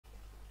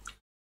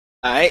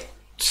Alright,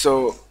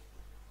 so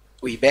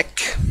we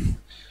back.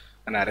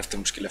 انا عرفت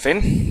المشكلة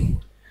فين.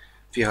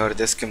 في هارد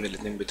ديسك من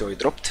الاتنين بتوعي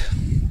دروبت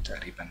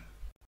تقريبا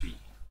في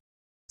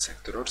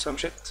سيكتور اور سام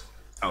شيت،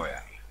 او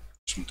يعني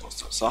مش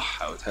متوصل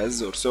صح او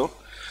اتهز اور سو.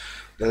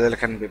 ده اللي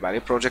كان بيبقى عليه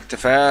بروجكت،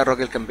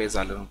 فالراجل كان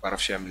بيزعل لانه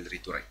مبيعرفش يعمل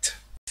ريد ورايت.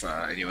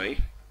 فا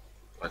anyway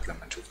لغاية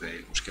لما نشوف ايه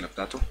المشكلة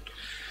بتاعته.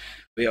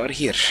 we are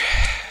here.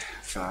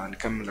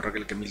 فنكمل.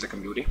 الراجل الجميل ده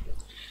كان بيقول ايه؟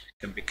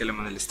 كان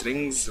بيتكلم عن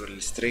السترينجز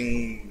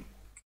والسترينج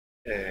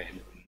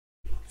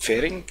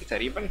فيرنج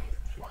تقريبا.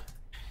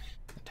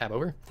 Tab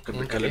over. كان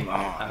بيتكلم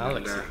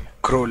عن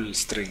كرول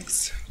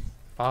سترينجز.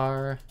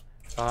 Far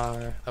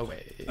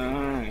away.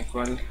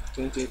 Equal.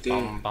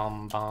 Bum,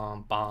 bum,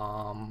 bum,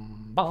 bum,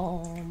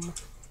 bum.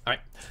 All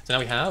right. So now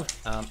we have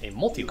a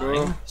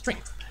multi-line string.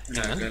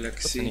 And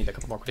oops, I need a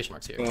couple more quotation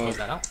marks here. Close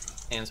that out.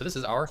 And so this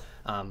is our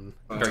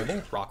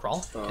variable raw crawl,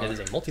 and it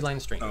is a multi-line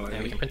string.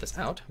 And we can print this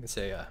out. We can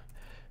say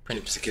print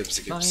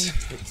line.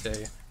 We can say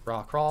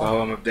raw crawl.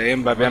 هو مبدئيا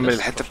بقى بيعمل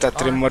الحته بتاعت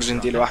تريم مارجن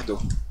دي لوحده,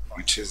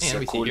 which is and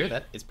we cool. see here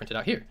that it's printed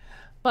out here.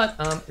 But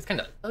it's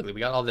kind of ugly. We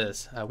got all this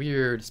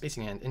weird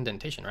spacing and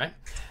indentation, right?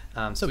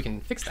 So we can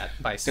fix that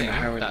by saying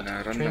that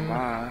trim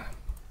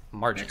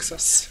margin.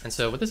 And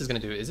so what this is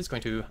going to do is it's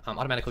going to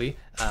automatically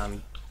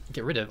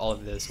get rid of all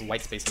of this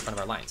white space in front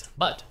of our lines.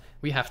 But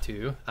we have to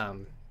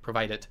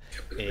provide it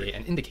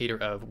an indicator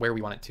of where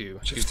we want it to.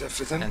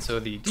 And so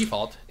the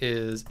default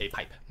is a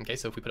pipe. Okay,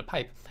 so if we put a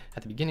pipe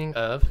at the beginning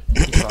of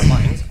each of our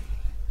lines,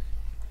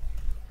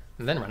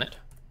 and then run it.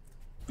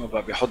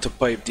 بقى بيحط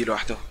البايب دي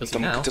لوحده. انت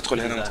ممكن تدخل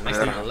هنا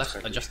nicely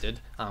left adjusted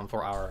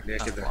for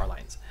our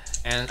lines.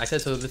 And I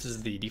said so this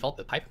is the default,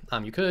 the pipe.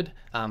 You could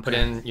put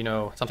in, you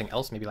know, something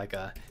else, maybe like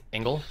a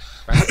angle,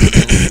 right?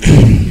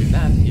 And do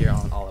that here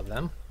on all of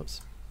them.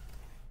 Oops.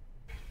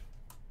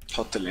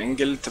 تحط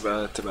الانجل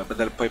تبقى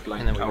بدل البايب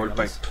لاين او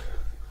البايب.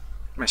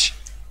 ماشي.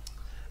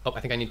 Oh, I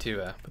think I need to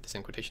put this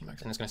in quotation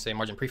marks, and it's going to say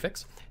margin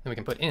prefix. Then we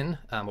can put in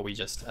what we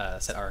just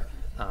set our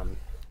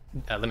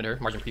limiter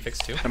margin prefix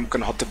to. احنا ممكن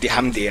نحط بدي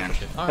حمدي يعني.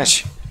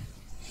 ماشي.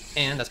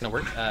 And that's going to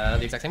work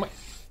the exact same way.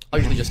 I'll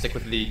usually just stick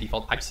with the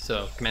default pipes,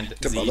 so command Z.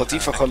 تبقى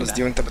لطيفة خالص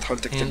دي وانت بتحاول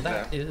تكتب. And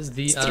that is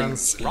the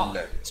raw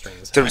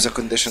strings. Terms and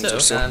conditions or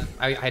so.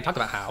 I talked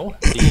about how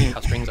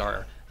strings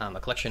are a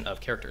collection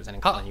of characters, and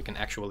in Kotlin you can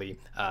actually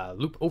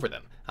loop over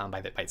them by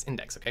its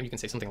index. Okay, you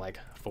can say something like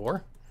for,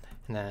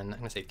 and then I'm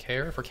going to say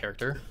char for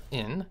character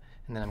in,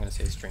 and then I'm going to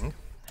say string.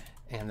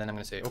 And then I'm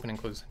going to say open and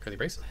close curly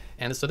brace.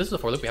 And so this is a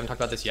for loop. We haven't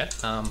talked about this yet,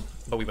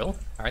 but we will.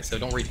 All right, so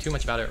don't worry too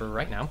much about it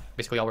right now.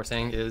 Basically, all we're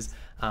saying is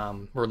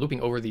we're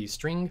looping over the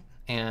string,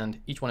 and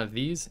each one of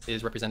these is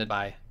represented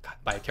by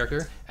a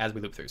character as we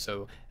loop through. So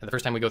the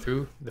first time we go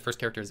through, the first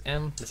character is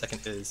M, the second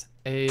is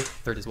A,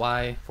 third is Y,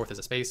 fourth is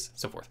a space,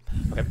 so forth.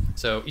 Okay,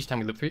 so each time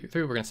we loop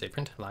through, we're going to say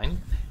print line,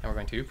 and we're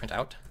going to print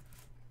out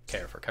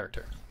char for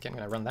character. Okay, I'm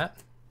going to run that.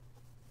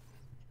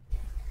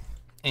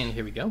 And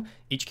here we go.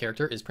 Each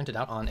character is printed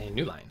out on a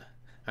new line.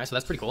 All right, so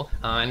that's pretty cool,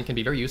 and it can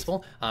be very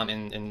useful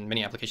in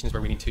many applications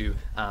where we need to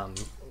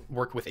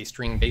work with a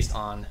string based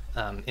on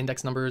index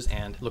numbers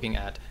and looking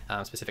at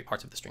specific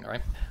parts of the string, all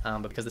right?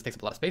 But because this takes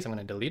up a lot of space, I'm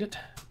going to delete it.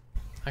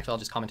 Actually,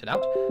 I'll just comment it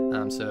out.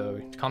 So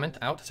to comment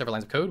out several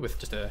lines of code with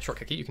just a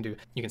shortcut key,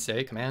 you can say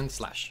command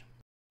 /.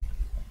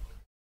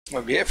 ما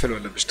بيقفل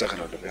ولا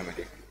بيشتغل ولا بيعمل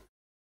ايه؟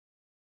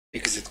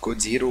 exit code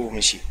 0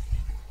 ومشي.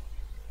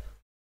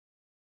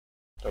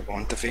 طب هو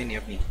انت فين يا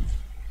ابني؟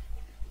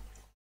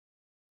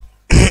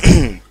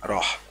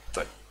 راح.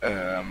 طيب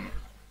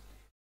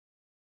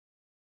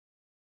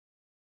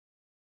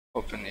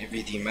open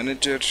avd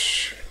manager.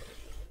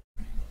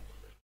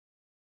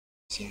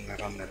 عايزين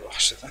نرن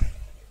الوحش ده.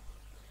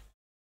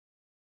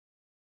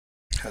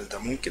 هل ده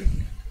ممكن؟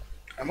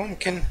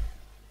 ممكن.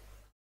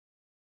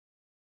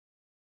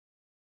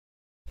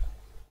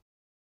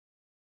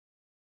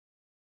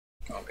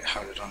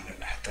 بيحاول يرن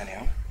الناحية التانية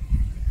اهو.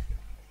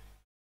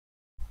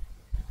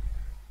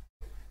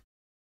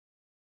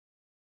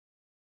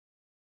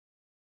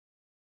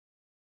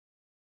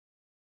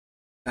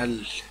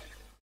 هل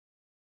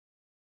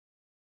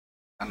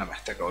أنا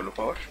محتاج أقول له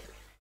باور؟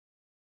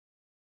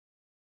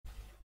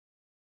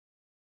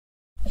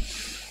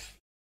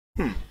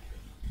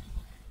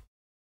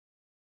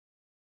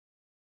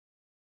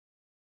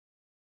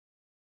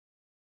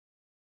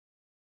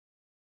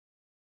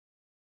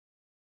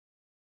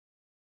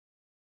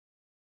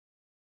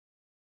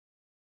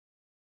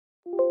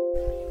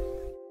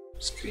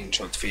 سكرين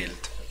شوت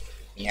فيلد.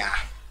 يا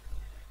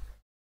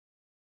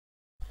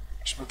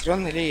مش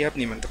بترن ليه يا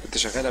ابني؟ ما انت كنت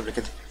شغال قبل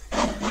كده.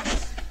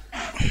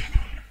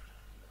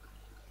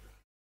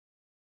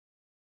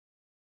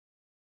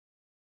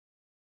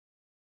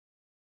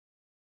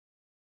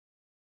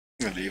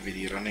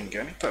 الAVD running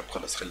يعني. طيب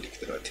خلاص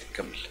خليك دلوقتي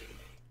نكمل.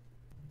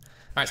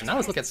 Alright, so now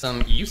let's look at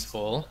some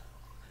useful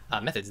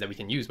methods that we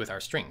can use with our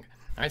string.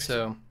 Alright,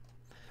 so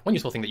one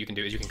useful thing that you can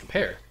do is you can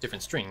compare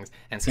different strings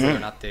and see whether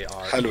or not they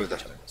are equal to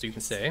each other. So you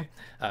can say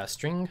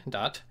string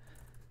dot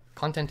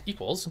content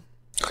equals.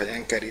 خلينا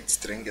نكريت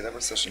string ده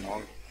بس عشان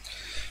هو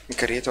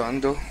مكريته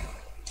عنده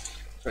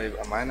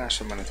فيبقى معانا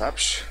عشان ما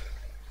نتعبش.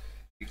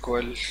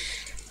 equal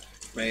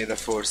may the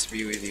force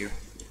be with you.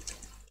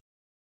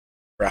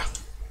 Bruh.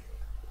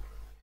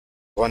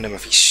 وانا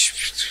مفيش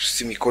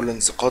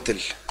semicolons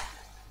قاتل.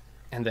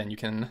 And then you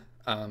can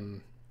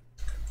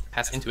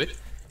pass into it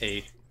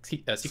a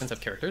sequence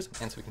of characters,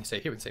 and so we can say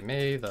here, we can say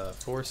may the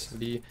force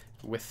be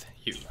with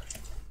you.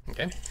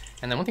 Okay,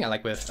 and then one thing I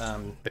like with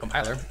the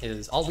compiler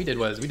is all we did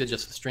was we did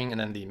just the string and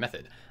then the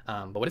method.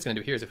 But what it's going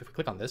to do here is if we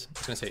click on this,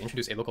 it's going to say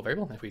introduce a local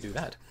variable. And if we do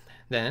that,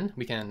 then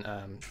we can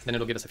then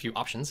it'll give us a few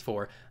options for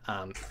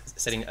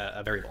setting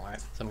a variable. All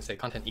right, so I'm going to say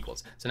content equals.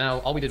 So now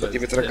all we did was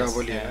this, and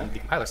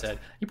the compiler said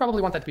you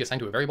probably want that to be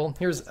assigned to a variable.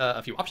 Here's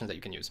a few options that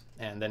you can use,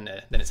 and then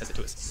it sets it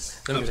to us.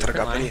 Then we can say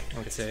print line, and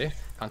we can say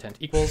content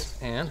equals,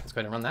 and let's go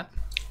ahead and run that.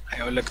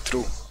 هيقول لك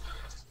true.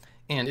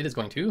 And it is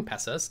going to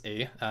pass us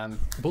a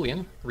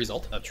Boolean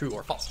result of true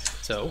or false.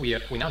 So we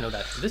now know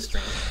that this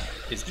string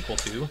is equal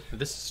to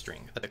this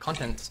string, that the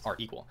contents are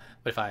equal.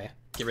 But if I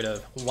get rid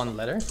of one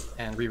letter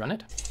and rerun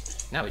it,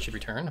 now it should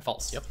return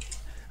false. Yep.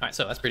 All right,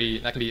 so that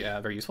can be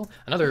very useful.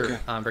 Another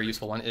very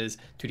useful one is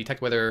to detect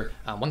whether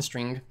one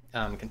string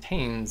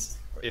contains,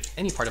 if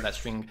any part of that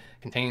string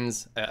contains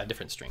a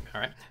different string.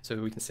 All right, so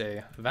we can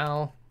say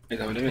val. ايه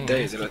ده؟ ليه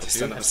متضايق دلوقتي؟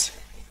 استنى بس.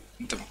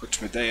 انت ما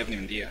كنتش متضايق يا ابني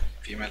من دقيقة،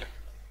 في مالك؟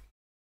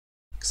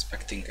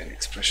 expecting an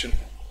expression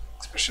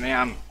ايه يا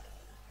عم؟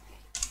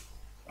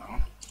 اهو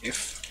if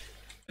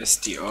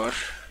str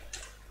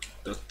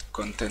dot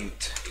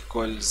content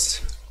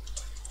equals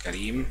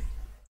كريم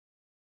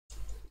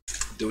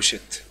do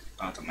shit.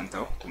 طب ما انت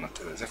اهو، طب ما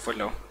انت زي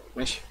الفل اهو،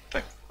 ماشي.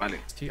 طيب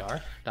بعدين str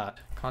dot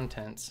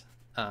contents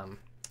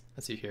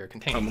let's see here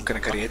contains. ممكن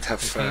اكريتها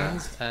في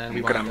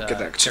ممكن اعمل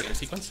كده actually.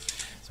 Sequence.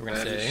 So we're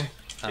gonna say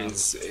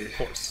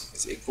force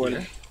is equal.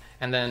 Here.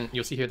 And then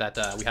you'll see here that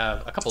we have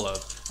a couple of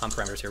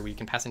parameters here. We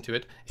can pass into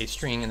it a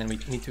string, and then we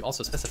need to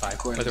also specify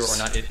whether or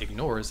not it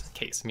ignores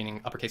case, meaning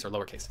uppercase or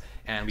lowercase.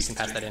 And we can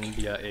pass that in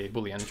via a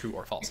Boolean, true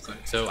or false.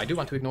 So I do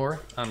want to ignore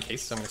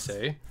case, so I'm going to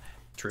say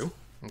true.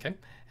 Okay.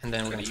 And then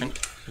we're going to print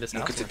this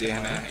out.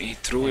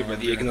 True, but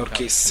the ignore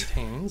case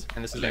contains, and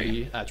this is going to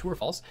be true or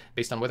false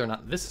based on whether or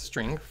not this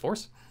string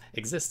force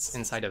exists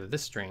inside of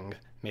this string.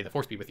 May the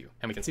force be with you.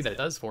 And we can see that it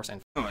does force and.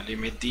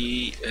 limit the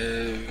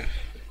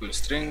equal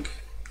string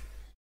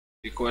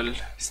equal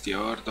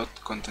str dot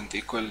content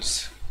equals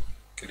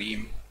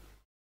كريم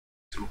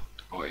true.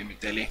 هو ايه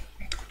متالي؟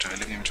 انت كنت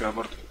شغالني من شويه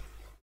برضه.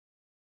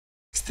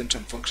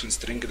 extension function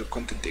string dot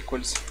content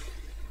equals.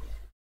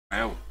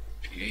 واو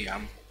في ايه يا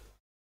عم؟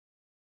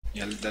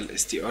 يلا ده ال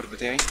str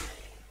بتاعي.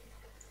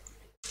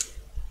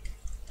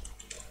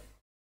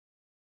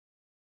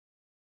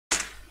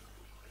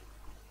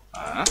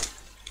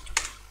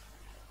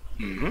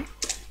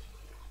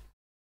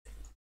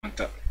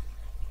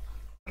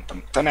 انت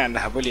مقتنع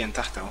انها بوليان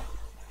تحت اهو.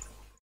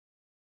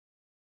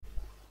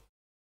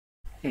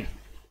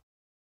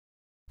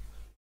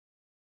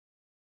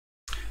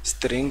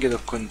 string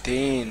that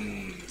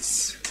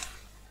contains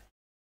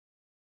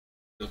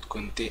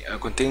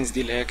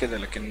دي اللي هي كده،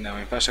 لكن ما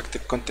ينفعش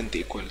اكتب content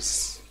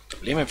equals.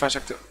 طب ليه ما ينفعش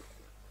اكتب؟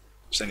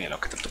 ثانية، لو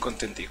كتبت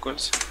content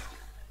equals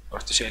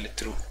ورحت شايل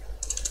الترو.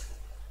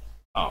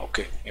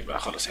 اوكي، يبقى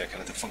خلاص هي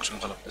كانت الفانكشن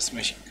غلط، بس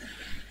ماشي.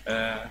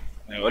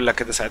 يقول لك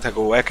كده ساعتها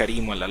جواه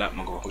كريم ولا لا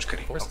ما جواهوش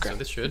كريم. Okay. So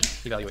this should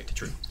evaluate to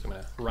true. So I'm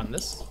going to run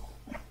this,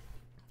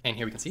 and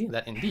here we can see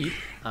that indeed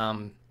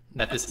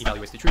that this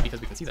evaluates to true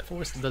because we can see that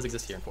force does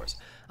exist here in force.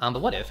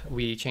 But what if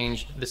we change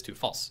this to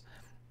false?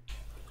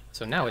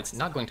 So now it's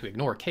not going to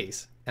ignore case,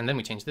 and then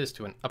we change this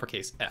to an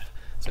uppercase F.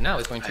 So now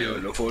it's going to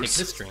take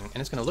this string and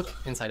it's going to look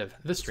inside of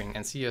this string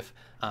and see if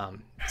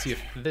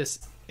this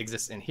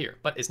exists in here.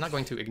 But it's not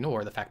going to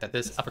ignore the fact that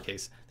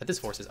this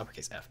force is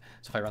uppercase F.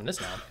 So if I run this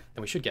now,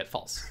 then we should get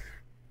false.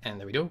 And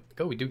there we go.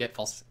 We do get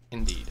false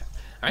indeed.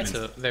 All right, so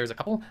there's a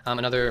couple.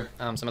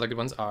 Some other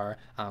good ones are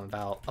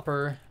val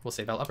upper. We'll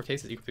say val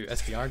uppercase is equal to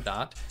str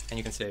dot, and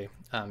you can say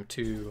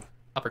to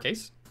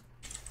uppercase.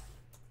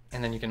 And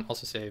then you can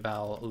also say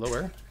val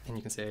lower, and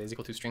you can say is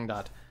equal to string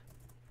dot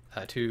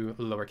to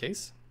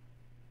lowercase.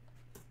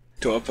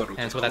 To upper.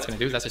 And so what that's going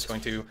to do is that's just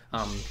going to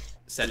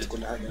set the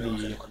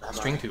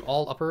string to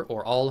all upper or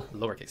all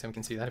lowercase. And we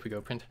can see that if we go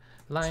print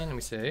line and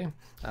we say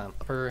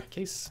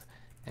uppercase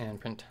and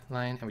print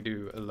line and we do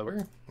lower.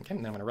 Okay,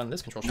 and then I'm going to run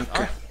this Control Shift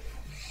R.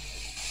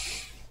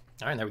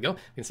 All right, there we go.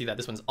 We can see that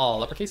this one's all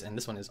uppercase and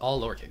this one is all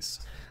lowercase.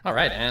 All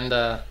right, and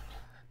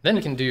then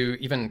we can do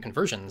even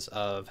conversions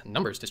of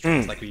numbers to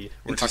strings like we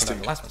were talking about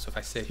in the last one. So if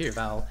I say here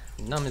val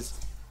num is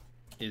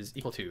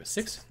equal to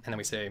 6, and then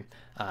we say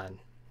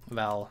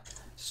val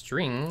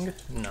string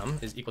num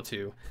is equal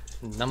to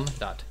num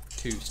dot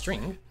to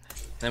string, and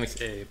then we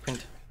say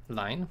print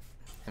line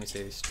and we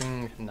say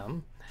string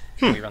num,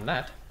 and we run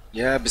that.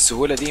 يا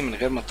بالسهولة دي من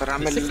غير ما اضطر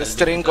اعمل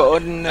string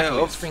on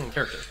of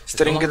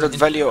string dot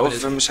value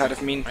of مش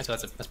عارف مين. Right, so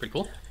that's pretty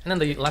cool. And then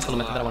the last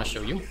element that I want to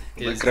show you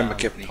is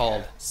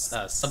called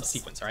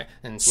subsequence. All right,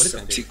 and so what it's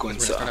going to do is we're going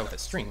to start out with a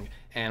string,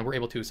 and we're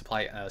able to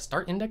supply a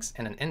start index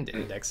and an end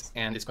index,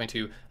 and it's going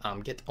to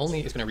it's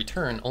going to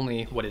return only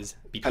what is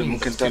between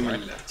those two,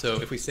 right?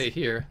 So if we say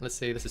here, let's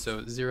say this is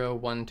 0,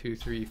 1, 2,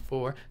 3,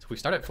 4. So if we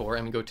start at 4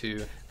 and we go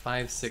to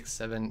 5, 6,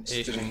 7,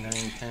 8, 9,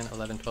 10,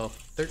 11, 12,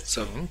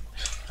 13.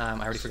 I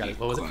already forgot it.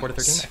 What was it? 4 to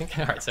 13, I think.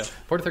 All right, so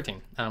 4 to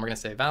 13. We're going to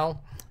say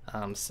val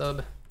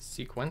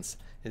subsequence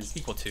is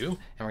equal to, and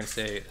we're going to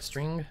say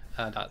string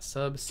dot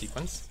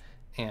subsequence,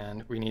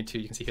 and we need to,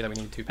 you can see here that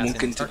we need to pass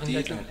in start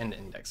index and an end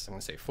index. So I'm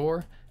going to say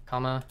 4,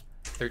 comma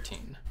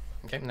 13.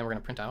 Okay, and then we're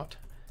going to print out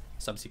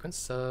subsequence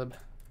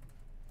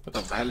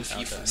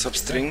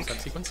substring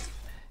subsequence,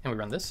 and we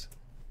run this.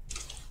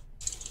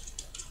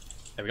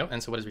 There we go.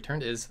 And so what is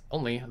returned is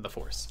only the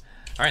force.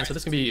 All right, and so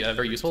this can be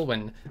very useful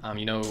when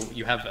you know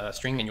you have a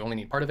string and you only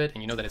need part of it, and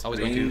you know that it's always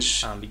going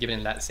to be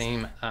given that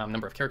same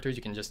number of characters.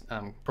 You can just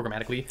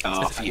programmatically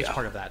specify each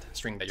part of that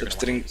string that you're going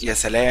to want. يا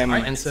سلام. All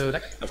right, and so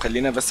that... طب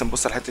خلينا بس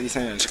نبص على الحته دي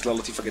ثانيه، شكلها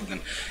لطيفه جدا.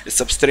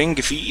 السبسترينج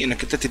فيه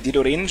انك انت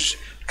تديله رينج،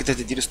 انك انت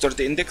تديله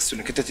ستارت اندكس،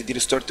 وانك انت تديله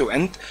ستارت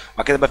واند،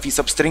 وبعد كده بقى في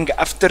سبسترينج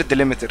افتر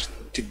ديليمتر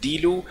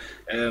تديله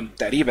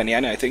تقريبا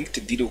يعني I think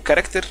تديله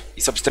كاركتر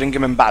سبسترينج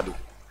من بعده.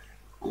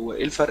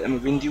 وايه الفرق ما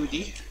بين دي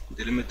ودي؟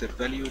 delimiter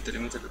value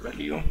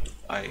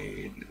I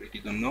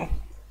really don't know.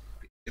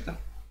 كده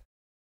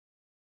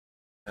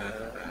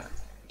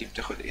دي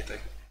بتاخد ايه طيب؟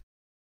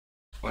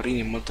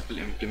 وريني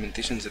المالتيبل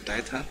implementations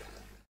بتاعتها.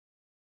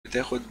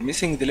 بتاخد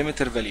missing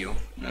delimiter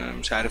value،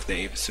 مش عارف ده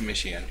ايه بس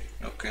ماشي يعني.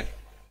 اوكي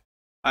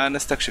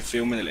هنستكشف في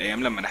يوم من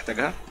الايام لما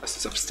نحتاجها.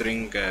 بس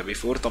substring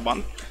before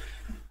طبعا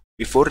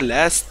before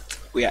last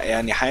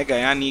يعني حاجه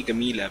يعني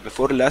جميله.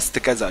 before last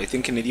كذا I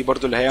think ان دي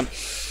برضو اللي هي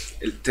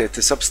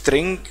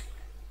تسبسترينج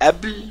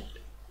قبل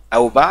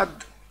او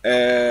بعد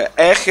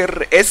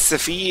اخر اس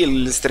في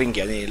السترينج.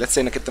 يعني let's say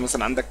انك انت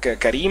مثلا عندك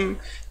كريم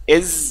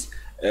از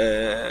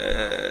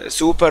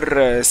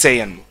سوبر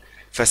ساين،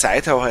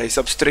 فساعتها هو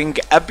هيسبسترينج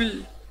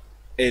قبل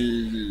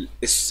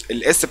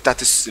الاس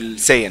بتاعت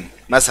الساين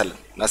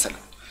مثلا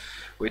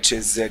which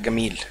is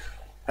جميل.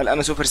 هل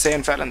انا سوبر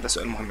ساين فعلا؟ ده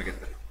سؤال مهم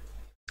جدا.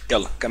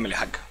 يلا كمل يا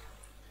حاج.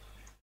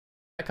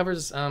 That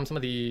covers some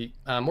of the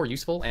more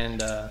useful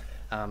and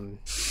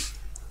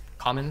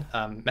common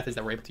methods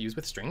that we're able to use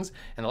with strings.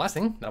 And the last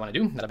thing that I want to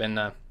do that I've been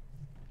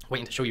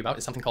waiting to show you about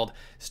is something called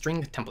string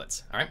templates.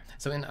 All right,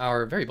 so in our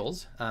variables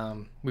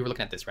we were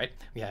looking at this, right?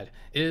 We had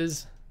is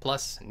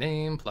plus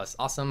name plus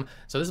awesome.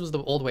 So this was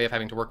the old way of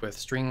having to work with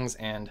strings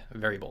and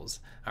variables.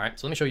 All right,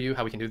 so let me show you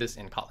how we can do this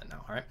in Kotlin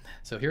now. All right,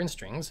 so here in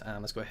strings,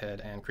 let's go ahead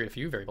and create a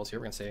few variables here.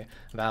 We're going to say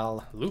val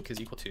Luke is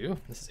equal to,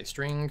 this is a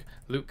string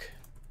Luke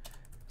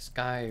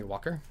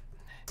Skywalker,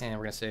 and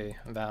we're going to say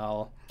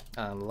val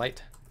light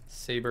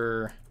saber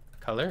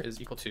color is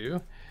equal to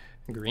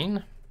green,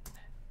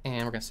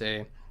 and we're going to say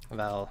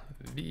val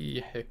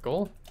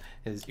vehicle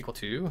is equal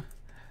to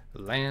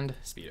land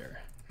speeder.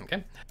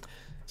 Okay,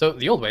 so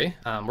the old way,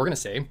 we're going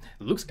to say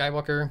Luke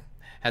Skywalker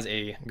has a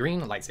green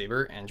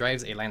lightsaber and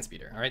drives a land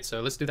speeder. All right, so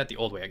let's do that the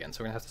old way again. So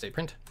we're going to have to say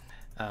print,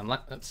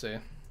 let's say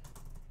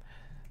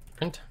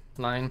print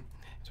line.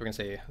 So we're going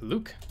to say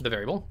Luke, the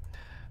variable,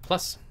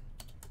 plus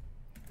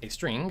a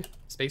string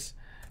space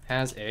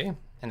has a,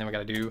 and then we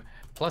got to do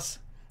plus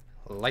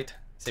light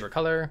saber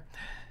color,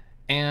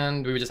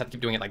 and we would just have to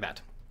keep doing it like that.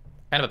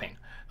 Kind of a pain.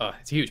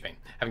 It's a huge pain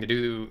having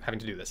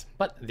to do this.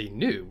 But the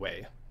new way,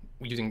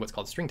 using what's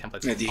called string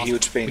templates, awesome.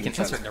 Huge pain. We can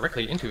insert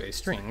directly into a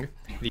string.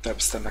 طب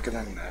استنى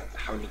كده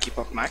نحاول نكيب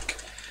اب معاك.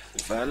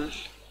 val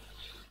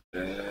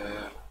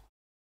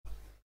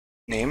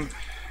name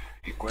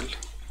equal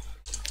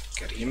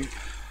كريم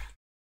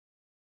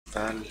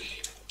val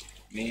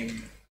name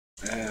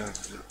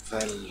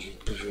val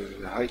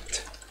height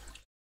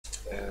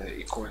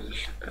equal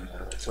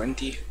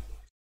 20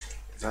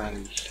 val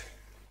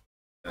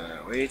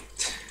weight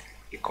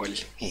equal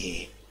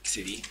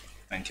cd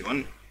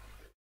 91.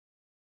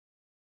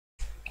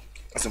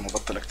 لازم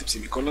ابطل اكتب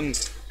سيمي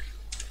كولونز.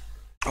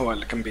 هو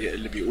اللي كان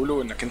اللي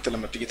بيقولوا انك انت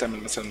لما بتيجي تعمل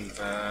مثلا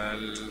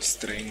val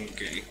string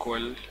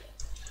equal،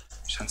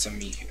 مش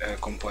هنسميه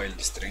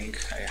compiled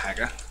string اي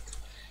حاجه،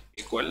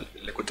 equal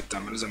اللي كنت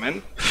بتعمله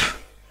زمان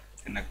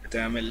انك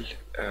بتعمل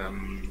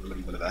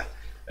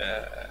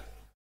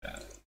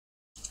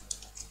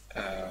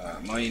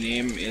my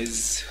name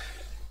is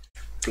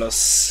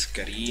plus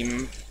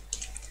كريم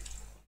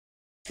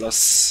plus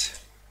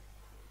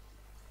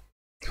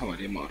هو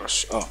ليه ما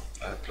قراش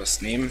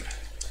plus name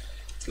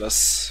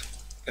plus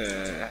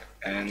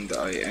and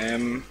I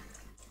am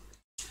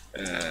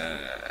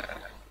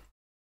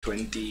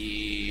 20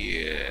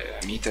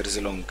 meters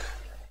long.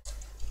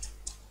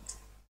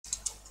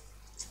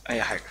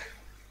 اي حاجه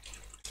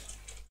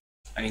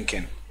ايا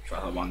كان.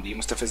 فطبعا دي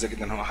مستفزه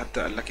جدا. هو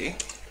حتى قال لك ايه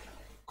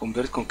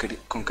convert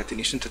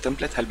concatenation to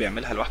template. هل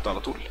بيعملها لوحده على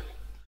طول؟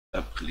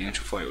 طب خلينا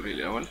نشوف هو هيقول ايه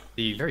الاول.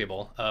 The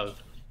variable of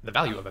the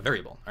value of a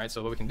variable. All right, so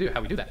what we can do,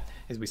 how we do that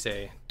is we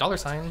say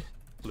 $sign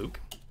Luke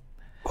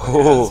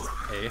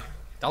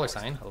has a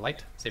 $sign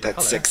light saber That's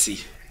color, sexy.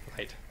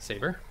 light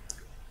saber,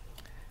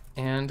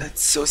 and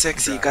That's so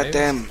sexy.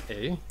 Goddamn.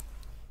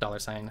 a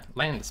 $sign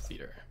land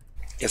speeder.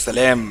 يا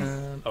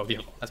سلام. Oh,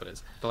 vehicle. That's what it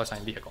is.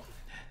 $sign vehicle.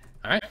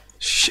 All right.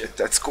 shit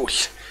that's cool.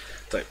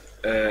 طيب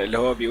اللي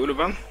هو بيقوله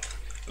بقى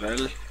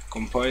well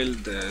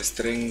compiled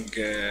string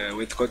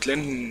with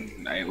Kotlin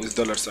with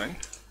dollar sign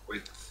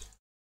with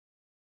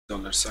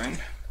dollar sign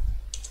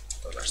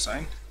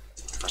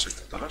مينفعش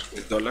اكتب دولار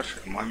with dollar.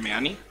 المهم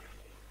يعني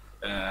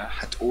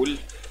هتقول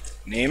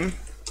name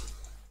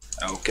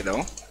او كده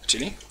اهو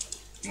actually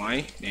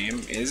my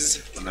name is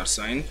dollar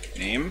sign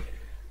name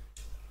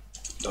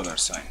dollar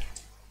sign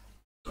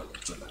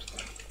dollar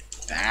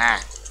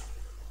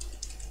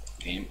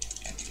name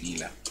يعني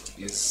نيلة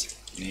is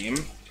name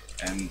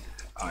and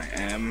I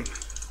am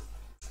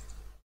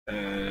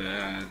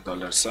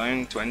dollar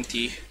sign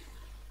 20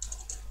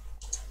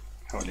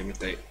 حوالي 100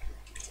 دقايق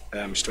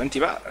مش 20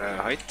 بقى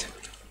height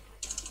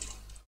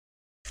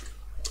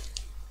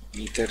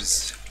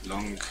meters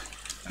long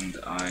and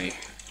I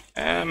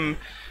am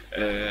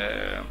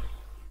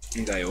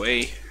and I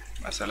weigh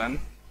مثلا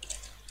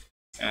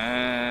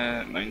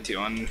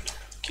 91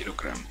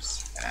 kilograms.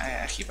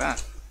 يا أخي بقى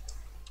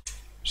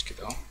مش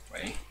كده اهو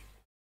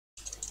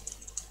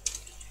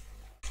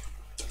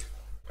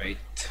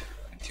weight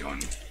 91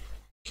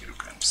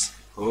 kilograms.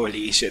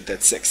 holy shit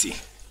that's sexy.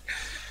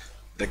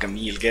 ده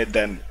جميل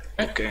جدا.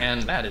 اوكي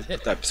and that is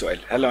it. طيب سؤال،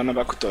 هل لو انا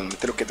بقى كنت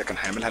قلت له كده كان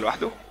هيعملها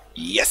لوحده؟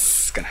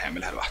 يس كان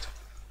هيعملها لوحده.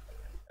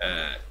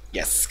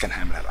 يس كان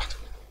هيعملها لوحده.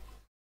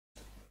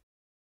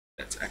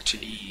 That's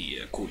actually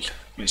cool.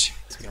 ماشي.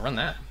 So we can run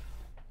that.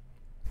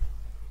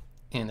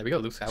 And there we go.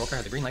 Luke Skywalker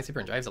has a green lightsaber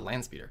and drives a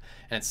land speeder.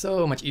 And it's so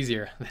much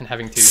easier than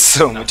having to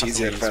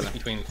switch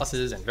between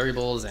pluses and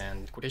variables and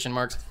quotation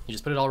marks. You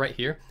just put it all right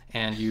here,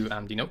 and you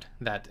denote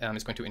that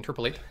it's going to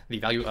interpolate the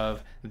value of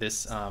this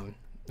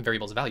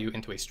variable's value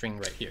into a string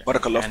right here. And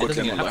it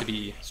doesn't even have to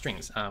be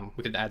strings.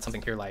 We could add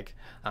something here like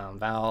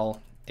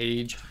val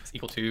age is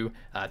equal to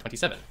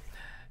 27.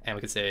 And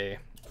we could say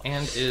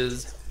and is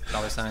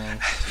 $sign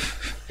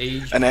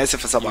age أنا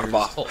آسف يا 7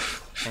 4.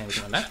 And we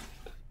can run that.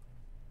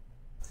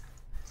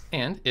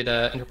 And it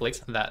interpolates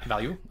that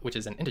value, which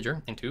is an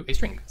integer, into a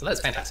string. So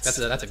that's fantastic.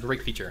 That's a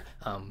great feature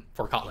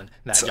for Kotlin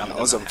that Java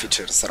doesn't have.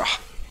 feature الصراحة.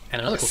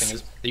 And another cool thing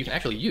is that you can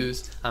actually use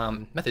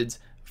methods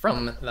from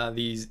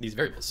these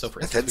variables. So for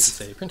instance, we can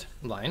say print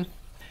line,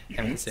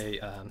 and we can say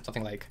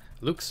something like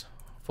Luke's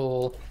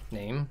full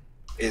name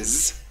is,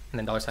 and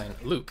then $sign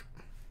Luke.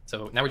 So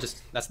now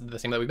that's the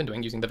same that we've been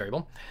doing using the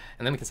variable,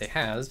 and then we can say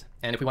has,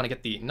 and if we want to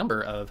get the number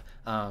of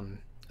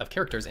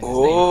characters in his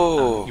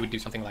name, you would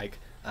do something like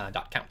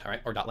dot count, all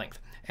right, or dot length.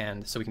 And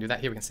so we can do that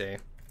here. We can say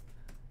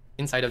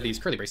inside of these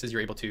curly braces,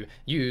 you're able to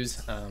use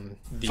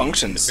the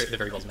functions, the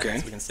variables. Okay.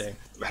 So we can say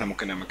احنا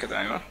ممكن نعمل كده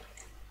أيوة.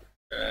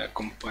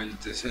 compiled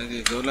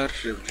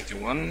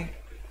 $1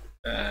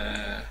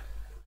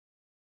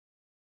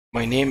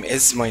 my name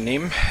is my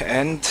name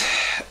and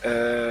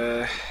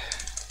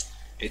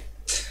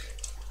it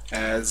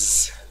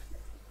has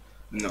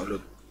نقول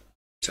له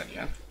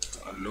ثانية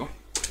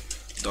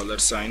نقول له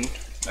 $sign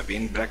ما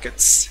بين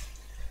brackets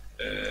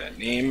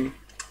name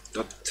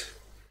dot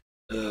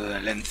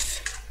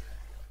length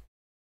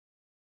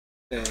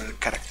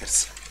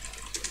characters.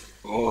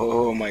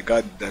 Oh my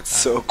god, that's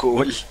so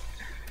cool.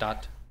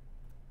 Dot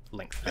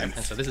length. And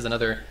so this is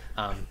another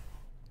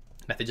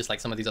method, just like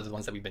some of these other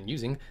ones that we've been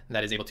using,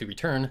 that is able to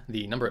return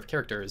the number of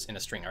characters in a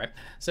string. All right.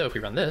 So if we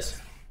run this,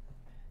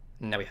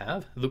 now we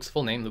have Luke's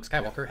full name. Luke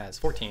Skywalker has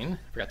 14.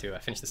 Forgot to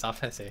finish this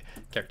off. Say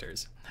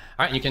characters.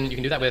 All right. You can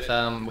do that with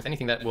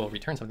anything that will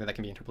return something that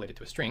can be interpolated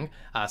to a string.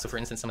 So for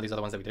instance, some of these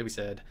other ones that we did, we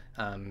said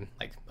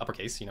like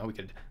uppercase. You know,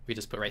 we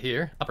just put right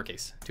here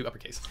uppercase to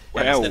uppercase.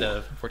 Wow. And instead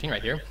of 14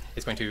 right here,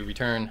 it's going to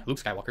return Luke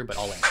Skywalker, but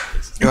all in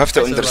uppercase. You have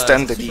to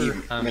understand so, دي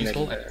من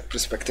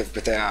البرسبكتيف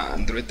بتاع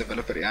اندرويد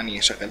ديفلوبر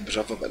يعني شغال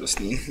بجافا بقاله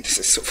سنين. This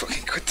is so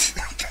fucking good.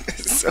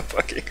 This is so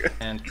fucking good.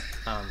 And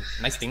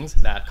nice things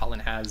that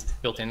Kotlin has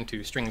built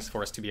into strings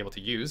for us to be able to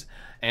use.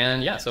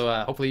 And yeah, so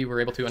hopefully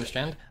we're able to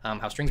understand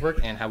how strings work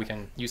and how we can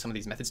use some of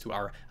these methods to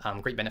our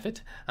great benefit.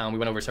 We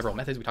went over several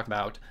methods. We talked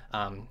about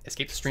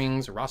escape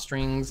strings, raw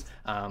strings,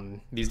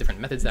 these different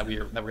methods that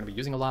we're going to be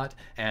using a lot.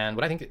 And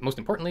what I think most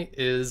importantly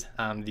is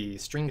the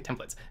string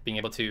templates. Being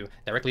able to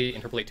directly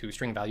interpolate to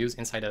string values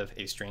inside of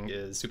a string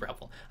is super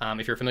helpful.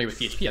 If you're familiar with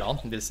PHP at all,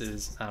 this is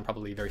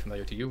probably very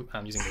familiar to you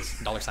using this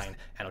 $sign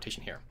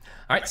annotation here.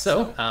 All right, so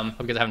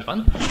hope you guys are having fun,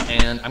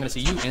 and I'm going to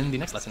see you in the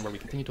next lesson where we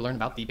continue to learn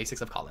about the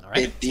basics of Kotlin. All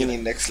right. اديني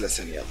next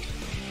lesson يلا.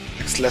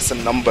 Next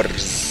lesson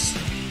numbers.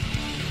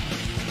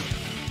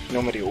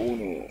 Numero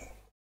uno.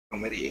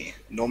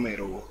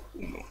 Numero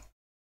uno.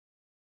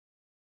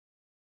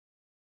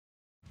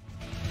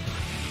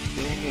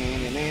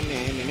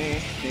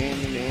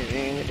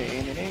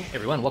 Hey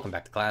everyone, welcome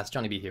back to class.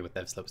 Johnny B here with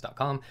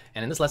devslopes.com,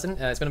 and in this lesson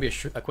it's going to be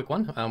a quick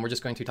one. We're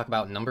just going to talk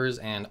about numbers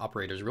and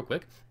operators real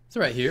quick. So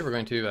right here we're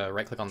going to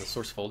right click on the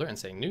source folder and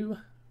say new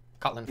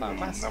Kotlin file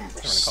class. Numbers.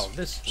 We're going to call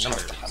this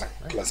numbers.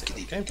 class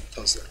جديد. Okay.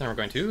 Then we're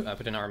going to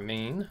put in our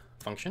main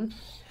function,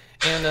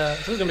 And so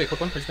this is going to be a quick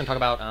one. We're just going to talk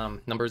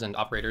about numbers and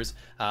operators,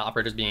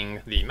 operators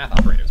being the math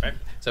operators, right?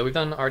 So we've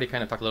already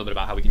kind of talked a little bit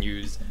about how we can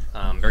use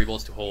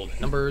variables to hold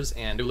numbers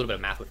and do a little bit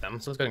of math with them.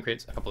 So let's go ahead and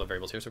create a couple of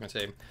variables here. So we're going to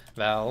say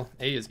val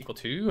a is equal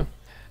to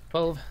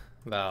 12,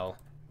 val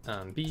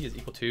b is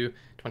equal to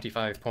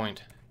 25.3.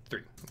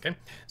 Okay,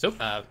 so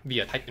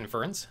via type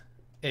inference,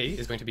 a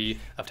is going to be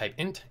of type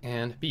int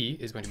and b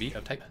is going to be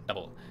of type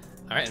double.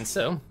 All right, and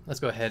so let's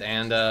go ahead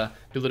and do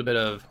a little bit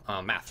of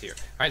math here.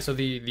 All right, so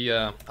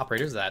the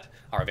operators that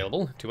are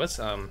available to us,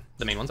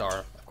 the main ones are,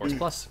 of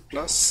course,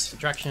 plus,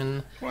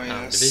 subtraction,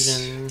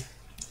 division,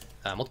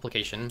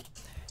 multiplication.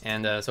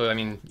 And so, I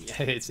mean,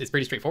 it's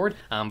pretty straightforward,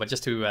 but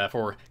just to,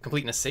 for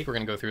completeness sake, we're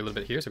going to go through a little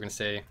bit here. So we're going to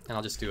say, and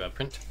I'll just do a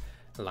print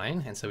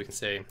line, and so we can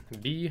say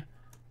b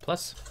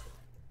plus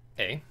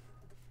a.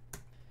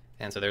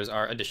 And so there's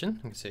our addition.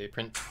 We can say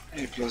print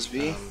a plus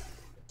b,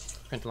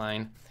 print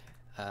line,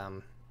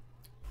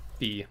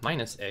 b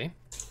minus a,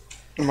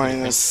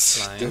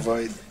 minus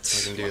divide,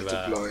 we can do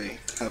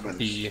multiply,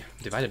 b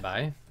divided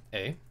by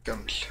a.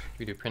 كمل.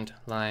 We do print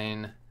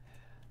line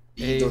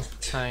E a dot.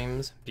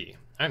 times b.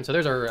 All right, so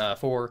there's our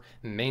 4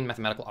 main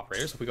mathematical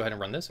operators. If we go ahead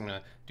and run this, I'm going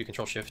to do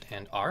Control Shift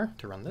and R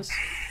to run this.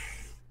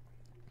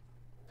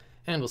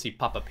 And we'll see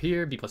pop up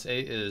here, b plus a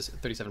is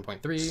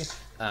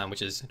 37.3,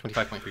 which is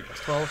 25.3 plus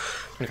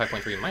 12.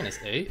 25.3 minus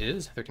a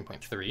is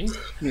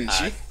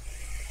 13.3.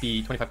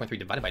 b 25.3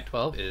 divided by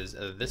 12 is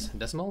this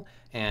decimal,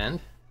 and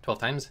 12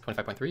 times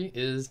 25.3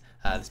 is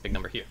this big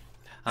number here.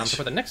 So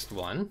for the next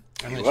one,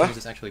 I'm going to change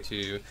this actually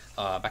to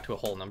back to a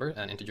whole number,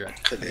 an integer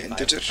at 25.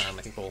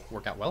 I think will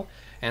work out well.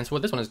 And so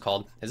what this one is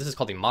called is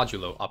the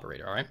modulo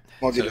operator. All right.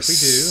 Modulus.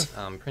 So if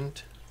we do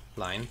print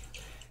line,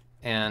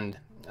 and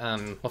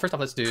well, first off,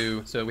 let's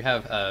do, so we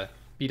have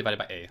b divided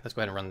by a. Let's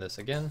go ahead and run this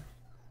again.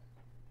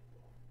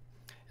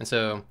 And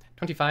so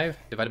 25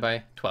 divided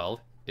by 12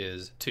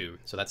 is 2.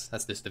 So that's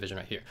this division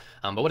right here.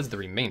 But what is the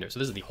remainder? So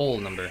this is the whole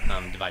number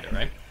divider,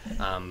 right?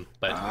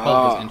 But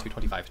 12 goes into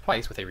 25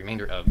 twice with a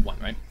remainder of 1,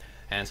 right?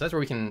 And so that's where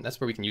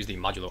we can use the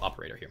modulo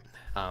operator here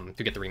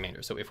to get the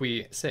remainder. So if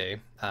we say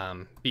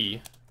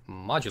b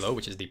modulo,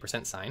 which is the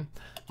percent sign,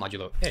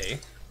 modulo a,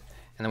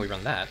 and then we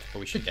run that, what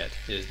we should get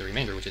is the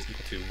remainder, which is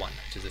equal to 1,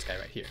 which is this guy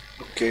right here.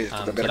 Okay,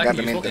 so that can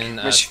be useful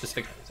in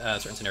specific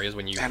certain scenarios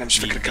when you need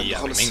the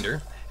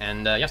remainder.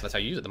 And yeah, so that's how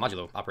you use it, the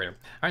modulo operator.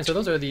 All right, so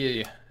those are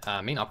the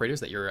main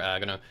operators that you're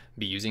going to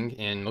be using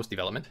in most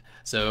development.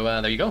 So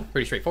there you go,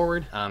 pretty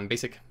straightforward,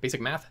 basic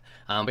math.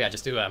 But yeah,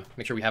 just to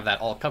make sure we have that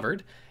all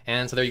covered.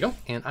 And so there you go,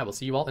 and I will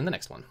see you all in the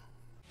next one.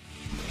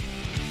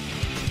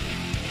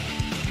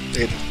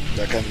 ايه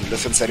ده كان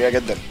لسن سريع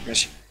جدا.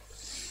 ماشي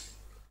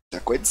ده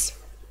كويز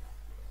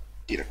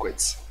دي ده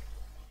كويز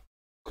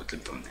Kotlin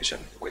Foundation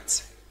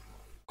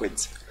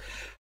quiz.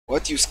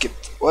 What you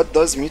skipped. What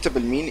does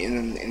mutable mean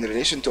in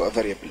relation to a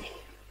variable?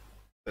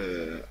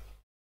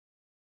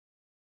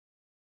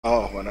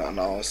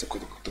 انا اصلا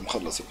كنت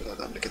مخلص البتاع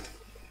ده قبل كده.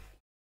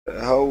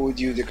 How would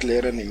you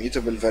declare an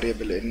immutable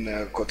variable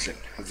in Kotlin?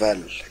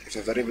 Val. If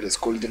a variable is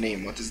called a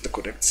name, what is the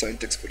correct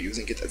syntax for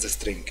using it as a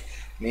string?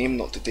 Name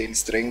نقطتين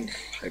string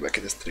هيبقى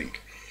كده string.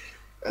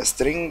 A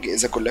string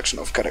is a collection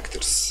of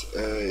characters.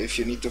 If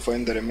you need to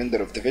find the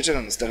remainder of division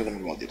هنستخدم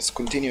الموديلز.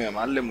 Continue يا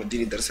معلم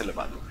واديني الدرس اللي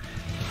بعده.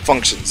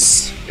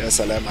 Functions. يا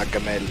سلام على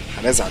الجمال.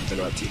 هنزعل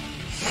دلوقتي.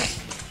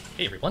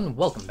 Hey everyone,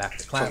 welcome back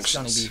to class. Functions.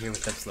 Johnny B here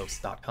with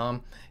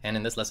DevSlopes.com, and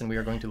in this lesson we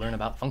are going to learn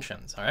about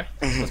functions. All right,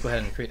 so let's go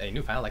ahead and create a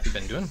new file like we've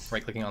been doing.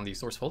 Right-clicking on the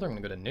source folder, I'm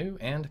going to go to New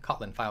and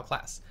Kotlin File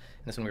Class.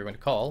 And this one we're going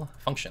to call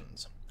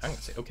functions. I'm going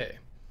to say OK.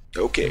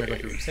 Okay. And we're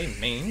going to say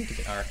main to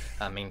get our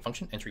main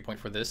function entry point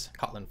for this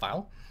Kotlin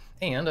file.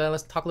 And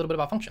let's talk a little bit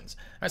about functions.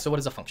 All right, so what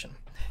is a function?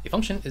 A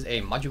function is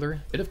a modular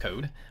bit of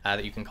code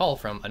that you can call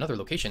from another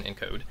location in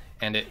code,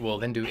 and it will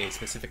then do a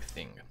specific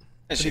thing.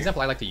 So the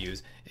example I like to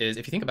use is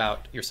if you think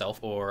about yourself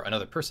or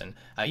another person,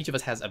 each of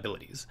us has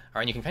abilities, all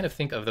right, and you can kind of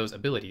think of those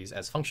abilities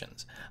as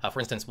functions. For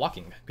instance,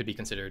 walking could be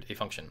considered a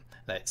function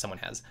that someone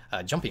has.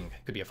 Jumping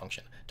could be a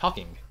function.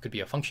 Talking could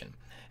be a function.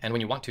 And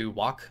when you want to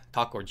walk,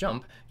 talk, or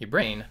jump, your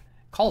brain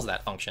calls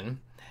that function,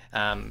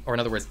 or in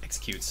other words,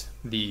 executes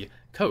the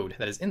code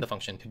that is in the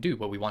function to do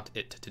what we want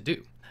it to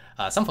do.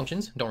 Some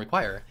functions don't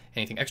require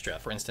anything extra.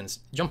 For instance,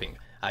 jumping.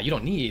 You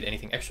don't need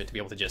anything extra to be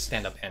able to just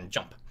stand up and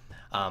jump.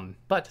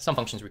 But some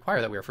functions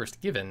require that we are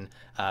first given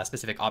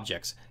specific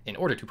objects in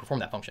order to perform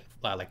that function,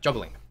 like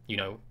juggling. You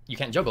know, you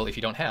can't juggle if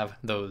you don't have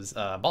those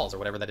balls or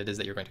whatever that it is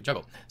that you're going to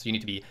juggle. So you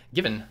need to be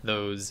given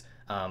those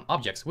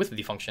objects with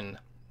the function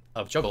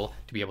of juggle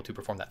to be able to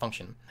perform that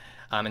function.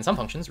 And some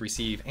functions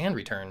receive and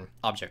return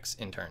objects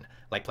in turn,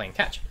 like playing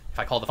catch. If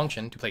I call the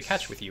function to play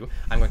catch with you,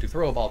 I'm going to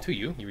throw a ball to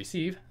you, you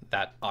receive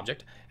that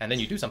object, and then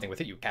you do something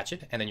with it, you catch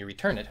it, and then you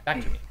return it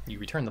back to me. You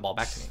return the ball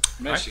back to me.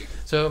 Right?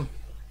 So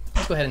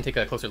let's go ahead and take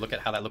a closer look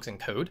at how that looks in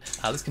code.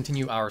 Let's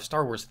continue our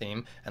Star Wars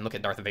theme and look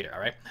at Darth Vader, all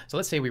right? So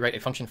let's say we write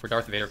a function for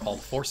Darth Vader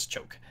called force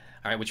choke.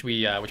 all right, which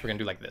we're going to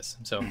do like this.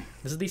 So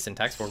this is the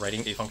syntax for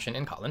writing a function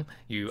in Kotlin.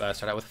 You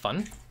start out with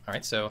fun. All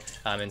right, so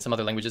in some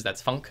other languages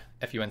that's func,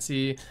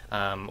 F-U-N-C,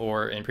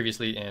 or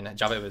previously in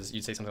Java it was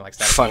you'd say something like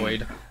static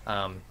void.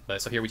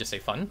 But so here we just say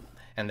fun,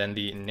 and then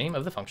the name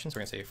of the function. So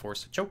we're going to say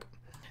force choke.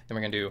 Then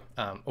we're going to do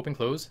open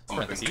close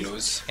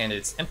parentheses, and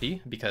it's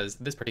empty because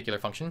this particular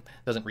function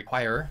doesn't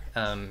require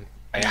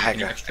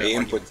any extra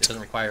arguments. It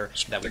doesn't require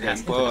that we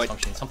pass into this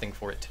function something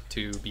for it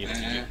to be able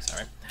to use. All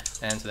right,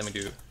 and so then we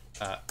do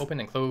open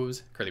and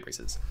close curly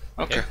braces.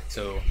 Okay,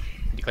 so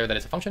declare that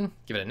it's a function,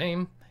 give it a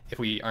name. If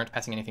we aren't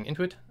passing anything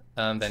into it,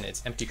 then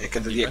it's empty.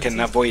 And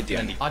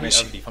the body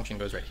of the function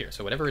goes right here.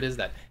 So whatever it is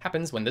that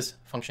happens when this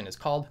function is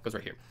called goes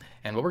right here.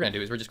 And what we're going to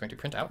do is we're just going to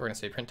print out. We're going to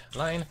say print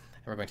line,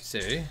 and we're going to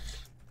say,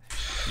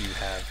 you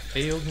have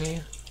failed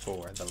me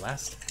for the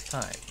last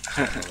time.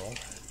 Okay.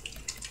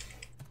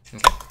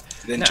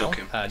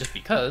 Now, just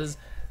because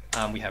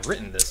we have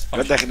written this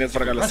function, something is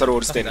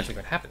actually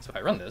going to happen. So if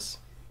I run this,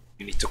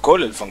 you need to call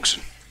the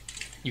function.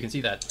 You can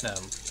see that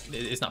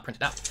it's not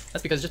printed out.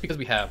 That's because just because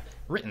we have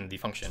written the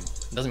function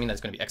doesn't mean that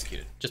it's going to be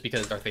executed. Just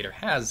because Darth Vader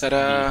has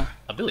the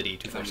ability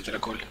to force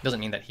choke doesn't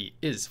mean that he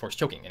is force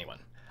choking anyone,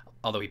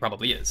 although he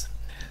probably is.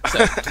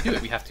 So to do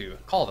it, we have to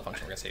call the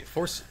function. We're going to say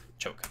force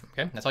choke.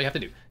 Okay, that's all you have to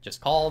do.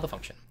 Just call the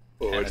function,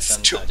 and it's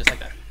done just like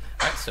that.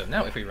 All right. So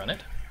now if we run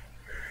it,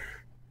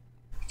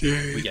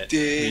 we see that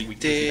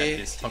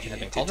this function has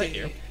been called right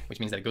here, which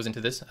means that it goes into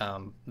this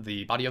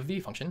the body of the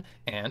function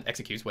and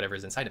executes whatever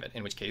is inside of it.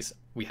 In which case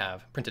we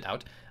have printed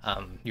out,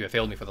 you have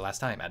failed me for the last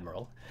time,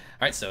 Admiral. All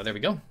right. So there we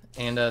go.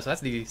 And so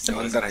that's the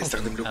simplest function.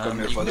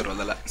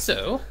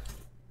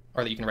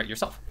 Or that you can write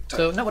yourself.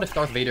 So now what if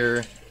Darth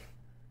Vader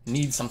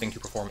needs something to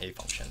perform a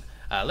function?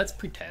 Let's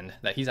pretend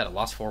that he's at a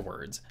loss for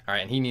words, all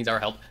right, and he needs our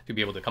help to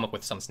be able to come up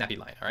with some snappy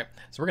line, all right?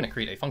 So we're going to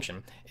create a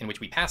function in which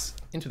we pass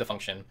into the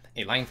function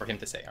a line for him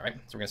to say, all right?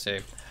 So we're going to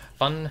say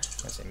fun, we're going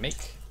to say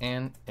make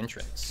an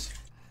entrance,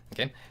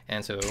 okay?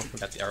 And so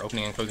we've got our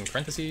opening and closing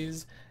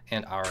parentheses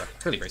and our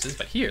curly braces,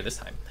 but here this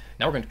time,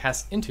 now we're going to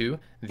pass into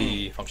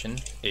the function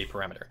a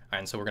parameter, all right?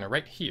 And so we're going to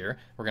write here,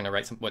 we're going to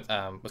write what's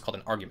called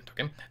an argument,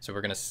 okay? So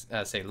we're going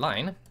to say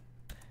line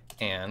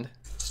and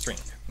string,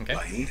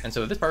 okay? And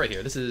so this part right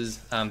here, this is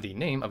the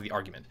name of the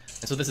argument.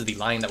 And so this is the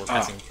line that we're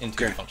passing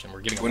into the function. We're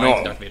giving a line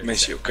to Darth Vader.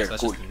 So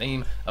that's just the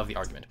name of the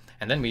argument.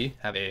 And then we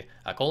have a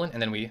colon, and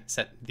then we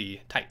set the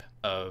type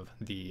of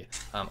the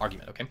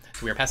argument, okay?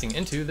 So we are passing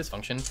into this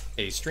function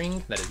a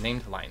string that is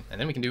named line.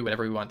 And then we can do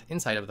whatever we want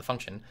inside of the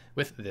function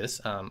with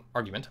this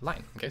argument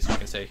line, okay? So we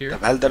can say here,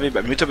 هل ده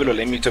بيبقى mutable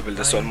ولا immutable؟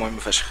 ده سؤال مهم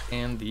فشخ.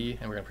 And we're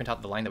going to print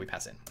out the line that we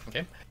pass in,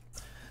 okay?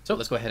 So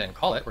let's go ahead and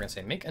call it. We're going to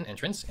say make an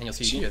entrance, and you'll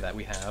see here that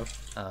we have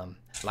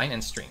line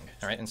and string,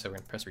 all right? And so we're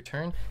going to press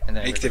return, and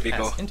then we're going to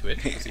pass into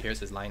it. You'll see here it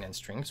says line and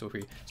string. So if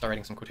we start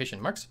writing some quotation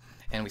marks,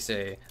 and we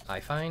say, I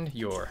find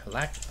your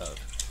lack of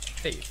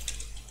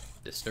faith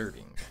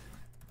disturbing.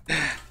 All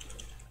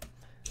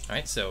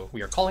right, so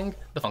we are calling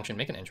the function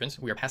make an entrance.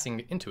 We are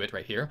passing into it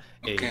right here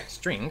a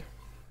string.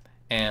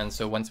 And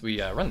so once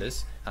we run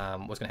this,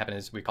 what's going to happen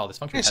is we call this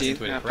function, pass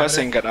into it a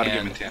parameter,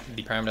 and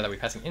the parameter that we're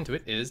passing into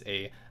it is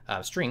a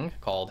string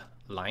called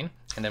line,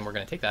 and then we're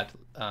going to take that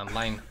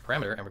line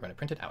parameter and we're going to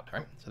print it out. All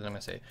right. So then I'm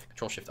going to say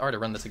Control-Shift-R to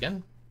run this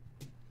again,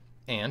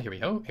 and here we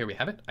go. Here we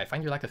have it. I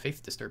find your lack of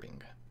faith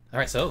disturbing. All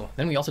right, so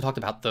then we also talked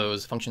about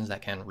those functions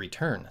that can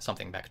return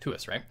something back to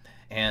us, right?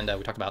 And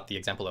we talked about the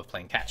example of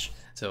playing catch.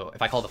 So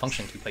if I call the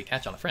function to play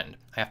catch on a friend,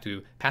 I have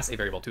to pass a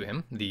variable to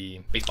him, the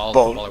baseball,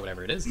 football, or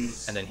whatever it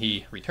is, and then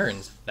he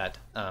returns that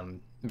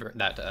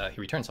he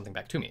returns something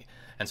back to me.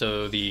 And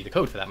so the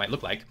code for that might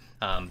look like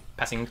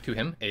passing to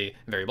him a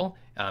variable.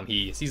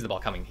 He sees the ball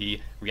coming,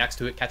 he reacts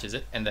to it, catches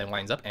it, and then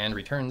winds up and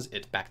returns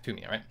it back to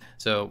me. All right.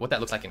 So what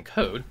that looks like in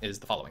code is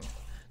the following.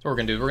 So what we're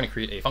going to do, we're going to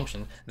create a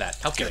function that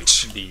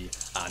calculates the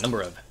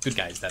number of good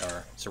guys that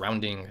are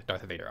surrounding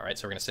Darth Vader. All right,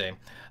 so we're going to say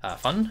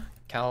fun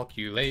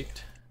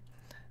calculate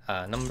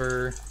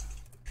number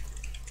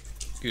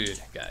good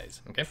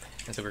guys. Okay,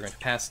 and so we're going to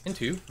pass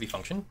into the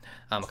function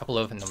a couple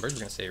of numbers. We're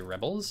going to say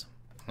rebels.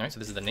 All right, so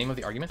this is the name of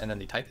the argument, and then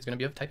the type is going to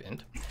be of type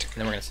int. And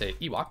then we're going to say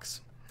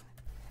Ewoks.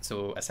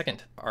 So a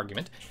second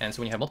argument, and so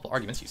when you have multiple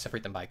arguments, you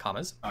separate them by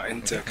commas.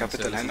 Int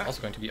capital so this is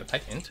also going to be of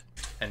type int.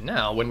 And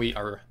now when we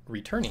are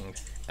returning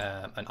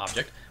an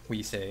object,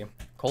 we say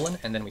colon,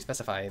 and then we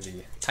specify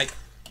the type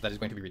that is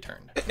going to be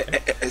returned. Okay?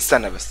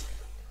 استنى بس.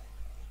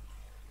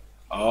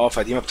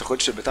 فدي ما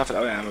بتاخدش البتاع في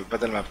الاول، يعني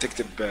بدل ما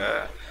بتكتب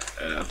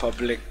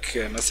public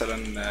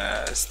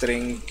مثلا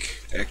string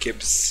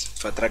كيبس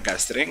فترجع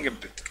string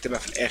بتكتبها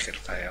في الاخر،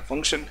 فهي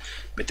function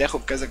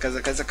بتاخد كذا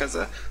كذا كذا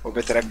كذا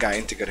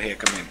وبترجع integer هي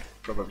كمان.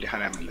 probably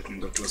هنعمل الاثنين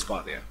دول close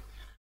بعض يعني.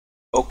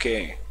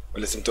 اوكي،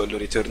 ولازم تقول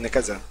له return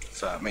كذا،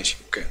 فماشي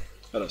اوكي.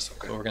 خلاص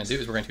اوكي. What we're going to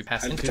do is we're going to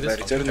pass into this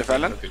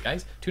function good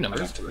guys two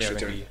numbers. They are going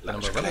to be the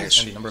number of rebels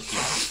and the number of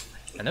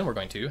people. And then we're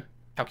going to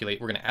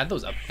calculate, we're going to add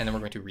those up, and then we're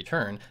going to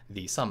return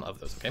the sum of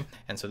those, okay?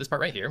 And so this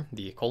part right here,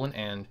 the colon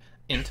and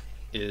int,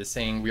 is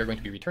saying we are going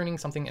to be returning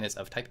something and it's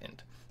of type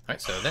int.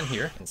 right? So then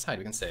here inside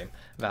we can say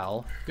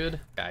val good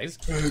guys.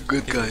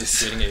 Good guys.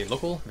 Creating a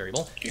local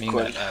variable, meaning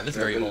that this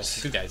variable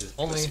good guys is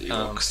only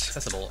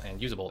accessible and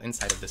usable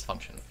inside of this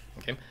function.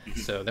 Okay.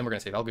 So then we're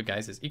gonna say val good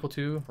guys is equal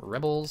to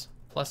rebels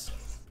plus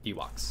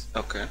Ewoks.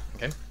 Okay.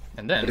 Okay.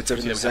 And then we return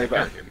have an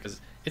error here because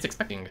it's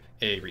expecting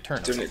a return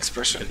of something.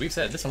 Expression. Because we've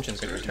said this function is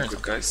going to return good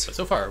something. guys. But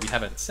so far we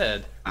haven't said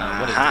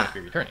what it's going to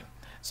be returning.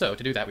 So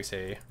to do that we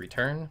say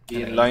return.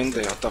 line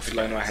ده يحطها في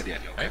line واحد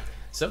يعني. Right.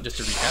 So just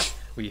to recap,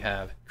 we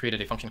have created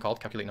a function called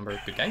calculate number of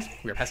good guys.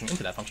 We are passing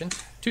into that function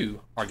two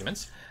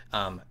arguments,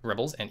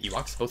 rebels and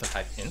Ewoks, both of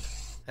type int,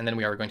 and then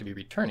we are going to be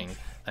returning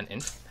an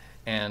int.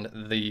 And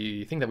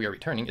the thing that we are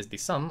returning is the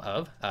sum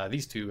of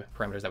these two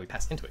parameters that we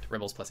passed into it,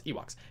 rebels plus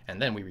Ewoks. And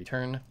then we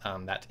return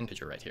that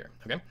integer right here,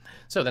 okay?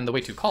 So then the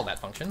way to call that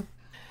function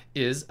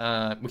is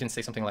we can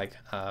say something like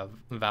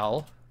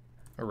val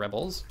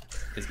rebels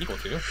is equal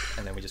to,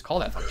 and then we just call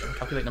that function,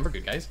 calculate number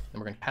good guys, and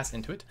we're going to pass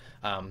into it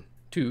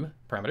two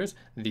parameters,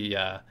 the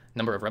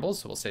number of rebels,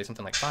 so we'll say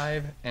something like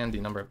 5, and the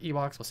number of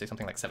Ewoks, we'll say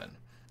something like 7,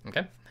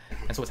 okay?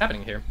 And so what's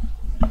happening here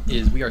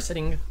is we are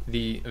setting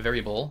the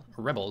variable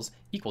rebels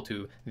equal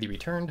to the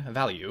returned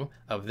value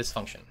of this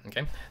function,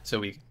 okay? So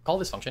we call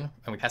this function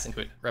and we pass into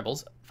it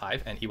rebels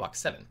 5 and Ewoks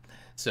 7.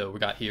 So we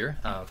got here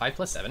 5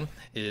 plus 7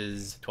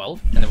 is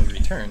 12, and then we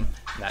return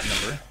that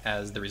number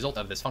as the result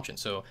of this function.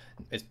 So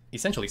it's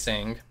essentially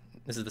saying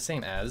this is the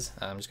same as,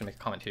 I'm just gonna make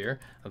a comment here,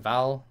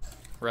 val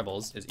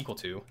rebels is equal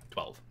to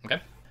 12, okay?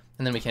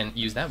 And then we can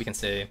use that, we can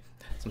say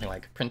something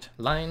like print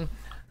line,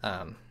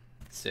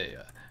 say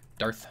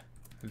Darth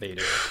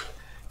Vader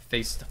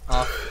faced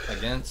off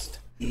against,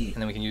 and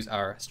then we can use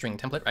our string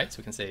template, right? So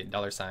we can say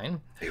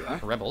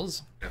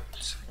 $rebels,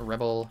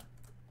 rebel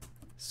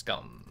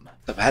scum.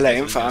 طب هل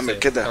هينفع اعمل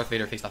كده؟ Darth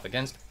Vader faced off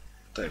against.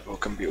 طيب هو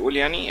كان بيقول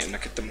يعني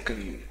انك انت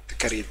ممكن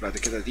تكريت بعد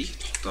كده دي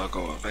تحطها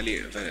جوه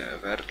فال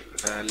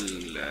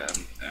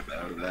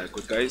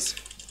جود جايز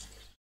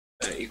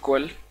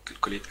ايكوال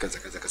كالكوليت كذا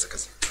كذا كذا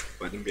كذا،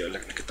 وبعدين بيقول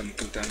لك انك انت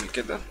ممكن تعمل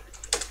كده.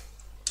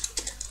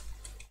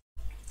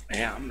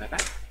 يا عم بقى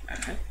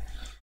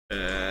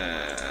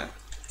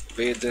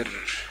Vader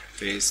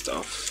faced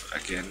off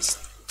against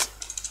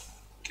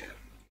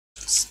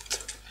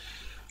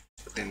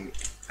then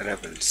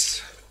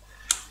rebels.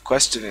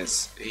 Question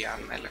is ايه يا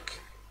عم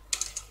مالك؟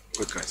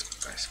 good guys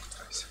good guys good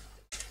guys.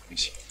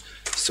 ماشي.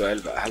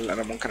 السؤال بقى هل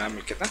انا ممكن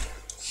اعمل كده؟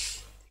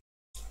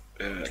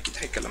 اكيد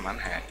هيتكلم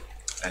عنها يعني.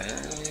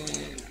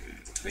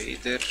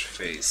 Vader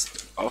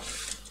faced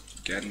off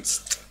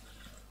against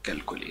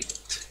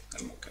calculate.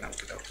 انا ممكن اعمل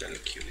كده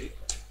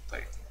calculate.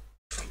 طيب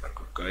number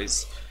good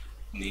guys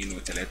 2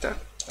 و3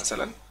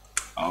 مثلا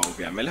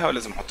بيعملها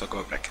ولازم احطها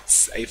جوه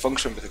براكتس. اي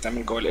فانكشن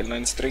بتتعمل جوه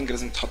ال9 string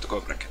لازم تحط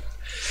جوه براكت.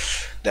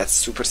 That's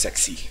super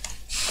sexy.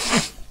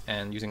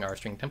 And using our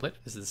string template,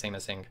 this is the same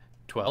as saying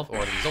 12,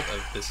 or the result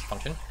of this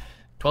function,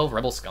 12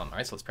 rebel scum. All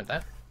right, so let's print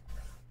that.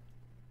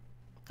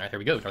 All right, here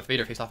we go. Darth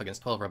Vader faced off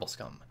against 12 rebel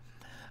scum.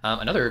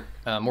 Another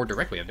more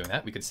direct way of doing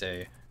that, we could say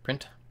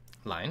print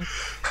line,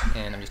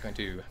 and I'm just going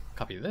to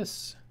copy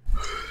this.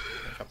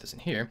 Drop this in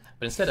here,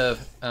 but instead of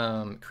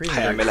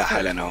creating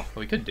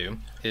what we could do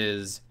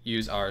is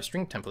use our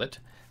string template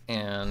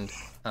and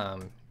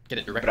get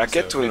it directly.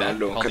 Bracket so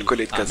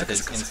calculate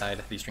methods inside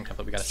the string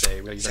template. We gotta say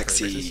we gotta use our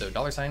curly braces. So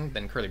 $,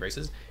 then curly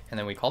braces, and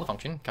then we call the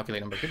function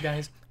calculate number of good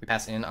guys. We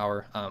pass in our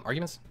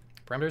arguments,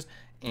 parameters,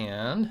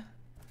 and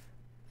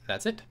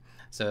that's it.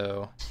 So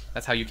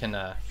that's how you can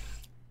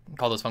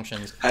call those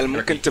functions. هل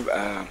ممكن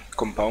تبقى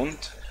compound؟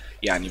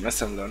 يعني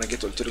مثلا لو انا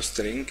جيت قلت له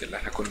string اللي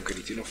احنا كنا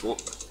كريتينه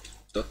فوق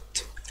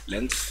dot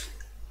length.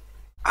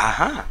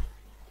 Aha,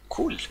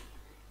 cool,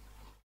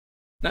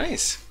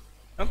 nice,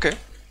 okay.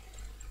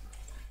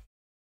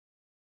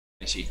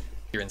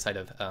 Here inside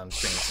of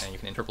strings, and you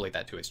can interpolate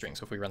that to a string.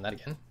 So if we run that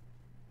again,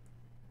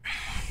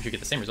 you should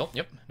get the same result.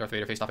 Yep, Darth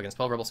Vader faced off against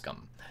 12 rebel scum.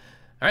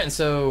 All right, and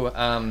so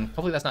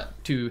hopefully that's not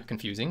too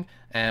confusing.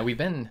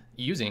 We've been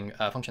using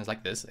functions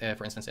like this,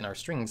 for instance, in our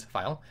strings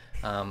file.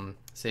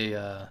 Say,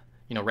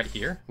 you know, right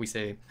here we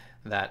say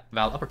that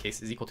val uppercase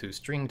is equal to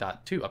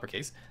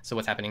string.toUppercase. So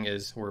what's happening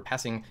is we're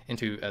passing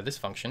into this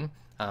function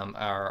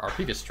our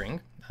previous string,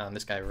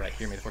 this guy right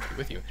here, may the force be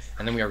with you,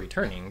 and then we are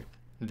returning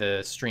the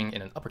string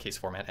in an uppercase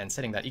format and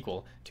setting that equal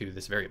to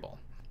this variable.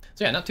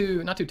 So yeah, not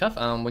too tough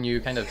when you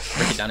kind of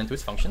break it down into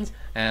its functions.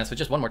 So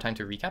just one more time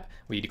to recap: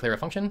 we declare a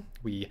function,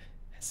 we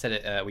set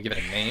it, we give it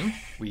a name,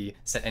 we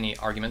set any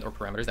argument or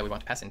parameters that we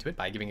want to pass into it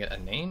by giving it a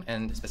name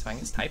and specifying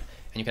its type,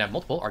 and you can have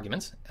multiple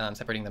arguments,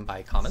 separating them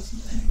by commas.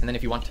 And then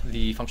if you want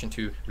the function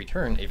to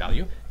return a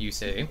value, you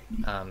say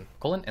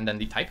colon and then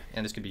the type,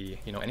 and this could be,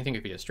 you know, anything. It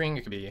could be a string,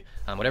 it could be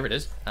whatever it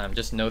is.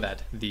 Just know that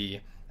the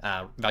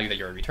value that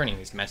you're returning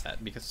needs to match that,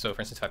 because so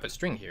for instance if I put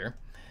string here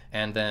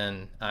and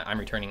then I'm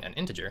returning an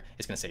integer,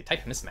 it's going to say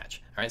type mismatch.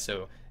 All right,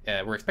 so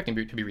we're expecting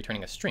to be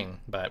returning a string,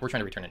 but we're trying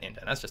to return an int,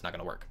 and that's just not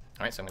going to work.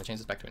 All right, so I'm going to change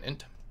this back to an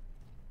int.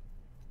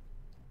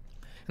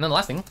 And then the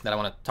last thing that I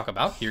want to talk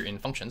about here in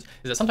functions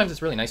is that sometimes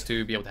it's really nice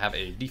to be able to have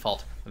a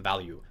default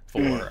value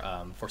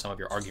for some of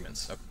your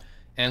arguments.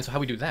 And so how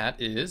we do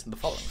that is the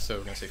following. So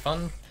we're going to say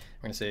fun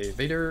we're going to say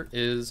Vader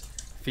is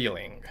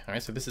feeling. All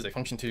right, so this is a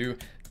function to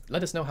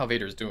let us know how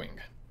Vader is doing.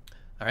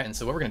 All right, and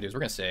so what we're going to do is we're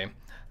going to say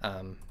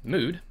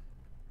mood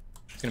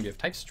is going to be of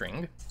type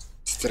string,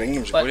 but we're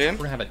going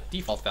to have a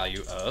default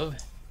value of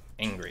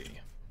angry.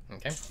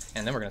 Okay,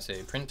 and then we're going to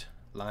say print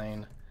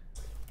line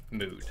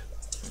mood.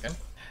 Okay,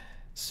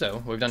 so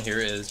what we've done here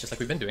is just like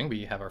we've been doing.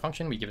 We have our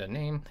function, we give it a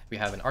name, we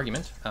have an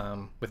argument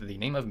with the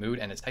name of mood,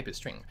 and its type is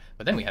string.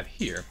 But then we have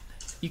here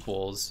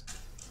equals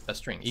a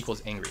string,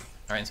 equals angry.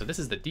 All right, and so this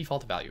is the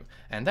default value,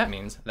 and that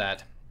means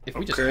that if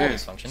we just call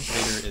this function,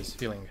 Vader is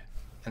feeling,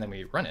 and then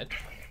we run it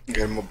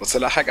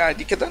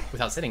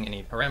without setting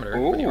any parameter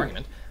for the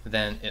argument,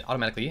 then it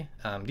automatically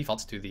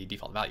defaults to the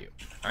default value.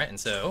 All right, and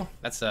so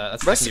that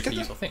can be a pretty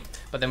useful thing.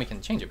 But then we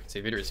can change it. We can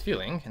say Vader is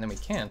feeling, and then we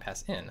can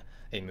pass in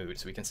a mood.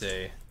 So we can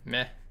say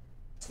meh.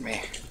 Okay.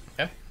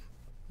 And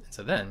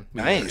so then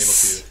we are able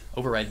to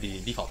override the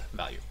default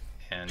value.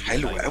 And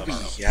that's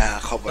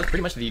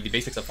pretty much the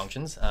basics of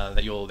functions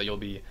that you'll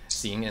be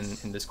seeing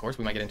in this course.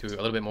 We might get into a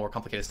little bit more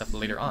complicated stuff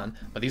later on,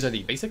 but these are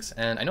the basics,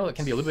 and I know it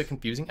can be a little bit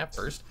confusing at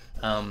first,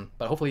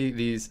 but hopefully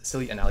these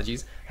silly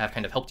analogies have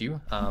kind of helped you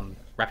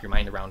wrap your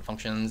mind around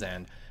functions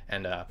and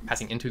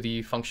passing into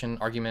the function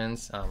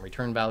arguments,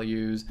 return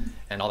values,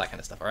 and all that kind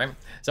of stuff. All right,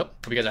 so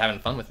hope you guys are having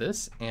fun with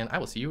this, and I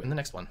will see you in the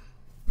next one.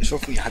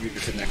 شوفني يا حبيبي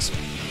في النكست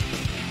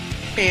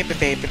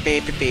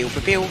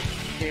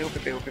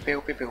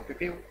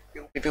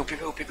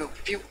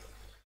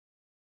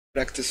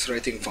practice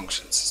writing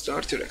functions.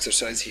 Start your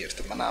exercise here.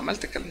 طب ما انا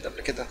عملت الكلام ده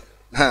قبل كده.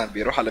 ها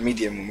بيروح على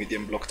ميديم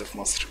وميديم بلوكت في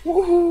مصر.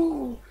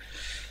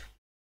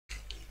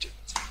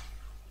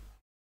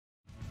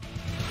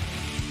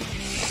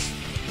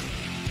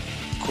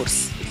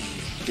 كورس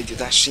الفيديو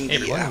ده 20 Hey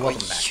دقيقة. everyone,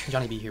 welcome back.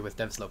 Johnny B here with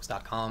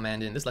devslopes.com,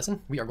 and in this lesson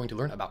we are going to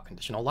learn about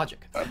conditional logic.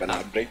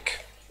 بنلعب break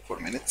 4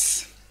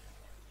 minutes.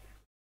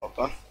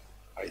 هوبا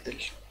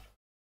idle.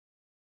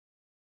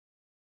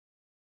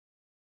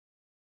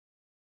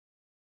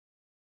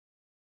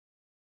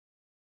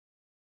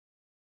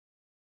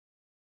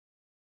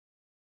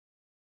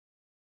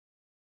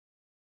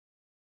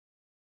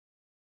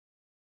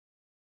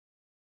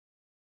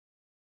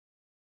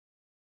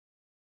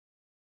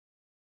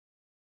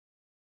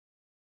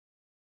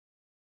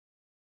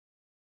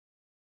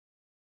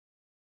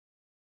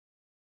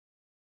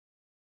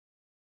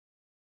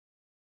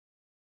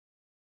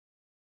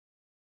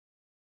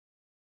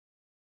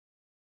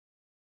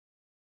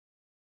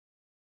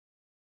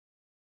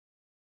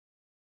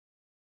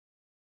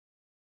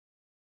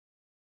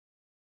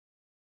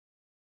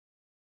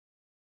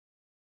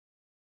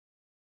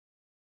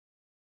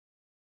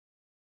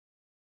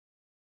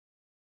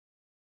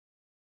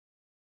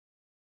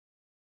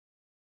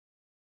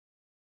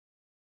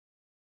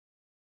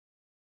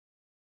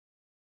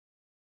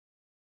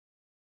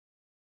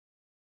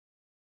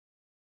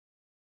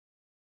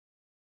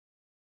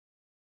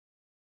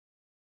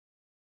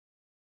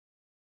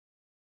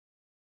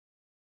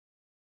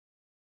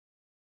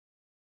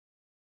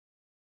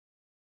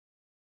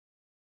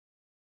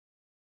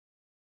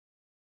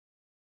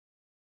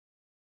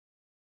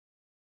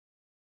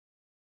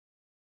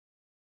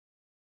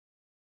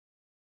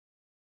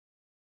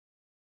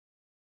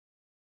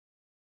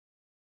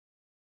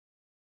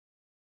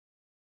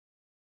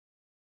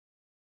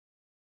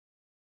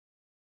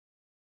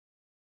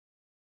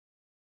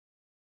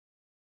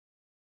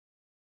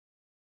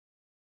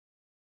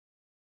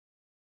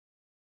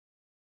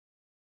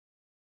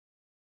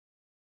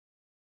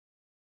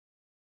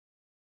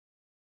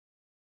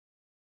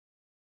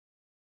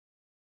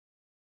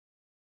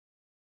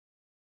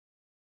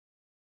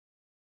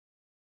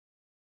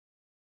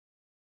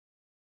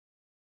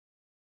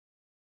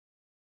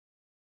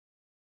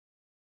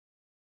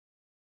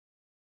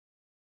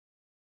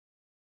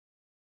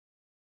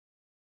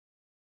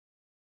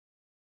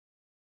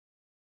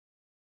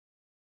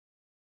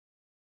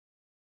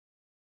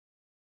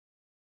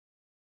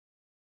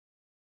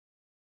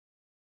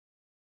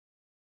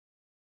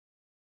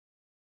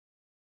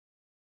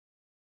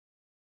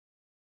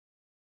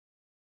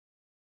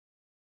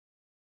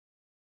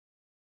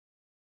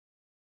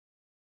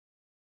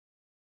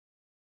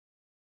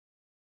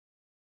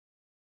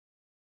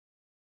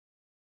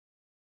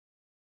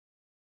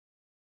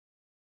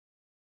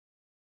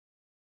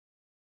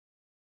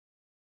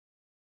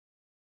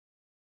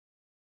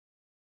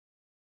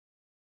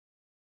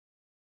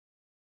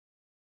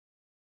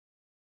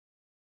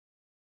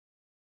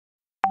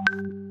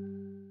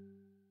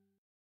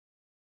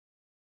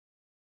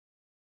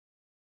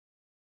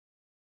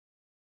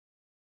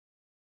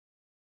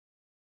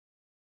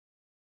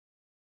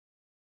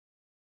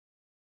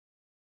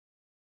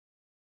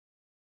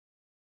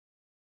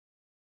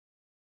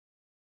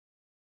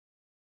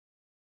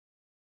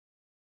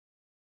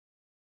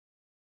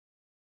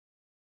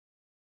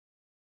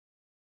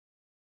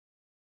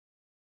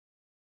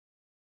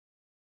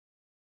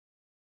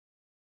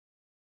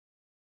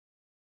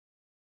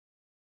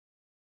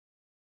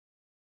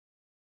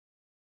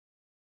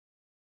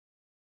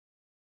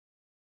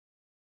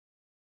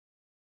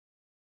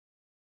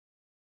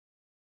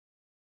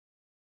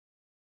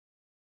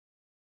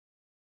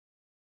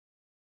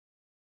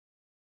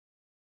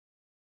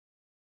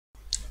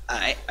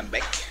 I'm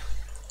back.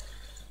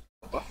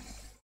 Opa.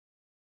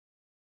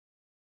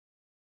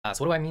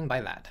 So what do I mean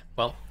by that?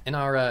 Well, in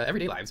our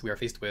everyday lives, we are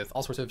faced with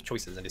all sorts of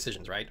choices and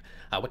decisions, right?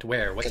 What to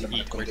wear, what to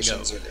eat, where to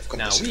go.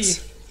 Now, we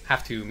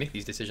have to make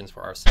these decisions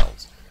for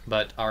ourselves.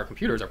 But our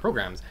computers, our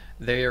programs,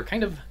 they're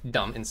kind of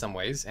dumb in some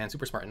ways and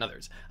super smart in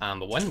others.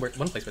 But one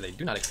place where they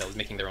do not excel is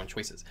making their own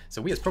choices.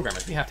 So we as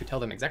programmers, we have to tell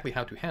them exactly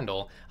how to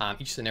handle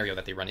each scenario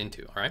that they run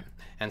into, all right?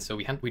 And so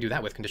we do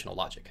that with conditional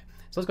logic.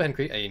 So let's go ahead and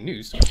create a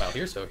new source file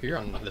here. So here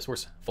on the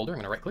source folder, I'm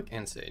going to right click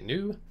and say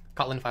new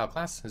Kotlin file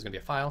class. This is going to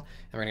be a file,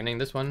 and we're going to name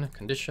this one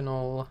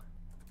conditional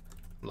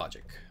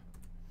logic.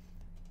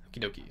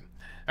 Okie dokie.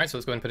 All right, so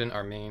let's go ahead and put in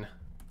our main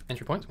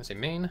entry point. So I'm going to say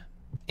main,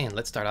 and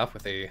let's start off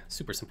with a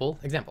super simple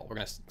example. We're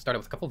going to start out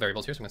with a couple of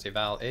variables here. So I'm going to say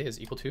val a is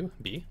equal to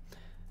b,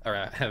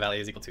 or val a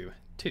is equal to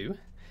 2,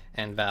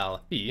 and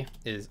val b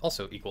is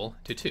also equal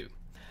to 2.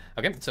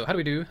 Okay, so how do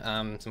we do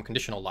some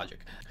conditional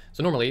logic?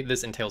 So normally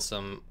this entails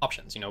some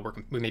options. You know,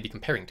 we may be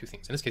comparing two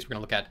things. In this case, we're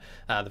going to look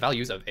at the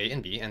values of a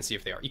and b and see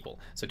if they are equal.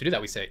 So to do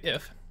that, we say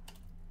if,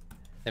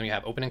 then we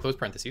have open and close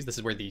parentheses. This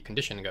is where the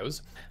condition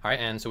goes. All right,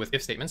 and so with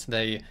if statements,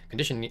 the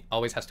condition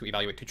always has to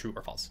evaluate to true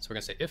or false. So we're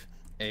going to say if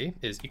a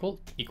is equal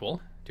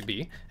to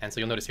b, and so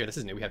you'll notice here, this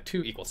is new, we have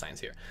two equal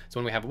signs here. So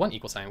when we have one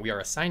equal sign, we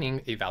are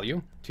assigning a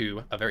value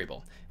to a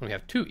variable. When we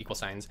have two equal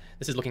signs,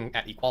 this is looking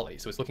at equality.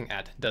 So it's looking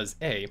at, does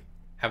a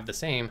have the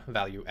same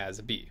value as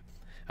b?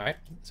 All right,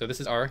 so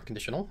this is our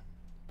conditional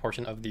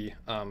portion of the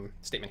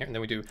statement here, and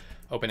then we do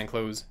open and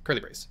close curly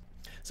brace.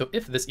 So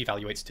if this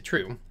evaluates to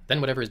true, then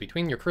whatever is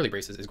between your curly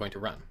braces is going to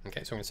run.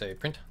 Okay, so we're going to say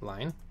print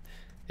line.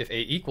 If a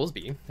equals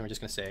b, then we're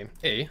just going to say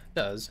a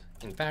does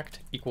in fact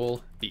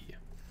equal b.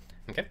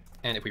 Okay,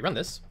 and if we run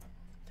this,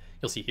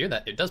 you'll see here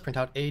that it does print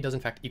out a does in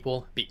fact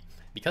equal b,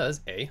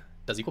 because a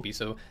does equal b,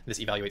 so this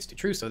evaluates to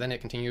true, so then it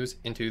continues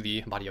into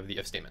the body of the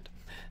if statement.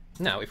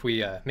 Now, if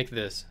we make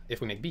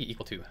b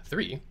equal to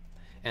 3,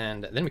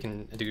 and then we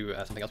can do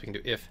something else. We can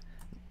do if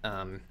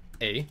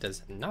a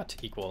does not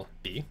equal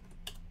b.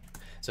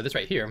 So this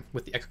right here,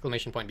 with the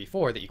exclamation point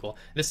before the equal,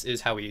 this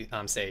is how we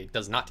say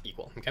does not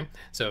equal, okay?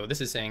 So this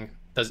is saying,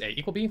 does a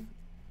equal b?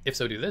 If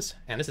so, do this.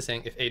 And this is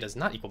saying, if a does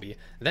not equal b,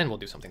 then we'll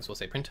do something. So we'll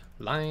say print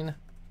line,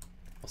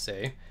 we'll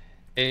say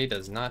a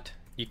does not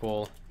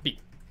equal b.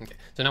 Okay,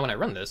 so now when I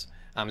run this,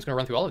 I'm just going to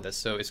run through all of this.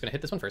 So it's going to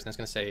hit this one first, and it's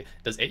going to say,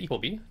 does a equal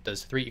b?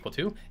 Does 3 equal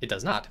 2? It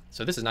does not.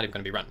 So this is not even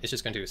going to be run. It's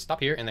just going to stop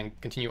here and then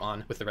continue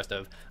on with the rest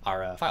of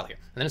our file here.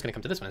 And then it's going to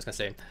come to this one. It's going to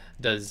say,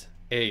 does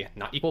a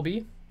not equal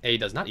b? A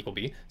does not equal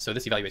b. So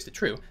this evaluates to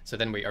true. So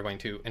then we are going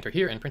to enter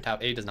here and print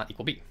out a does not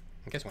equal b.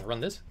 Okay, so I'm going to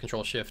run this,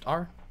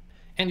 Control-Shift-R,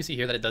 and you see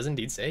here that it does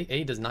indeed say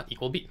a does not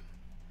equal b.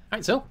 All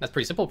right, so that's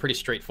pretty simple, pretty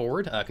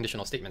straightforward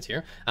conditional statements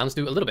here. Let's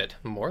do a little bit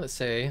more. Let's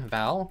say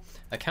val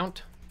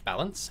account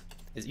balance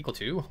is equal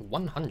to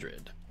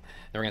 100. Then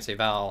we're going to say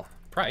val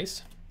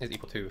price is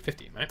equal to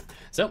 50, right?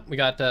 So we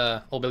got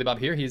old Billy Bob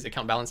here. His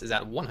account balance is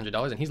at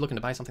 $100, and he's looking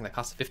to buy something that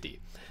costs 50.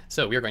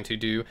 So we are going to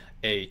do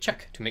a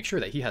check to make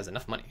sure that he has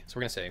enough money. So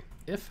we're going to say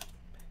if,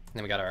 and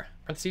then we got our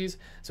parentheses.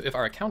 So if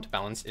our account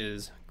balance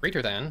is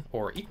greater than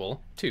or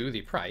equal to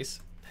the price,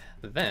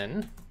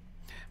 then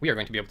we are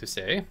going to be able to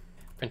say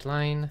print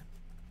line,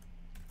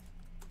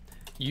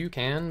 you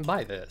can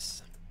buy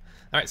this.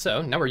 All right,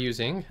 so now we're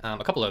using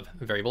a couple of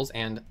variables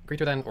and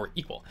greater than or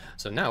equal.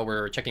 So now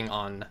we're checking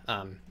on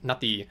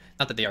not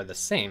that they are the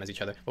same as each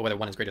other, but whether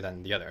one is greater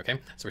than the other, okay?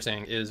 So we're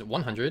saying, is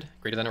 100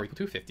 greater than or equal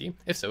to 50?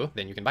 If so,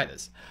 then you can buy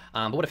this.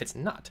 But what if it's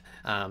not?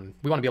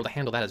 We want to be able to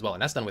handle that as well,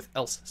 and that's done with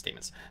else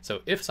statements. So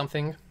if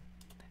something,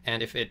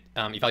 and if it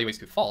evaluates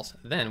to false,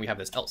 then we have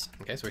this else,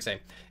 okay? So we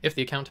say, if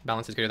the account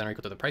balance is greater than or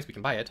equal to the price, we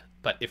can buy it.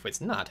 But if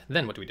it's not,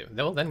 then what do we do?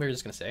 Well, then we're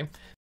just going to say,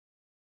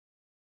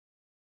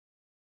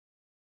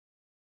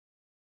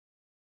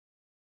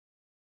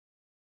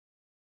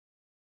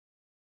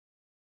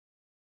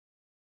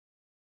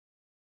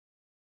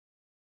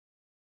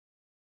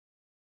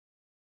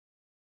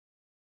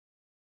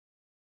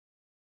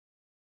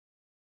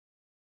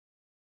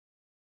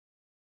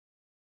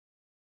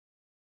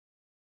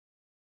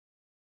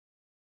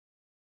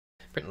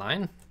 print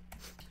line,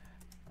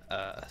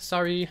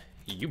 sorry,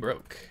 you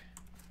broke.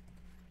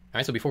 All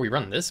right, so before we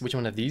run this, which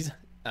one of these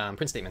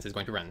print statements is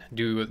going to run?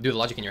 Do the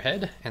logic in your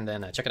head and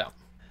then check it out.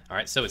 All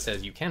right, so it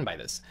says you can buy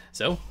this.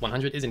 So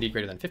 100 is indeed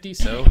greater than 50,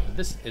 so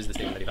this is the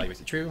statement that evaluates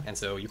it true, and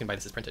so you can buy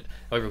this as printed.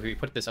 However, if we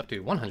put this up to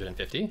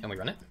 150 and we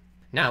run it,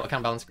 now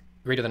account balance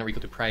greater than or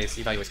equal to price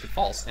evaluates to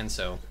false, and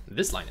so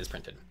this line is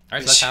printed. All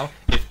right, so that's how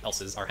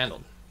if-else's are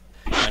handled.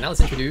 All right, now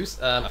let's introduce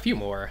a few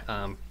more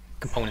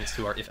components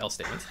to our if-else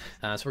statements.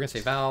 So we're going to say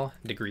val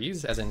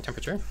degrees, as in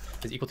temperature,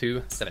 is equal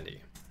to 70. All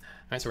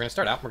right, so we're going to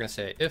start out, we're going to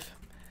say if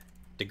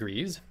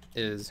degrees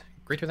is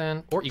greater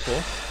than or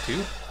equal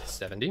to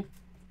 70.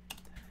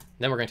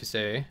 Then we're going to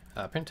say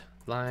print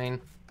line,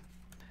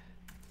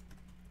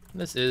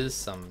 this is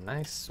some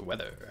nice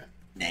weather.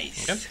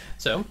 Nice. Okay,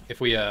 so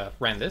if we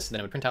ran this, then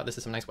it would print out this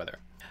is some nice weather.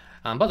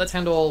 But let's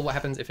handle what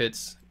happens if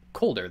it's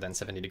colder than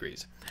 70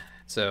 degrees.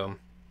 So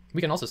we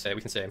can also say,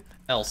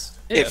 else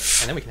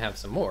if, and then we can have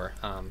some more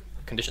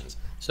conditions.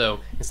 So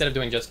instead of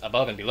doing just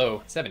above and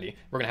below 70,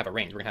 we're going to have a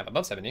range. We're going to have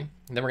above 70, and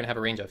then we're going to have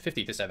a range of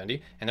 50 to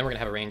 70, and then we're going to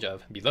have a range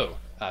of below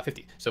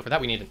 50. So for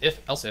that, we need an if,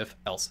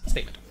 else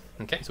statement.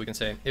 Okay, so we can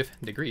say if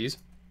degrees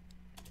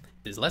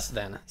is less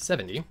than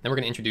 70, then we're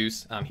going to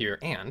introduce here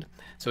and.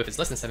 So if it's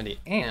less than 70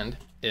 and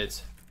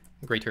it's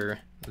greater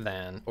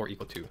than or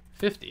equal to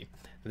 50,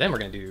 then we're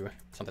going to do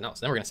something else.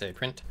 Then we're going to say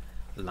print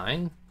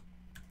line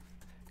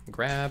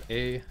grab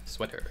a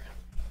sweater.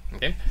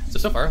 Okay,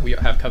 so far we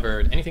have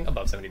covered anything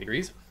above 70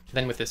 degrees.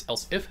 Then with this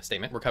else if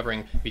statement, we're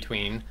covering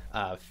between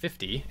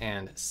 50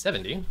 and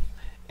 70,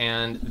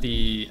 and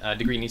the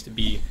degree needs to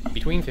be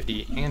between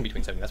 50 and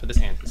between 70. That's what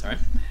this and is, all right?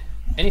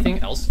 Anything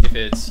else, if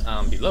it's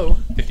below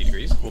 50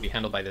 degrees, will be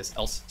handled by this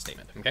else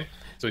statement, okay?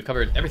 So we've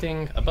covered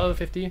everything above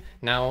 50.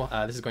 Now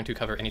this is going to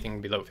cover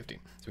anything below 50.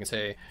 So we can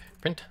say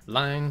print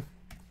line,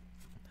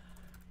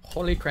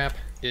 holy crap,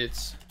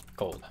 it's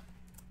cold.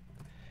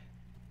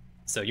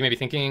 So you may be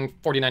thinking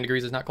 49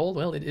 degrees is not cold.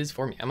 Well, it is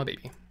for me. I'm a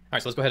baby. All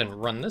right, so let's go ahead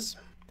and run this.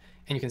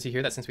 And you can see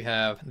here that since we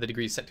have the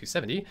degrees set to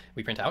 70,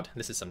 we print out,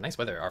 this is some nice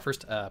weather, our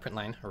first print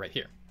line right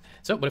here.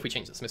 So what if we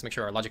change this? Let's make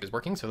sure our logic is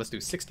working. So let's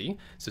do 60.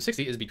 So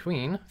 60 is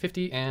between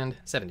 50 and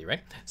 70,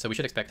 right? So we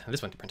should expect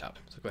this one to print out.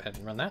 So go ahead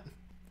and run that.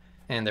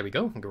 And there we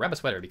go. Grab a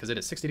sweater because it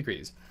is 60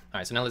 degrees. All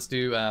right, so now let's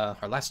do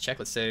our last check.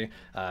 Let's say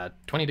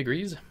 20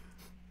 degrees.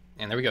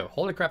 And there we go.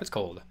 Holy crap, it's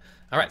cold.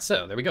 All right,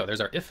 so there we go. There's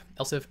our if,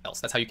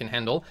 else. That's how you can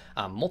handle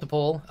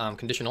multiple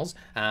conditionals.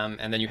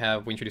 And then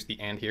we introduce the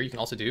and here. You can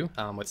also do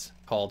what's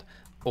called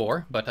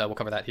or, but we'll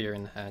cover that here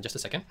in just a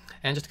second.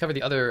 And just to cover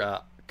the other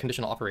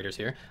conditional operators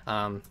here,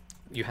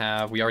 we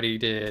already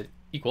did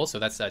equal, so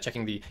that's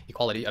checking the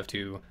equality of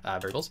two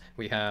variables.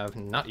 We have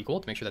not equal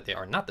to make sure that they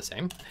are not the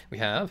same. We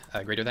have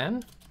greater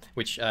than,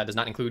 which does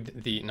not include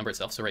the number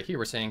itself. So right here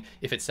we're saying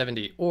if it's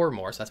 70 or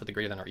more, so that's what the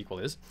greater than or equal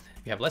is.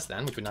 We have less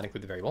than, which would not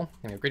include the variable.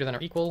 And we have greater than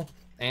or equal,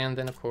 and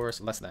then of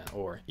course less than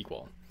or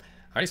equal.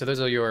 Alrighty, so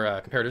those are your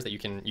comparators that you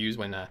can use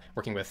when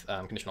working with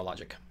conditional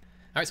logic.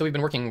 All right, so we've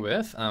been working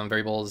with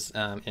variables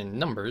in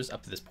numbers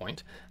up to this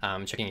point,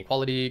 checking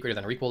equality, greater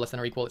than or equal, less than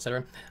or equal,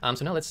 etc.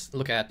 So now let's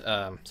look at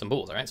some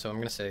bools, all right? So I'm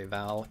going to say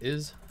val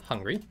is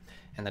hungry,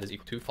 and that is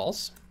equal to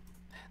false.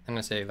 I'm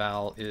going to say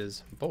val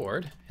is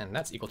bored, and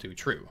that's equal to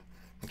true.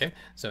 Okay,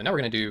 so now we're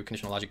going to do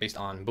conditional logic based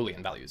on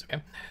Boolean values,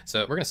 okay?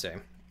 So we're going to say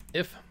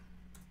if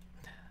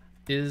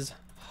is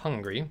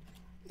hungry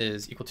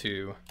is equal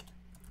to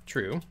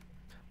true,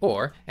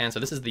 or, and so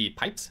this is the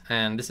pipes,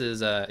 and this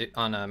is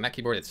on a Mac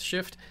keyboard, it's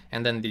shift,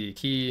 and then the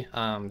key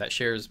that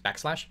shares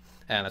backslash,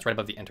 and that's right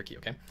above the enter key,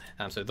 okay?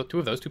 So the two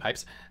of those, two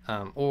pipes,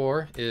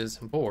 or is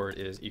bored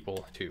is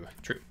equal to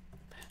true.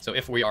 So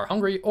if we are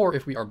hungry or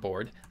if we are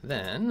bored,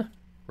 then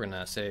we're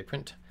gonna say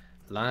print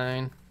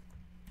line,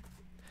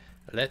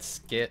 let's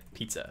get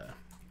pizza.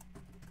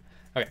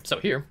 Okay, so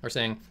here we're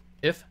saying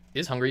if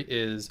is hungry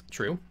is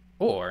true,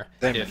 or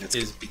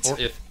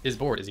if is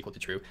bored is equal to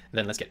true,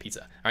 then let's get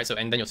pizza. All right, so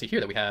and then you'll see here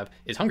that we have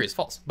is hungry is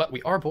false, but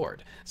we are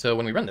bored. So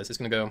when we run this, it's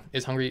going to go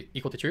is hungry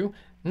equal to true?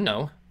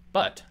 No,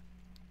 but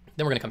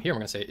then we're going to come here and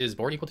we're going to say is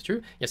bored equal to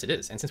true? Yes, it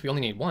is. And since we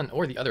only need one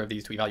or the other of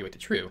these to evaluate to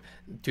true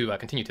to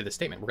continue to this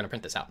statement, we're going to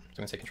print this out. So I'm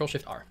going to say Control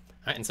Shift R. All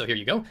right, and so here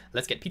you go.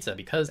 Let's get pizza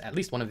because at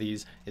least one of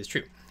these is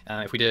true.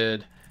 If we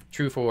did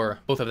true for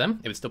both of them,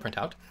 it would still print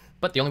out.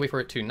 But the only way for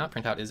it to not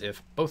print out is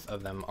if both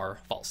of them are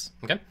false,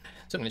 okay?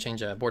 So I'm going to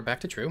change board back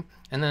to true.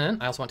 And then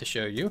I also want to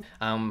show you,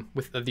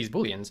 with these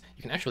Booleans,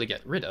 you can actually get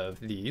rid of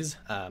these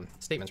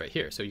statements right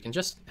here. So you can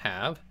just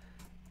have,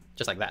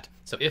 just like that.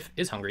 So if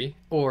is hungry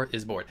or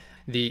is bored.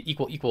 The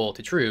equal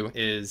to true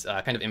is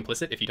kind of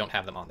implicit if you don't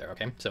have them on there,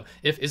 okay? So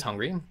if is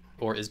hungry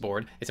or is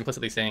bored, it's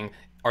implicitly saying,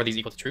 are these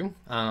equal to true?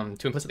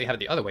 To implicitly have it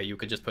the other way, you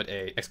could just put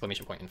a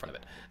exclamation point in front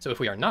of it. So if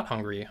we are not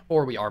hungry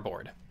or we are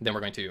bored, then we're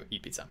going to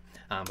eat pizza.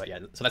 But yeah,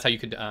 so that's how you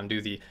could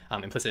do the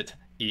implicit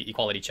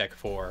equality check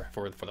for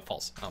the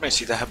false. All right,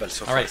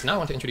 so now I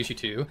want to introduce you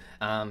to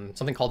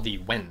something called the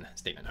when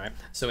statement, all right?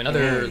 So in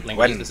other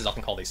languages, this is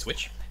often called a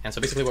switch. And so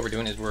basically what we're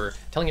doing is we're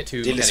telling it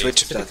to look at a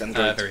specific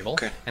variable,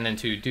 and then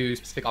to do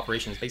specific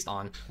operations based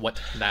on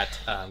what that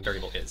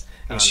variable is.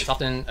 It's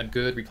often a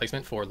good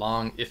replacement for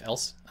long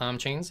if-else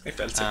chains.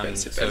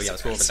 So yeah,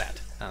 let's go over that.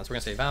 So we're going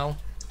to say val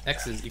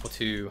x is equal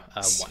to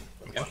 1.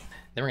 Okay.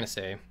 Then we're going to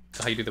say,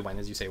 so how you do the when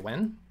is you say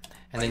when,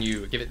 and then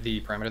you give it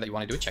the parameter that you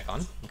want to do a check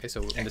on. Okay,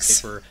 so in this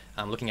case, we're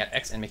looking at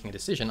x and making a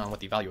decision on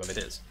what the value of it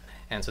is.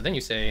 And so then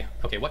you say,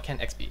 okay, what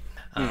can x be?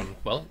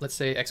 Well, let's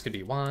say x could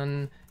be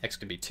 1, x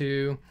could be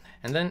 2,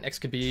 and then x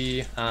could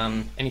be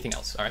anything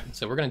else. All right,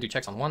 so we're going to do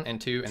checks on 1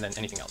 and 2, and then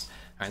anything else.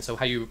 All right, so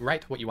how you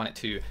write what you want it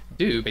to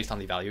do based on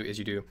the value is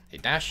you do a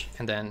dash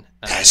and then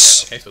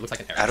dash. Okay, so it looks like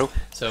an arrow.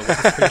 So what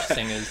this is pretty much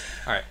saying is,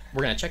 all right,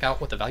 we're going to check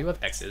out what the value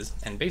of x is,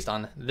 and based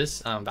on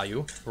this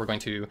value, we're going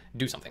to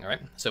do something. All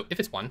right, so if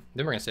it's 1,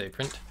 then we're going to say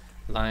print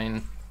line.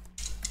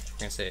 We're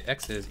going to say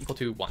x is equal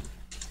to 1.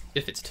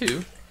 If it's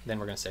 2, then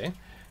we're going to say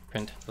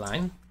print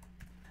line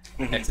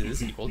x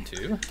is equal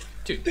to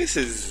 2. This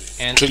is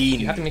and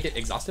clean. You have to make it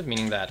exhaustive,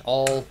 meaning that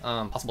all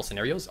possible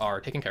scenarios are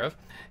taken care of.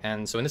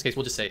 And so in this case,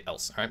 we'll just say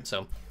else. All right,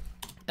 so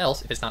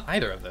Else, if it's not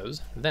either of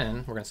those,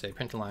 then we're going to say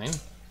print line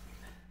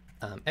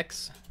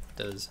x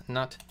does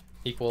not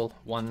equal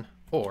 1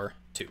 or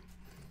 2.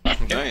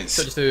 Okay. Nice.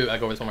 So just to go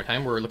over this one more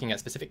time, we're looking at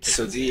specific cases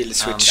So دي that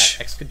السويتش.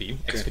 x could be.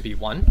 X could be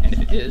 1, and if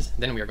it is,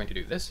 then we are going to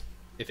do this.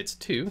 If it's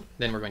 2,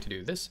 then we're going to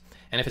do this.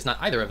 And if it's not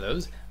either of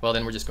those, well,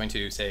 then we're just going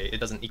to say it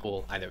doesn't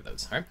equal either of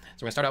those. All right.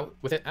 So we're going to start out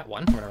with it at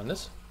 1. We're going to run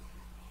this.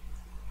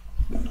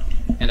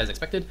 And as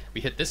expected,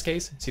 we hit this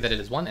case, see that it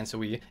is 1, and so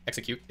we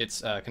execute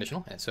its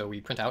conditional. And so we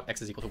print out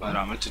x is equal to 1. أنا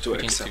عملت We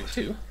change it 2x.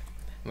 to 2,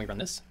 and we run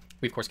this.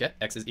 We, of course, get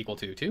x is equal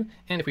to 2.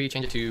 And if we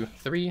change it to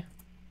 3,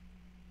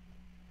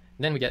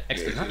 then we get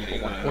x does not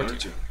equal 1 or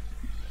 2.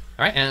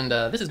 All right, and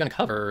this is going to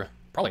cover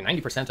probably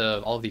 90%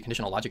 of all of the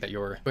conditional logic that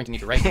you're going to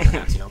need to write in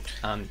perhaps,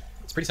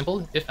 it's pretty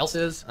simple. If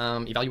else's,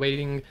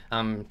 evaluating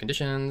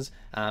conditions,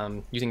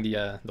 using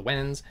the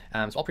whens,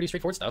 it's all pretty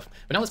straightforward stuff.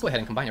 But now let's go ahead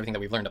and combine everything that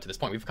we've learned up to this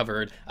point. We've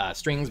covered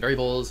strings,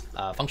 variables,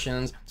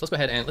 functions. So let's go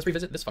ahead and let's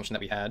revisit this function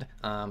that we had.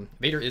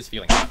 Vader is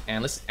feeling,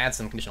 and let's add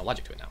some conditional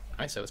logic to it now. All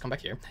right, so let's come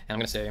back here, and I'm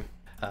going to say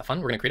fun.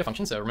 We're going to create a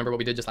function. So remember what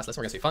we did just last lesson.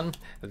 We're going to say fun.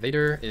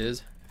 Vader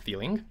is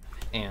feeling,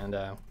 and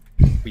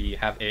we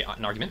have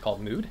an argument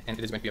called mood, and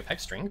it is going to be a type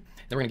string.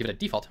 Then we're going to give it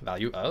a default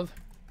value of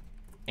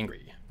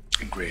angry.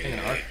 Great. And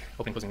our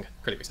open closing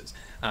curly braces.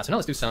 So now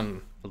let's do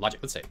some logic.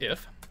 Let's say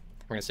if.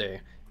 We're going to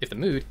say if the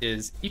mood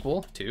is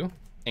equal to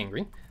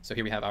angry. So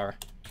here we have our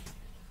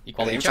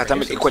equality ينفع check.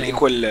 تعمل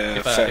equal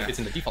If it's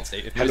in the default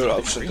state. If حلو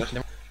mood is الاوبشن equal to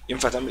ده. angry,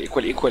 ينفع تعمل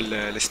equal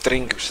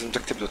السترينج مش لازم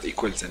تكتب دوت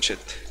equals and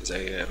shit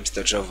زي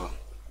مستر جافا.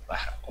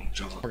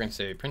 جافا. we're going to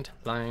say print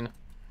line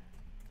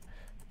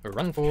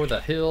run for the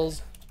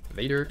hills.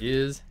 Vader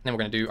is, then we're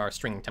going to do our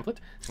string template.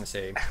 I'm going to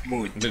say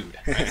Mood.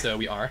 Right, so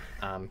we are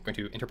going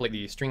to interpolate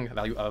the string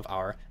value of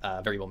our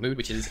variable mood,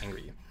 which is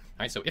angry.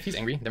 All right, so if he's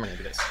angry, then we're going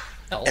to do this.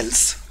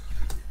 Else.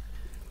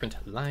 Print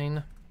line.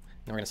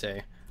 Then we're going to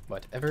say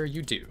whatever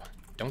you do,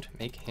 don't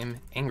make him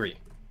angry.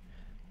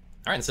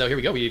 All right, and so here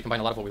we go. We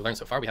combined a lot of what we learned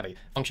so far. We have a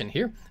function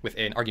here with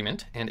an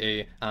argument and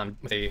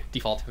with a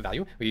default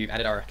value. We've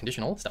added our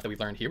conditional stuff that we've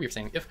learned here. We were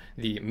saying if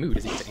the mood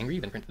is equal to angry,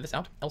 then print this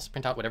out. Else,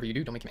 print out whatever you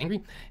do, don't make him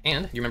angry.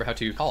 And you remember how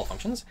to call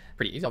functions.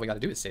 Pretty easy. All we got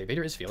to do is say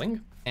Vader is feeling,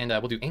 and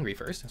we'll do angry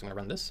first. So I'm going to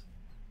run this.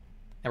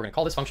 And we're going to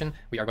call this function.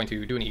 We are going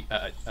to do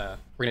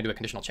we're going to do a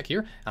conditional check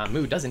here.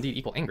 Mood does indeed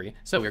equal angry,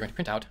 so we're going to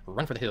print out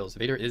run for the hills.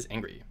 Vader is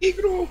angry.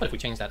 But if we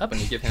change that up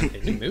and we give him a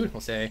new mood, we'll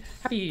say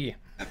happy.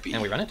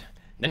 And we run it.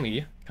 Then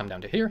we come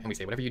down to here and we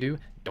say whatever you do,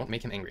 don't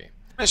make him angry.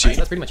 Right, so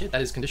that's pretty much it.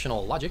 That is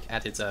conditional logic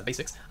at its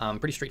basics.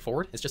 Pretty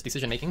straightforward. It's just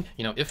decision making.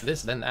 If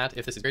this, then that.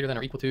 If this is greater than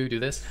or equal to, do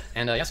this.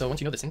 And yeah, so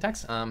once you know the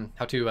syntax,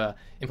 how to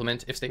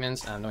implement if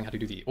statements, knowing how to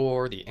do the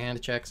or, the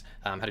and checks,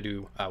 how to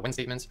do when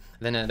statements,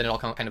 then it all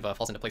kind of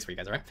falls into place for you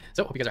guys. All right.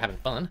 So hope you guys are having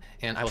fun,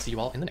 and I will see you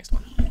all in the next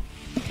one.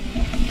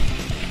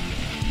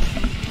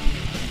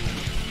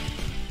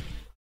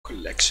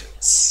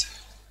 Collections.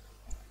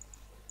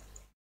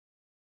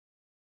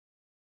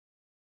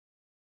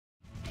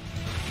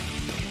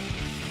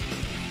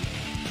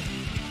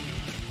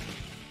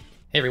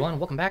 Hey everyone,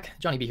 welcome back.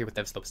 Johnny B here with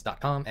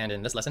devslopes.com, and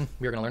in this lesson,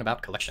 we are going to learn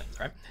about collections,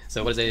 right?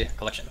 So what is a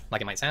collection?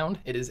 Like it might sound,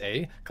 it is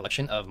a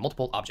collection of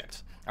multiple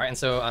objects. All right, and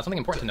so something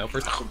important to know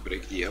first. اخد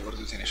بريك دقيقة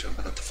برضه تاني عشان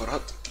بدأت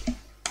افرهد.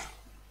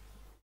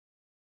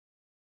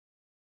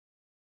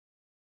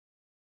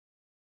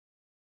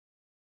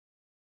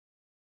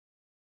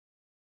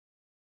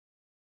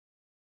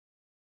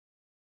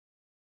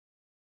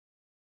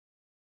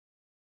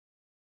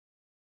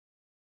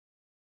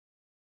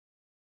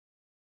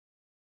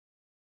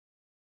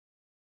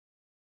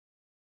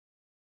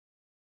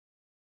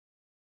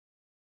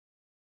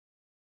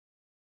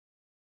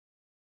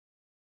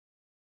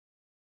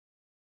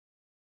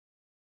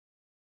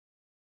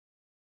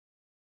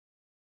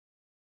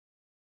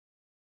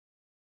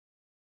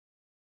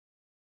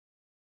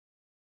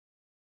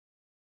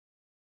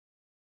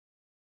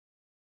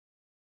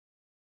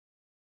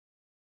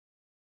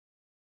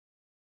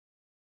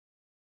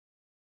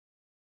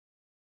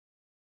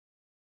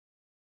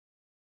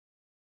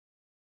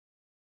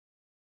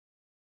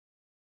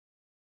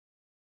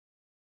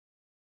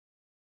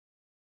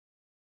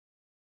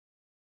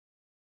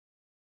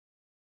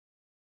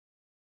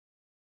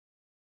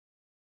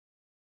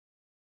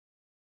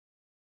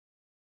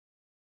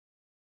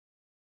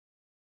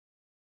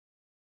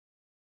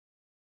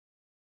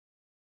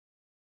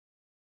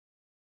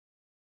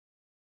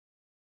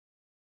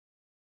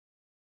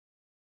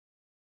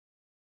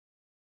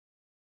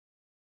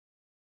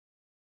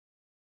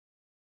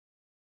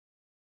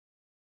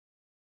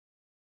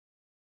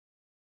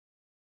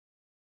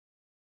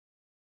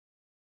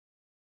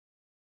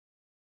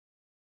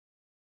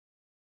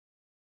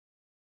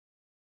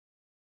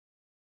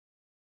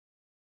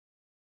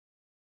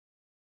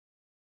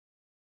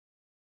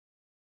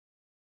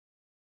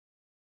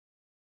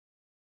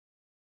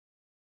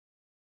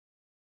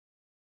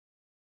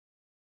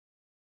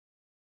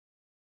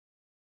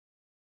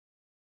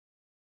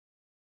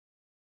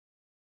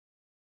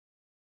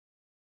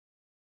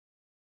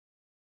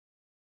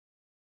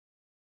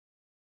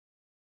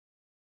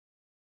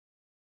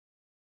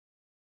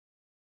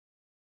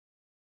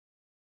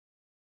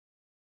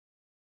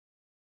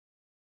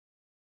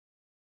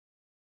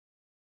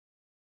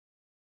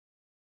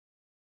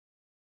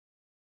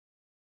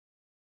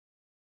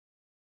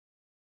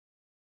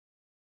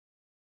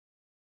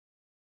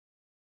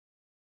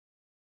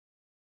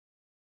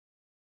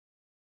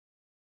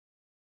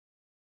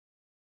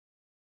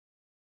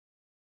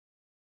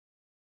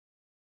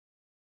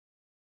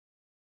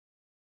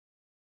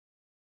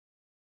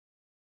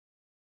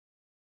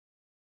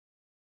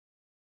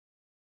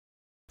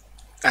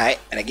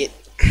 انا جيت.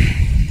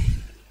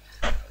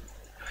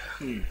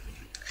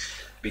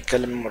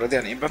 بيتكلم المرة دي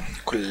عن ايه بقى؟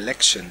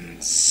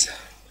 collections.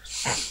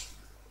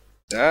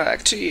 ده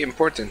actually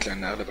important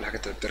لأن أغلب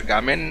الحاجات اللي بترجع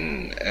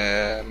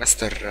من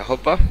مستر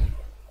هوبا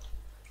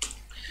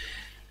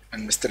and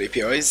مستر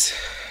APIs.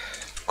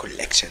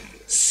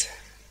 collections.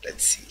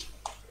 Let's see.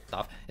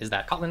 Off is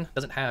that Kotlin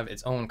doesn't have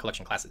its own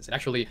collection classes. It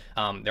actually,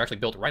 they're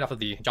actually built right off of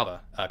the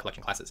Java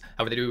collection classes.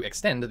 However, they do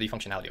extend the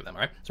functionality of them.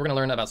 All right, so we're going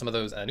to learn about some of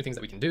those new things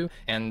that we can do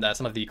and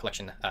some of the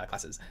collection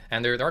classes.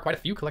 And there are quite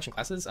a few collection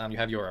classes. You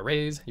have your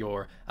arrays,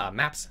 your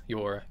maps,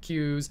 your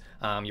queues,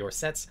 your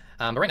sets.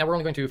 But right now we're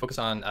only going to focus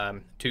on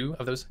two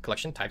of those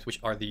collection types, which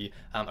are the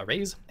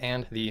arrays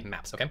and the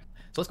maps. Okay,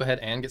 so let's go ahead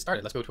and get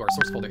started. Let's go to our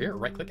source folder here,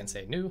 right click and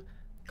say new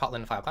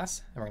Kotlin file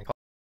class, and we're going to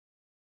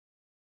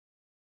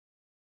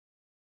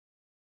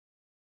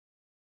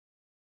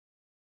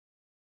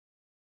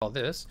call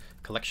this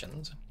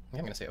collections. Okay,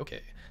 I'm going to say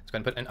okay. Let's go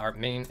ahead and put in our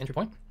main entry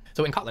point.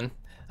 So in Kotlin,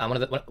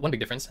 one big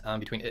difference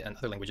between it and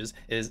other languages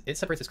is it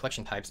separates its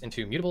collection types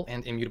into mutable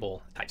and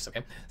immutable types.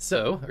 Okay,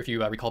 so if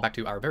you recall back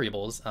to our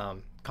variables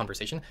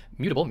conversation,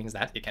 mutable means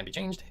that it can be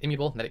changed,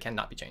 immutable that it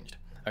cannot be changed.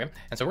 Okay,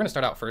 and so we're going to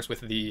start out first with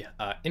the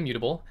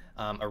immutable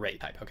array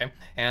type. Okay,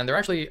 and there are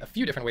actually a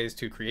few different ways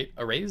to create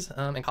arrays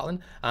in Kotlin,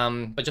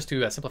 but just to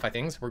simplify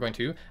things, we're going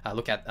to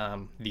look at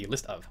the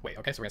list of.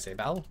 Okay, so we're going to say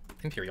val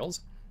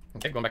imperials.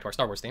 Okay, going back to our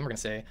Star Wars theme, we're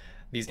going to say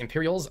these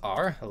imperials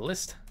are a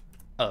list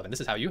of, and this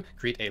is how you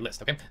create a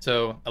list. Okay,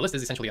 so a list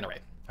is essentially an array.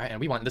 All right, and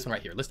we want this one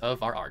right here, list of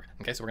var arg.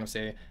 Okay, so we're going to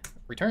say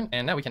return,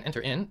 and now we can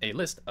enter in a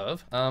list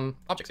of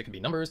objects. It could be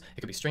numbers,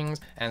 it could be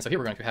strings, and so here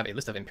we're going to have a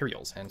list of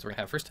imperials. And so we're going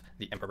to have first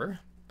the emperor,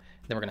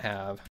 then we're going to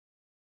have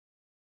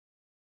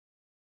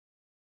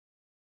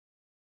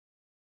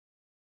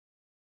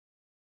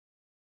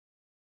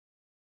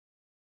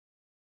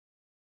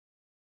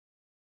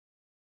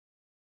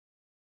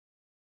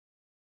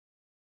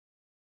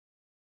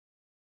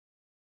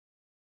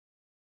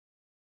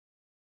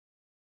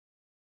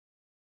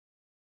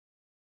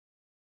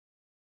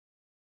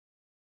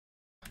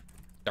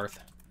Darth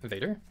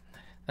Vader.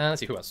 Let's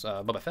see who else.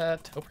 Boba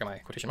Fett. Oh, forgot my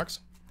quotation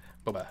marks.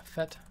 Boba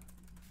Fett.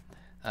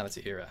 Let's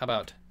see here. How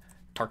about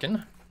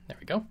Tarkin? There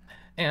we go.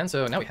 And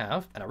so now we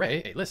have an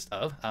array, a list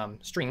of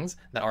strings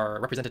that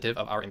are representative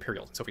of our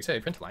imperials. So if we say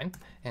print line,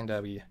 and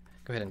we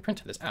go ahead and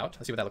print this out,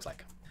 let's see what that looks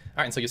like. All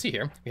right, and so you see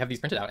here, we have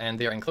these printed out, and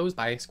they are enclosed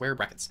by square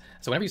brackets.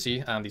 So whenever you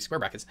see these square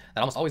brackets,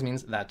 that almost always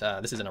means that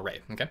this is an array,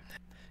 okay?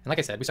 And like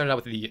I said, we started out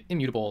with the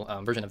immutable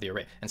version of the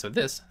array. And so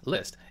this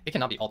list, it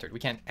cannot be altered. We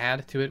can't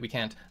add to it. We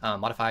can't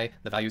modify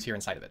the values here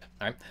inside of it.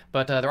 All right.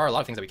 But there are a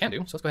lot of things that we can do.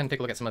 So let's go ahead and take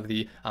a look at some of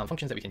the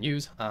functions that we can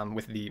use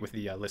with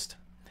the list.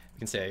 We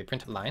can say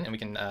print line, and we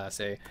can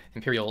say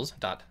imperials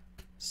dot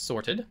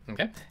sorted.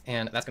 Okay.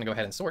 And that's going to go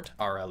ahead and sort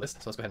our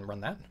list. So let's go ahead and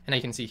run that. And now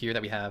you can see here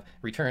that we have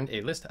returned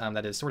a list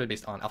that is sorted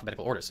based on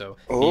alphabetical order. So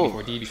B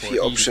before D before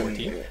E before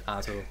T.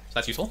 So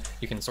that's useful.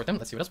 You can sort them.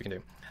 Let's see what else we can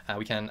do.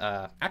 We can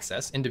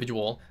access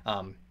individual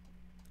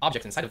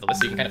objects inside of the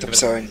list, so you can kind of طب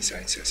ثواني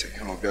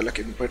هو بيقول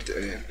لك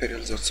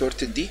imperials are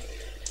sorted دي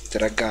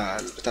ترجع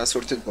بتاع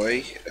sorted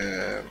by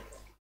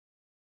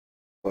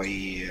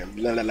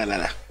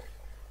لا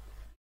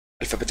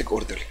alphabetic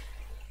order.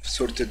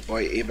 sorted by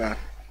ايه بقى؟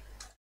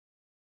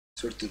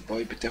 sorted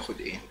by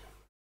بتاخد ايه؟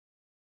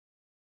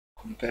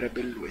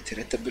 comparable و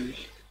iterable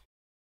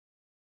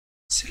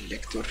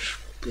selector.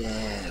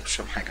 مش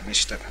فاهم حاجة.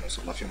 ماشي طيب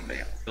هنوصل لها في يوم من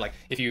الأيام. Like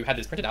if you had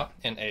this printed out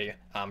in a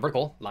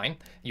vertical line,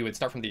 you would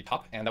start from the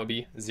top, and that would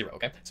be 0.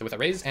 Okay, so with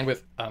arrays and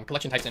with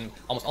collection types in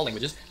almost all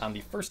languages,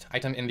 the first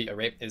item in the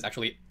array is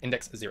actually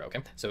index 0.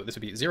 Okay, so this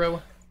would be 0,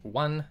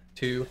 1,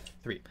 2,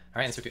 3. All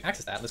right, and so to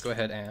access that, let's go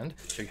ahead and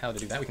show you how to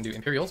do that. We can do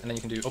imperials, and then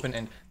you can do open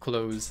and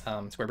close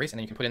square brace, and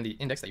then you can put in the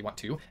index that you want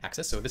to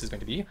access. So this is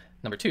going to be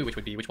number 2, which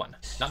would be which one?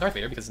 Not Darth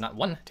Vader, because it's not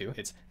 1, 2.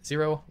 It's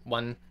 0,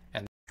 1,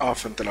 and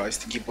فانت لو عايز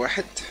تجيب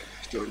واحد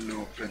تقول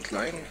له print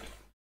line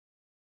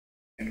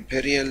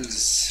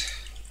imperials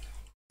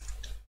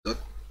dot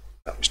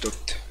لا مش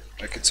dot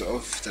brackets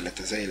of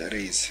 3 زي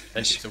الارrays.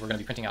 So we're going to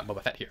be printing out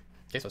Boba Fett here.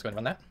 Okay, so let's go ahead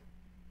and run that.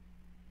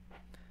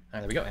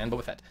 And there we go, and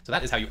Boba Fett. So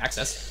that is how you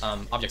access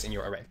objects in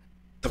your array.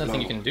 Another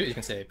thing you can do is you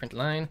can say print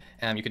line,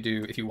 and you could do,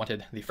 if you wanted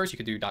the first, you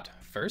could do dot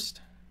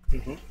first,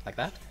 like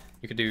that.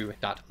 You could do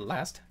dot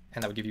last, and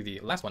that would give you the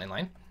last one in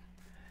line.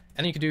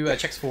 And then you could do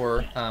checks for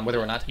whether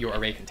or not your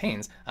array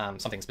contains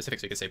something specific.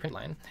 So you could say print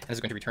line, and it's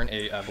going to return a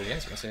boolean.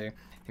 So we're going to say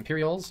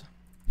imperials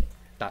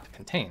dot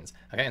contains.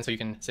 Okay, and so you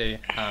can say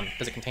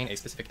does it contain a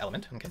specific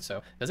element? Okay,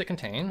 so does it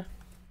contain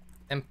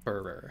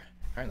emperor?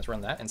 All right, let's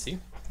run that and see.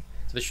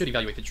 So this should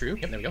evaluate the true.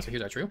 Yep, there we go. So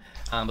here's our true.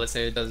 But let's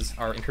say does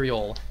our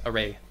imperial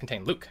array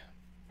contain Luke?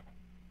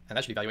 And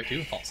that should evaluate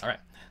to false. All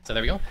right. So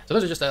there we go. So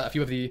those are just a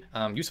few of the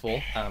useful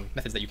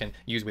methods that you can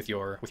use with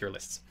your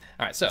lists.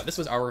 All right. So this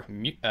was our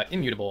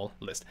immutable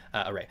list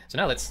array. So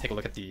now let's take a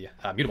look at the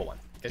mutable one.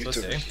 Okay. So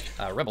let's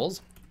say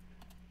rebels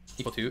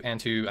equal to, and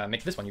to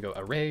make this one, you go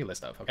array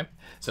list of, okay?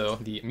 So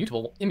the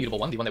immutable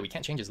one, the one that we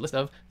can't change is list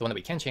of, the one that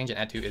we can change and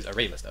add to is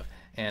array list of.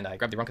 And I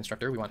grabbed the wrong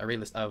constructor, we want array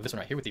list of this one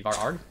right here with the var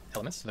arg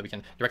elements, so that we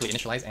can directly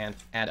initialize and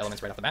add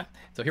elements right off the bat.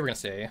 So here we're gonna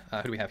say,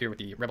 who do we have here with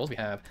the rebels? We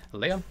have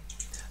Leia,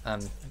 I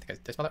think did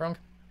I spell that wrong?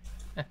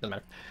 Doesn't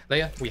matter.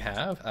 Leia, we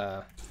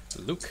have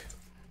Luke,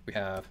 we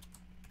have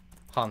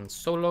Han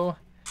Solo,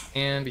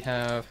 and we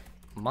have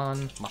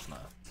Mon Mothma.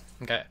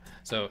 Okay,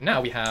 so now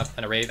we have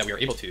an array that we are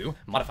able to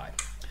modify.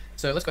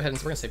 So let's go ahead and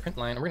so we're going to say print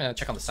line, and we're going to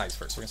check on the size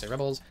first. So we're going to say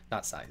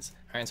rebels.size.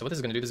 All right, and so what this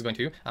is going to do, this is going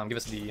to give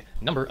us the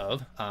number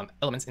of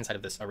elements inside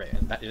of this array,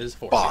 and that is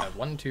 4. So we have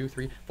 1, 2,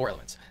 3, 4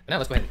 elements. But now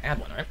let's go ahead and add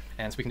one, all right?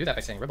 And so we can do that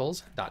by saying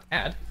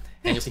rebels.add,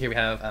 and you'll see here we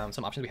have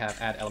some options. We have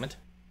add element,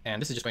 and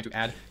this is just going to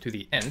add to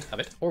the end of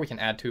it, or we can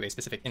add to a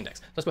specific index.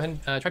 So let's go ahead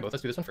and try both.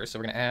 Let's do this one first. So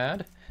we're going to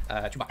add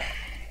Chewbacca.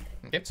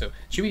 Okay, so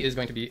Chewie is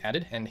going to be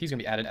added, and he's going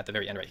to be added at the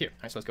very end right here.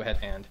 All right, so let's go ahead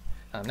and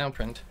now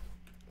print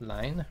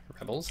line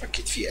rebels.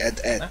 أكيد في add.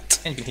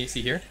 And you can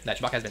see here that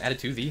Chewbacca has been added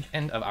to the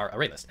end of our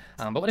array list.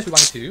 But what if we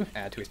wanted to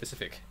add to a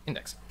specific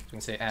index? So we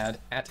can say add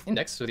at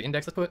index. So the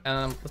index, let's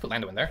put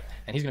Lando in there,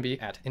 and he's going to be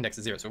at index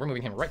 0. So we're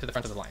moving him right to the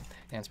front of the line.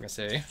 And so we're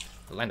going to say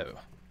Lando.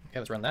 Okay,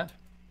 let's run that.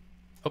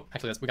 Oh,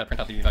 actually, we got to print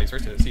out the values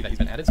first to see that he's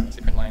been added. So let's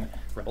say print line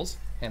rebels,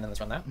 and then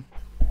let's run that.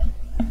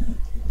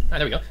 Alright,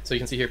 there we go. So you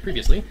can see here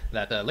previously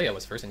that Leia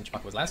was first and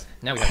Chewbacca was last.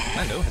 Now we have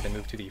Lando has been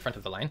moved to the front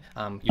of the line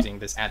using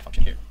this add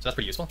function here. So that's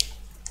pretty useful.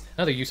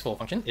 Another useful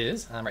function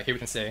is right here we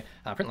can say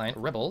print line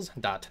rebels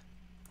dot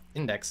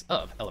index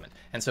of element,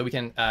 and so we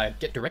can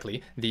get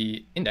directly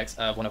the index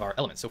of one of our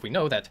elements. So if we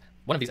know that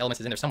one of these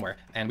elements is in there somewhere,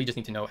 and we just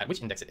need to know at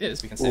which index it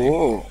is, we can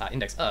say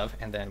index of,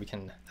 and then we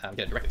can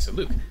get it directly. So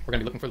Luke, we're going to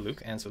be looking for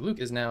Luke, and so Luke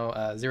is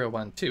now 0,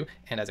 1, 2,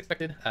 and as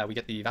expected, we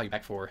get the value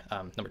back for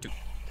number 2.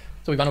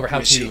 So we've gone over how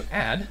to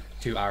add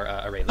to our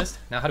array list.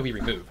 Now how do we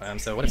remove?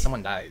 So what if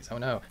someone dies? Oh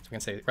no. So we can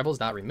say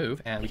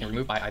rebels.remove, and we can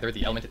remove by either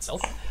the element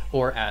itself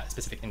or at a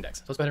specific index.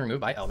 So let's go ahead and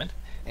remove by element.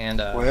 And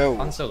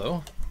Han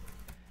Solo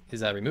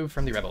is removed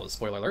from the rebels,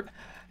 spoiler alert.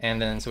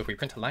 And then so if we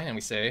print a line and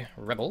we say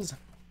rebels,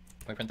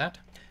 we print that.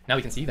 Now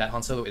we can see that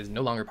Han Solo is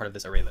no longer part of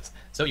this array list.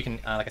 So you can,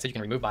 like I said, you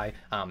can remove by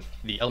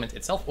the element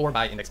itself or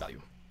by index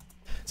value.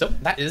 So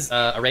that is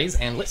arrays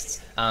and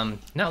lists.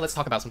 Now let's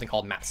talk about something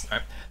called maps. All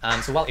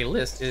right? So while a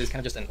list is kind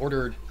of just an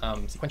ordered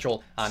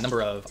sequential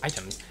number of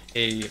items,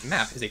 a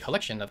map is a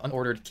collection of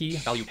unordered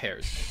key-value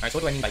pairs. All right, so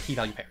what do I mean by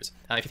key-value pairs?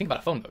 If you think about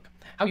a phone book,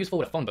 how useful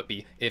would a phone book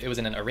be if it was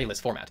in an array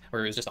list format,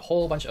 where it was just a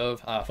whole bunch of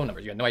phone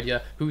numbers? You had no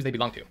idea who they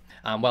belong to.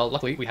 Well,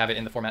 luckily, we have it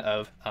in the format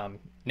of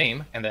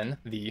name and then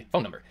the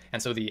phone number.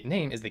 And so the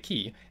name is the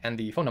key, and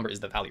the phone number is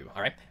the value,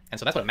 all right? And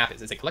so that's what a map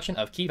is. It's a collection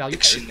of key-value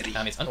pairs.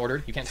 It's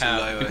unordered. You can't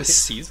have duplicate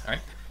keys, all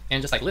right?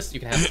 And just like lists, you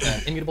can have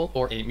an immutable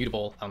or a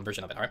mutable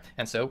version of it, all right?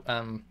 And so,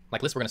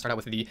 like lists, we're going to start out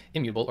with the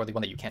immutable, or the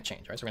one that you can't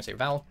change, right? So we're going to say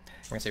val,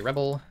 we're going to say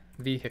rebel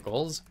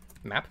vehicles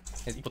map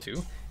is equal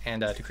to,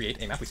 and to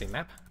create a map, we say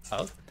map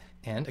of,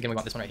 and again, we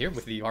want this one right here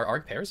with the var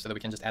arg pairs, so that we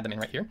can just add them in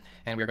right here.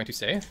 And we're going to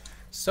say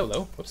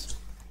solo, whoops,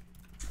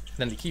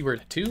 then the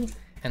keyword to,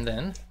 and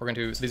then we're going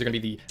to, so these are going to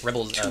be the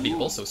rebels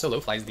vehicles, so solo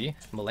flies the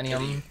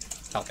Millennium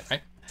Falcon,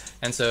 right?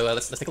 And so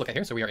let's take a look at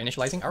here. So we are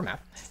initializing our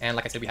map, and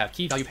like I said, we have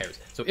key value pairs.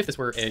 So if this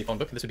were a phone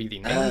book, this would be the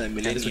name, and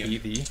this would be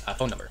the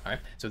phone number. All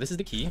right. So this is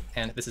the key,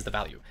 and this is the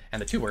value.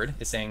 And the to word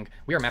is saying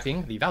we are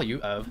mapping the value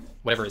of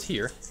whatever is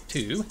here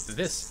to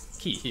this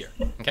key here.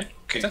 Okay.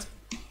 Makes sense?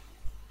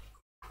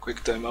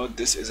 Quick timeout.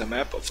 This is a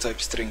map of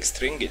type string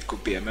string. It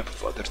could be a map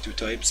of other two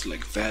types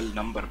like val,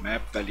 number,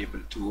 map,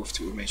 variable, to of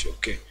to image.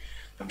 Okay.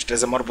 فمش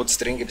لازم اربط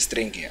string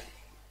بstring يعني.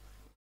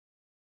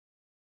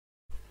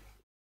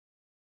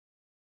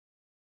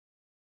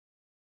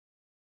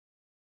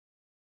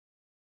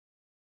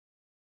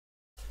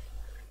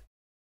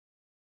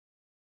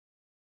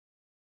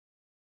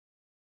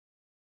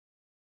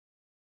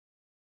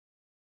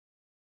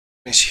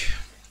 ماشي.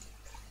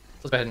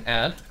 Let's go ahead and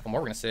add a couple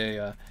more. We're going to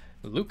say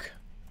Luke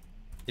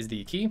is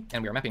the key,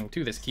 and we are mapping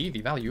to this key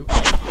the value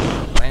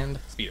of land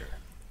speeder.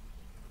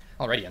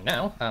 Alrighty, and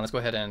now let's go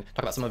ahead and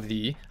talk about some of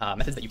the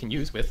methods that you can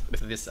use with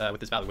this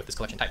value, with this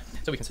collection type.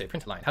 So we can say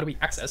print line. How do we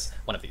access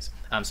one of these?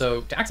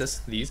 So to access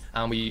these,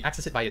 we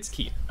access it by its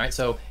key. All right.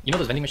 So you know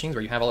those vending machines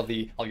where you have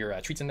all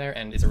your treats in there,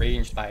 and it's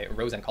arranged by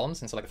rows and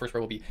columns. And so like the first row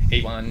will be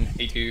A1,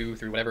 A2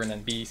 through whatever, and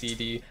then B, C,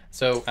 D.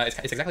 So it's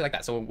exactly like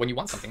that. So when you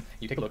want something,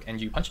 you take a look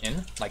and you punch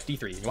in like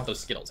D3. You want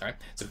those Skittles. All right.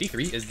 So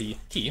D3 is the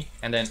key,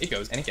 and then it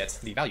goes and it gets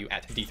the value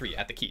at D3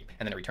 at the key,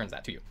 and then it returns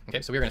that to you.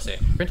 Okay. So we're going to say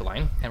print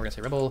line, and we're going to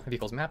say rebel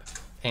vehicles map.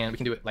 And we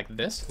can do it like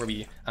this, where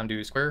we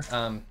do square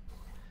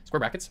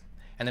brackets,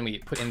 and then we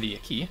put in the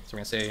key. So we're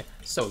going to say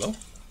solo. And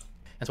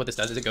so what this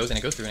does is it goes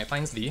through and it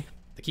finds the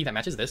key that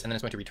matches this, and then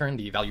it's going to return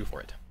the value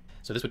for it.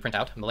 So this would print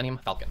out Millennium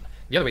Falcon.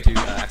 The other way to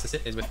access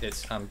it is with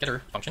its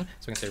getter function.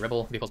 So we can say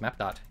rebel vehicles map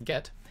dot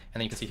get, and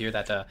then you can see here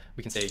that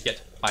we can say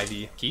get by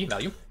the key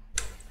value,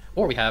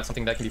 or we have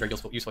something that can be very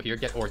useful here,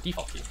 get or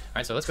default key. All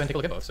right, so let's go ahead and take a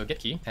look at both. So get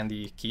key, and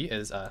the key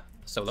is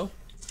solo.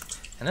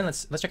 And then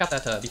let's check out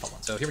that default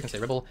one. So here we can say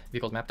rebel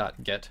vehicles map dot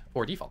get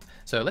or default.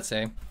 So let's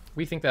say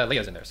we think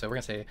Leia's in there. So we're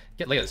going to say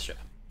get Leia's ship.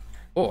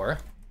 Or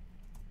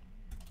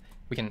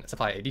we can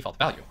supply a default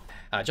value,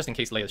 just in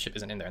case Leia's ship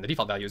isn't in there. And the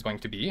default value is going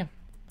to be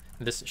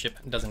this ship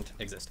doesn't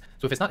exist.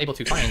 So if it's not able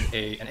to find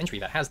an entry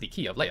that has the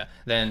key of Leia,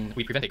 then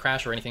we prevent a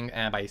crash or anything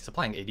by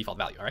supplying a default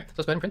value. All right, so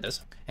let's go ahead and print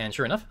this. And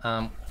sure enough,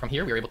 from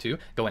here, we were able to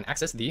go and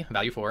access the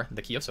value for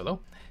the key of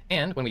Solo.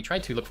 And when we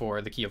tried to look for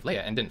the key of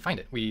Leia and didn't find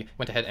it, we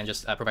went ahead and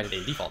just provided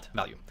a default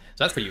value.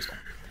 So that's pretty useful.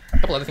 A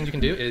couple other things you can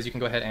do is you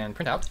can go ahead and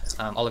print out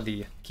all of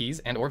the keys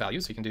and or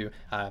values. So you can do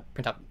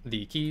print out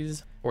the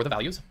keys or the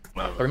values.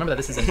 But remember that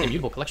this is an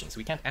immutable collection, so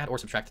we can't add or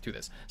subtract to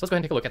this. So let's go ahead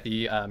and take a look at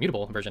the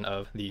mutable version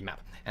of the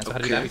map. And so how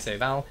to do that, we say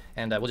val,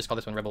 and we'll just call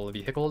this one rebel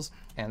vehicles.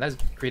 And that is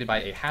created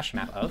by a hash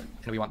map of,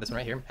 and we want this one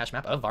right here, hash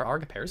map of var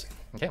arg pairs.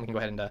 Okay, we can go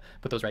ahead and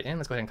put those right in.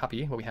 Let's go ahead and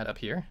copy what we had up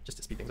here, just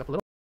to speed things up a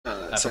little.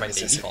 Provide a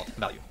default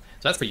value.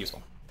 So that's pretty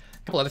useful.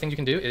 A couple other things you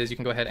can do is you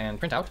can go ahead and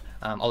print out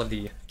all of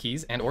the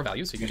keys and or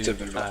values. So you can do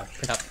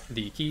print out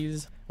the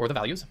keys or the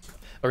values.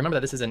 But remember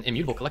that this is an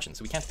immutable collection,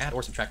 so we can't add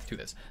or subtract to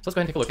this. So let's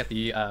go ahead and take a look at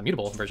the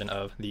mutable version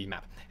of the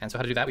map. And so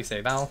how to do that, we say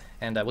val,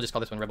 and we'll just call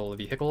this one rebel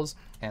vehicles.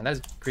 And that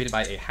is created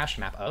by a hash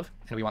map of,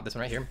 and we want this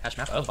one right here, hash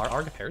map of var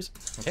arg pairs.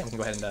 Okay, we can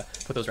go ahead and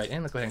put those right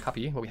in. Let's go ahead and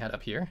copy what we had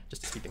up here,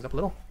 just to speed things up a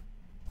little.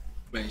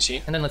 And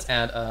then let's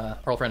add our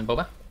old friend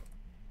Boba.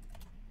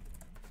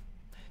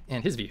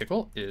 And his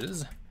vehicle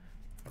is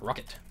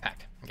rocket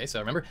pack. Okay, so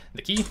remember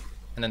the key,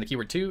 and then the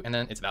keyword 2, and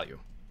then its value.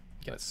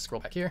 Okay, let's scroll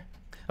back here.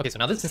 Okay, so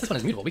now since this one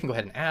is mutable, we can go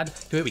ahead and add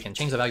to it. We can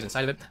change the values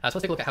inside of it. So let's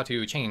take a look at how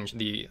to change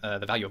the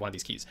value of one of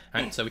these keys.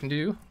 All right, so we can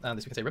do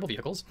this. We can say rebel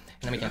vehicles,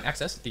 and then we can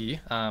access the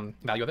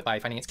value of it by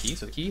finding its key.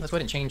 So the key, let's go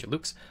ahead and change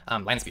Luke's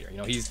land speeder. You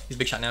know, he's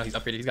big shot now. He's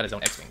upgraded. He's got his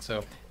own X-wing.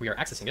 So we are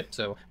accessing it.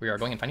 So we are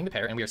going and finding the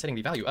pair, and we are setting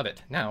the value of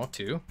it now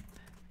to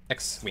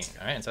X-wing.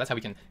 All right, and so that's how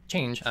we can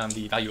change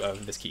the value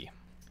of this key.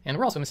 And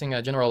we're also missing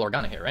General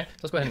Organa here, right? So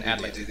let's go ahead and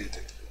add later.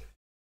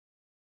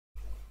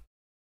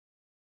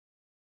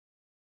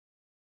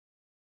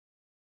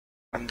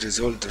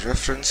 Unresolved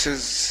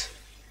references.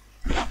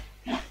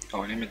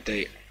 اه ليه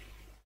متضايق؟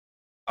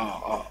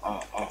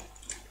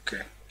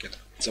 اوكي كده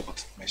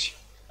ظبطت ماشي.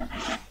 So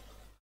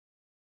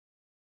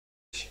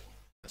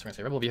we're going to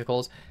say rebel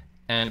vehicles,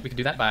 and we can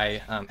do that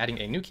by adding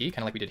a new key, kind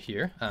of like we did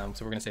here.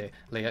 So we're going to say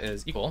Leia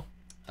is equal,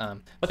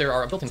 but there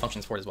are built-in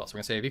functions for it as well. So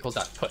we're going to say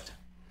vehicles.put.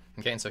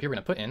 Okay, and so here we're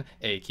going to put in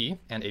a key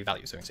and a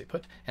value. So we're going to say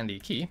put, and the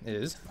key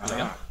is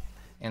Leia,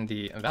 and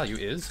the value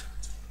is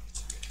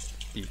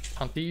the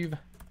Pontive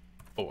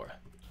 4.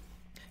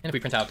 And if we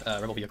print out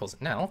rebel vehicles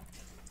now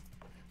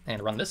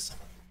and run this,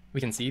 we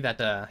can see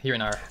that here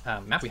in our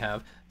map we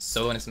have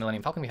Solo and his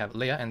Millennium Falcon, we have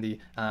Leia and the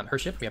her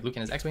ship, we have Luke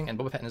and his X-Wing, and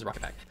Boba Fett and his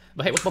rocket pack.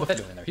 But hey, what's Boba Fett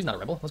doing in there? He's not a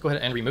rebel. Let's go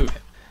ahead and remove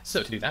him.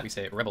 So to do that, we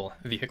say rebel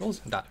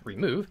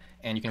vehicles.remove,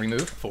 and you can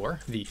remove for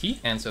the key,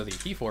 and so the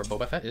key for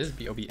Boba Fett is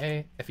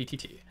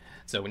BOBAFETT.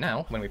 So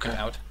now, when we print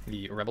out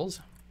the rebels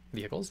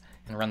vehicles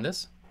and run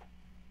this,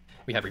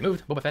 we have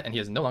removed Boba Fett, and he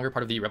is no longer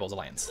part of the Rebels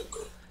Alliance.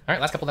 All right,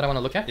 last couple that I want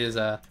to look at is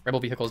rebel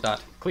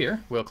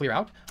vehicles.clear will clear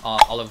out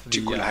all of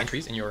the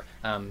entries in your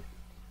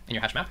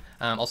hash map.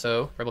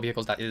 Also, rebel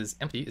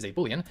vehicles.isEmpty is a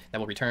boolean that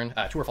will return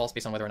true or false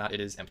based on whether or not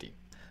it is empty.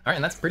 All right,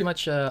 and that's pretty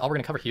much all we're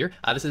going to cover here.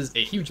 This is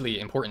a hugely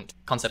important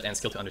concept and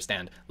skill to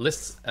understand.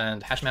 Lists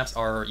and hash maps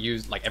are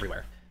used like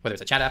everywhere. Whether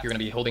it's a chat app, you're going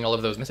to be holding all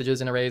of those messages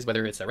in arrays.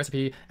 Whether it's a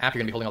recipe app, you're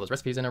going to be holding all those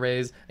recipes in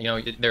arrays. You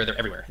know, they're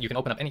everywhere. You can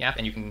open up any app,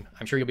 and you can,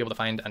 I'm sure you'll be able to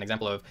find an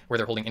example of where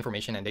they're holding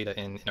information and data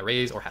in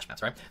arrays or hash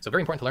maps, right? So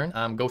very important to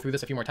learn. Go through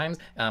this a few more times,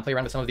 play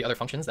around with some of the other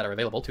functions that are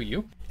available to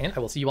you, and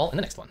I will see you all in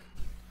the next one.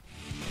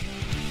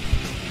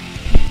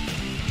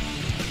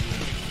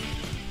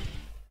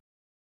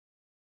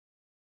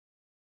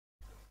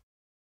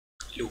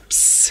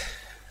 Loops.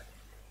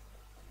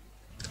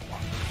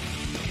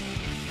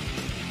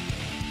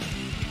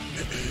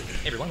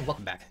 Hey everyone,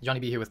 welcome back. Johnny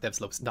B here with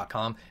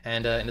devslopes.com,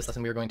 and in this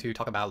lesson we are going to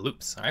talk about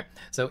loops, all right?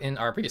 So in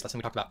our previous lesson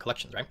we talked about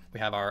collections, right? We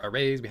have our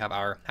arrays, we have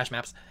our hash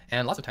maps,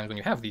 and lots of times when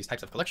you have these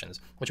types of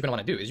collections, what you're going to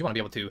want to do is you want to be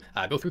able to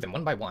go through them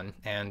one by one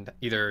and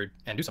do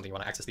something. You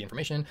want to access the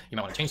information, you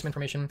might want to change some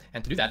information,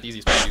 and to do that the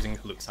easiest way is using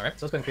loops, all right?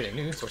 So let's go ahead and create a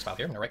new source file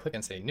here. I'm going to right click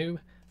and say new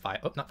file,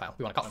 oh, not file,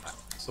 we want a Kotlin file.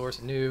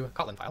 Source new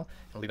Kotlin file,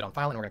 and we'll leave it on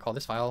file, and we're going to call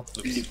this file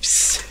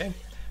loops. Okay.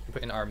 We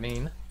put in our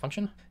main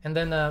function, and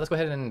then let's go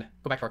ahead and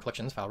go back to our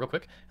collections file real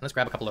quick, and let's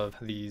grab a couple of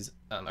these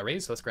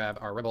arrays. So let's grab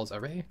our rebels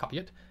array, copy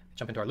it,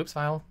 jump into our loops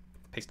file,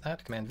 paste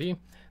that, Command V,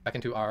 back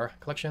into our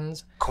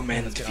collections.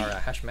 Let's get our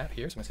hash map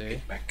here. So I'm going to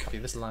say copy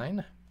this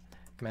line,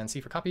 Command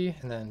C for copy,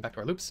 and then back to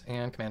our loops,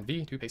 and Command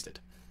V to paste it.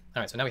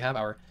 All right, so now we have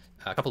our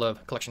couple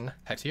of collection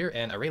types here,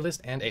 an array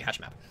list and a hash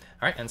map.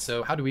 All right, and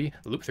so how do we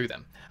loop through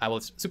them? Well,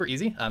 it's super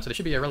easy. So this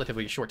should be a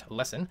relatively short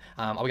lesson.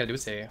 All we got to do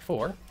is say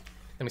for.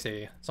 Then we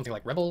say something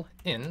like rebel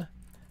in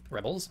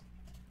rebels,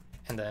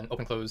 and then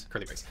open close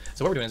curly brace.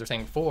 So what we're doing is we're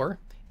saying for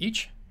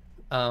each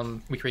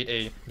we create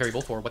a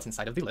variable for what's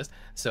inside of the list.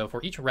 So for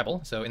each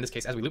rebel, so in this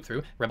case, as we loop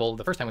through, rebel,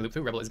 the first time we loop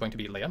through, rebel is going to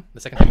be Leia. The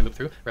second time we loop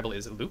through, rebel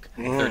is Luke.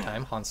 Third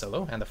time, Han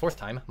Solo. And the fourth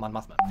time, Mon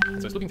Mothma.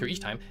 And so it's looping through each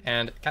time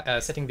and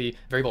setting the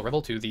variable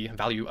rebel to the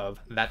value of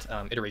that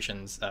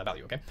iteration's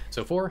value, okay?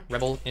 So for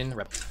rebel in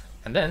rebel.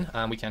 And then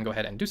we can go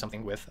ahead and do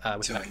something with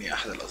ثواني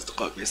احد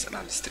الاصدقاء بيسأل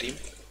عن الستريم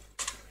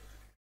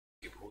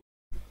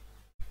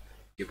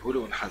جيبه له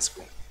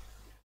ونحاسبه.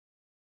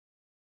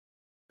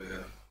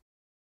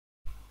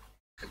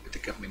 كانت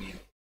بتركب منين؟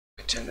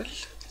 الشانل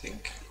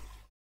لينك.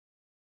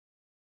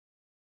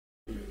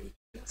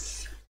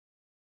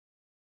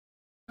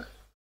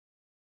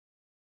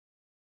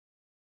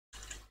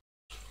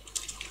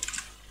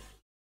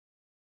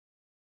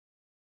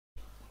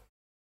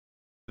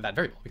 that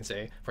variable. We can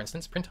say, for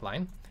instance, print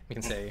line. We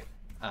can say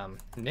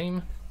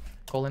name,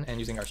 colon, and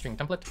using our string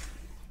template,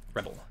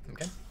 rebel,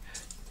 okay?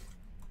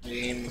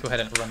 Let's go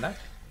ahead and run that.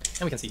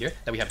 And we can see here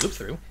that we have looped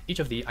through each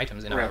of the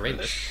items in our array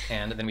list,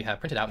 and then we have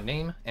printed out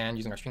name, and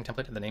using our string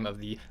template, the name of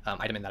the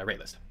item in that array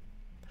list.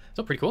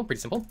 So pretty cool, pretty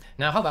simple.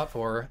 Now how about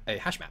for a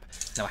hash map?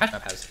 Now a hash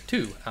map has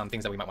two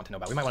things that we might want to know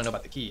about. We might want to know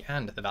about the key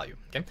and the value,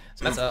 okay?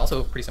 So that's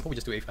also pretty simple. We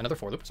just do another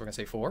for loop. So we're going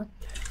to say for,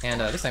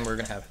 and this time we're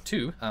going to have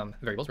two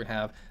variables. We're going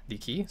to have the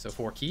key, so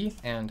for key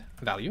and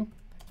value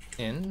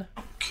in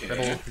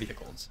rebel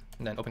vehicles,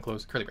 and then open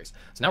close curly brace.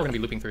 So now we're going to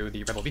be looping through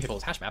the rebel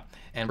vehicles hash map,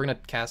 and we're going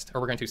to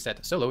we're going to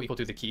set solo equal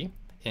to the key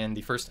in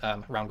the first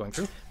round going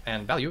through,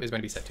 and value is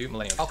going to be set to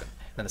Millennium Falcon.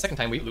 And then the second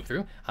time we loop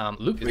through,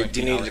 loop is going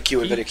to be our key,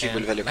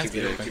 and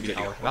landspeeder is going to be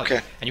our value.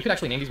 Okay. And you could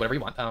actually name these whatever you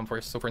want.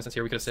 So for instance,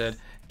 here we could have said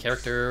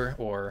character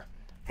or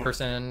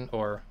person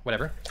or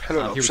whatever.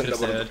 Here we could have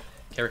said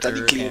character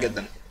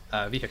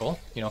and vehicle.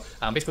 You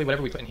know, basically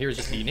whatever we put in here is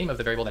just the name of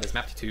the variable that is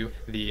mapped to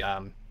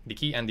the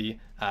key and the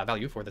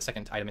value for the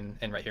second item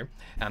in right here,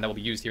 and that will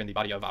be used here in the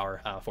body of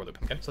our for loop.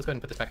 Okay, so let's go ahead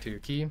and put this back to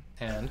key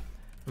and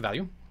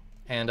value,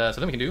 and so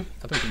then we can do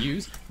something. We can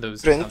use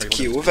those print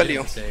key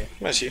value. Say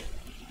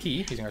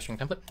key using our string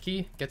template.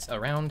 Key gets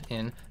around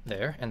in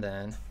there, and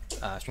then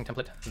string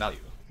template value.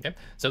 Okay,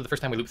 so the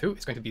first time we loop through,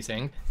 it's going to be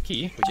saying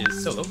key, which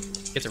is solo,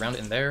 gets around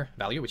in their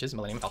value, which is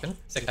Millennium Falcon.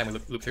 Second time we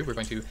loop through, we're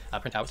going to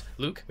print out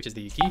Luke, which is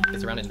the key,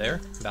 gets around in their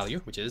value,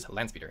 which is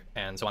Landspeeder,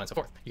 and so on and so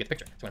forth. You get the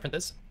picture. So I'm going to print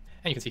this.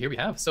 And you can see here we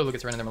have Solo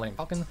gets around in their Millennium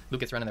Falcon, Luke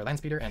gets around in their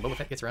Landspeeder, and Boba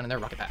Fett gets around in their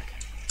Rocket Pack.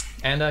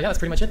 And yeah, that's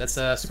pretty much it. That's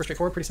super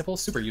straightforward, pretty simple,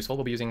 super useful.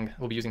 We'll be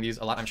using these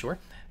a lot, I'm sure.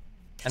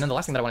 And then the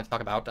last thing that I wanted to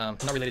talk about,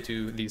 not related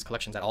to these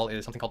collections at all,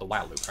 is something called the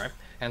while loop. All right.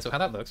 And so how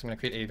that looks, I'm going to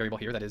create a variable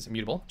here that is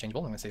mutable,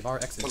 changeable. I'm going to say var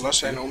x is والله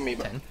عشان امي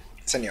بقى.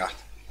 ثانية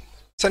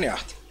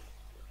واحدة.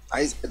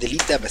 عايز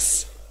delete ده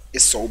بس. ايه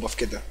الصعوبة في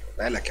كده؟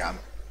 مالك يا عم؟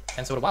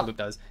 And so what a while loop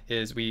does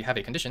is we have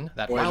a condition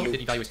that while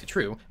it evaluates to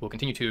true, will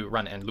continue to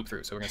run and loop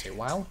through. So we're going to say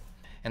while.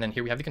 And then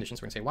here we have the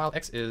conditions. We're going to say while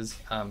x is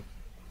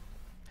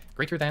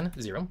greater than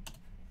 0.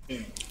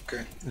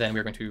 Okay. Then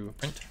we're going to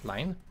print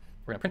line.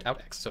 We're going to print out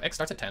x. So x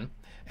starts at 10.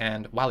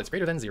 And while it's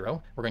greater than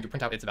 0, we're going to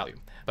print out its value.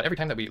 But every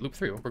time that we loop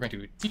through, we're going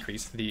to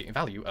decrease the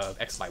value of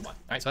x by 1. All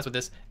right, so that's what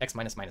this x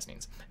minus minus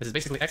means. This is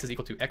basically x is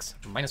equal to x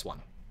minus 1.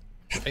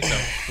 Okay, so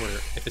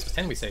if this was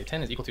 10, we say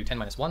 10 is equal to 10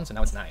 minus 1, so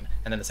now it's 9.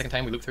 And then the second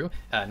time we loop through,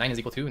 9 is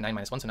equal to 9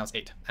 minus 1, so now it's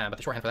 8. But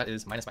the shorthand for that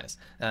is minus minus.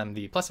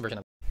 The plus version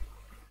of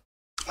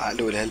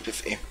عقله الهلب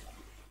في ايه؟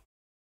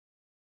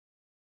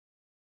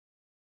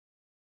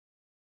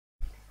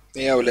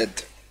 ايه يا ولاد؟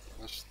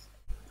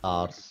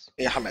 ارس.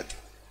 ايه يا حماد؟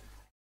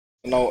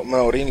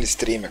 منورين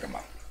الستريم يا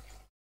جماعه.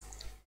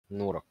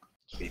 نورك.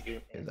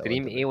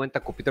 ستريم ايه وانت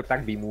الكمبيوتر بتاعك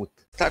بيموت؟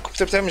 لا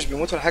الكمبيوتر بتاعي مش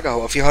بيموت ولا حاجه،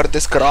 هو في هارد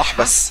ديسك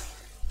راح بس.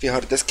 في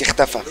هارد ديسك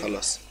اختفى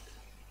خلاص.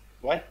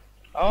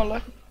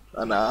 والله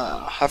انا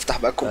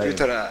هفتح بقى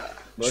الكمبيوتر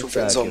اشوف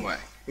نظامه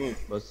يعني.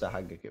 بص يا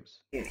حاج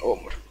كبس.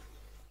 امر.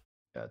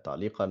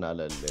 تعليقا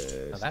على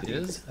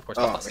الستريم.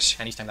 ماشي.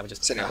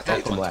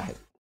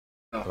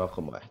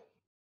 رقم واحد.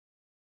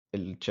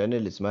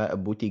 الشانل اسمها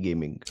ابوتي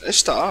جيمنج.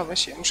 قشطه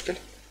ماشي مشكله.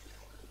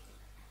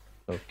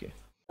 اوكي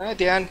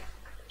عادي يعني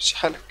مش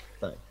حالك.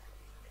 طيب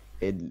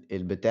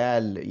البتاع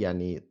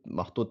يعني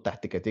محطوط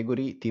تحت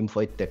كاتيجوري تيم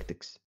فايت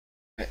تاكتكس.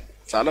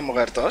 فعلا ما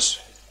غيرتهاش.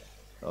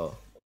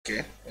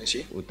 اوكي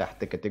ماشي.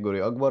 وتحت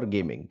كاتيجوري اكبر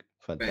جيمنج،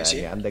 فانت ماشي.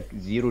 يعني عندك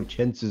زيرو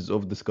تشانسز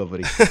اوف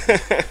ديسكفري.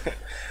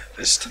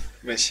 قشطه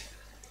ماشي.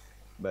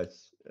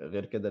 بس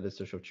غير كده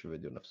لسه شفتش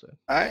الفيديو نفسه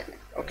يعني.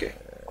 اوكي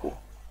كول.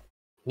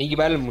 نيجي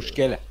بقى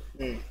للمشكله.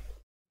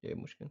 ايه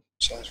المشكله؟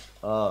 مش عارف.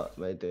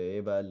 بقيت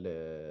ايه بقى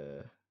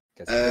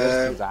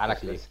كاسبيرسكي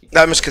زعلك ليه؟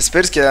 لا مش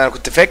كاسبيرسكي، انا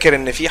كنت فاكر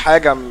ان في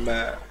حاجه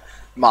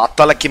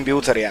معطله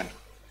الكمبيوتر يعني.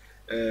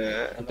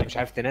 انت مش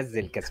عارف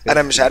تنزل كاسبيرسكي.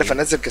 انا مش عارف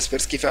انزل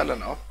كاسبيرسكي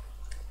فعلا.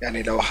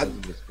 يعني لو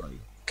حد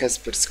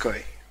كاسبر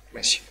سكاي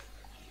ماشي.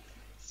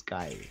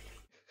 سكاي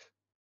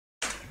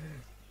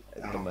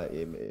انت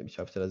مش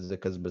عارف تنزل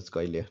كاسبر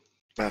سكاي ليه؟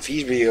 ما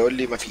فيش، بيقول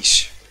لي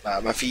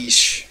ما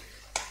فيش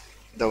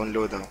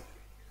داونلود اهو.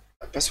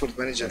 باسورد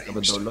مانجر انت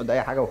بتداونلود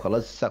اي حاجه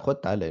وخلاص. خد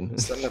تعالى هنا.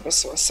 استنى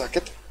بس وسع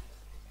كده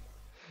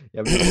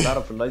يا ابني.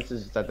 تعرف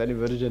اللايسنس بتاع تاني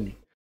فيرجن؟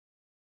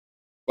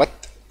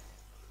 وات؟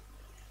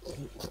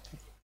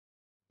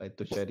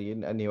 انتوا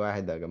شاريين انهي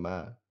واحد يا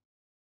جماعه؟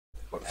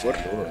 فور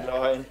اللي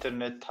هو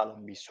انترنت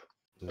حلمبيسو،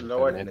 اللي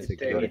هو Internet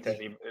التاني security.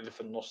 تقريبا اللي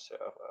في النص.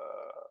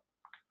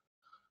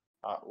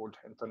 اقول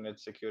انترنت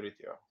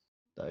سكيورتي.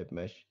 طيب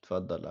ماشي،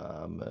 اتفضل يا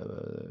عم.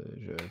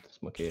 انت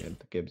اسمك ايه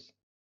انت؟ كبز.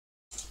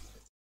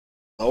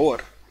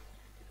 دور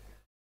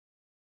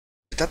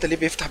بتاعت ليه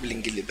بيفتح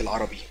بالانجليزي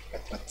بالعربي؟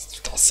 ما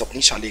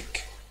تعصبنيش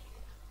عليك،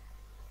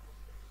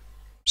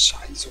 مش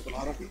عايزه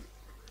بالعربي.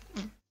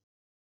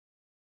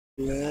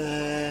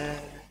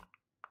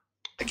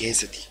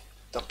 اجهزه دي.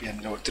 طب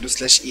يعني لو قلت له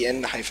سلاش اي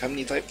ان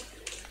هيفهمني؟ طيب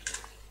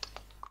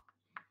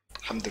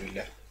الحمد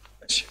لله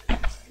ماشي.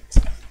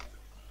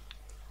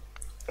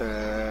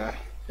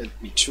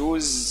 help me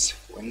choose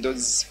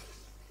windows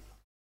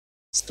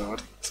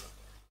start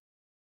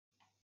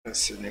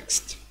بس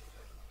next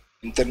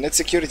internet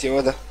security.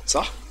 هو ده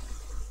صح؟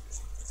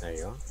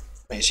 ايوه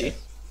ماشي.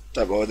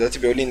 طب هو دلوقتي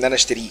بيقول لي ان انا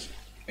اشتريه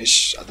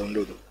مش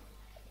اداونلوده.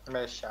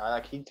 ماشي،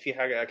 اكيد في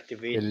حاجه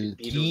اكتيفيت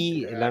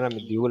الكي اللي انا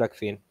مديهولك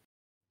فين؟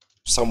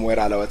 somewhere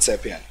على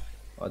واتساب يعني.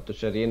 انتوا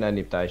شاريين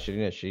انهي، بتاع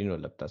 2020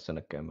 ولا بتاع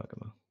السنه كام يا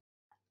جماعه؟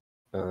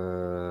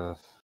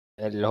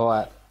 اللي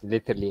هو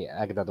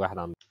literally اجدد واحد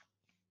عنده.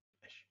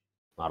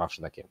 معرفش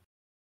ده كام.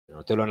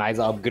 قلت له انا عايز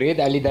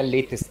ابجريد، قال لي ده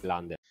الليتست اللي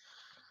عندنا.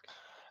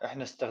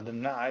 احنا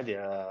استخدمناه عادي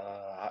يا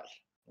عقل،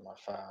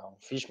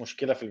 فمفيش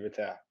مشكله في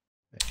البتاع.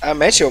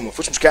 ماشي، هو ما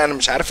فيهوش مشكله، انا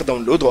مش عارف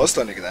اداونلوده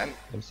اصلا يا جدعان.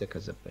 امسك يا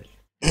زبال.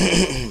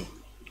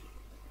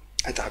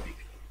 هات يا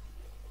حبيبي.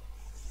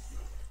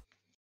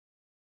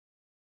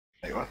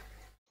 ايوه.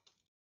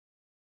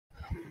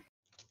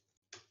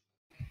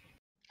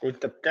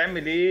 وانت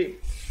بتعمل ايه؟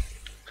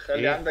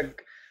 خلي إيه؟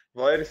 عندك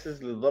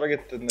فيروسز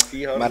لدرجه ان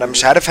فيها ما انا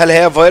مش عارف هل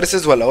هي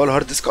فيروسز ولا هو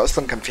الهارد ديسك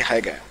اصلا كان فيه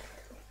حاجه يعني.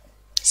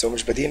 بس هو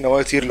مش بديهي ان هو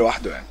يطير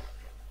لوحده يعني.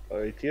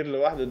 يطير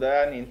لوحده ده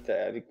يعني انت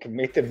يعني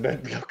كميه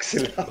الباد بلوكس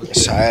اللي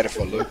مش عارف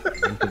والله.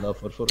 يمكن ده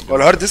فرفور. هو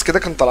الهارد ديسك ده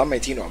كان طالع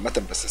ميتينه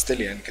عامه، بس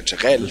ستيل يعني كان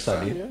شغال. دوس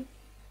عليه.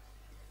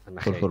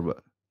 انا فرفور خايف.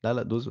 بقى. لا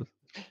لا دوس بس.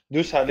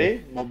 دوس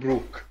عليه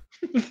مبروك.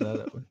 لا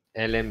لا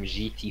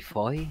LMGT5.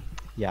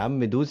 يا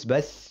عم دوس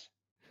بس.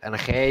 انا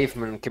خايف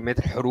من كميه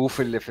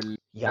الحروف اللي في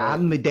يا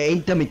عم ده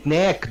انت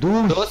متناك،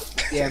 دوس.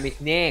 دوس يا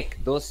متناك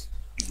دوس.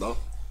 الله.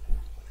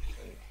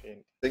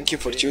 Thank you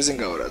for choosing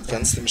our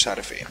advanced مش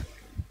عارف ايه.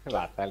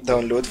 بعتها لك.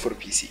 داونلود فور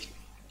بي سي.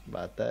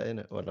 بعتها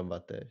هنا ولا ما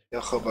بعتهاش؟ يا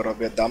خبر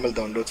ابيض، ده عمل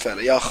داونلود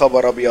فعلا. يا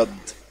خبر ابيض،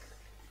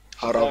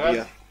 نهار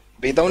ابيض.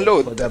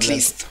 بيداونلود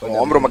اتليست،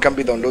 هو عمره ما كان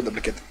بيداونلود قبل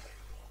كده.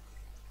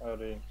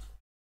 وريني.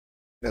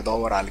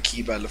 ندور على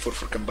الكي بقى اللي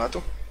فرفور كان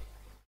بعته.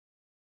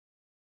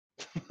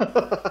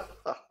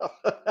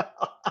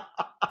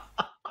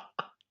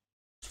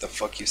 The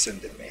fuck you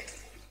send it man.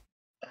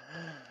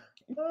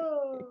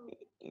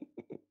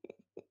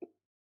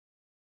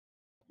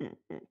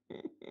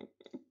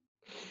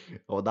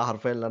 هو ده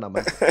حرفيا اللي انا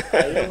عملته.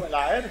 ايوه انا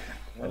عارف.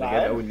 انا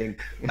جايب اول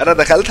لينك. انا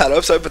دخلت على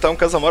الويب سايت بتاعهم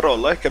كذا مره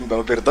والله، كان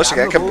ما بيرضاش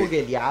يا عم كان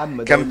جوجل يا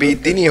عم. كان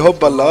بيديني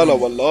هوبا لا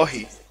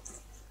والله.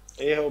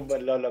 ايه هو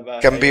لا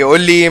بقى؟ كان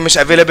بيقول لي مش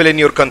available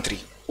in your country،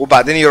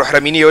 وبعدين يروح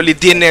راميني يقول لي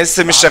الدي ان اس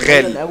مش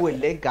شغال. اول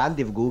لينك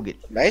عندي في جوجل.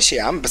 ماشي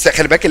يا عم، بس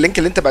خلي بالك اللينك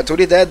اللي انت بعته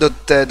لي ده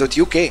دوت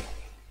يو كي.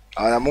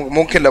 انا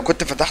ممكن لو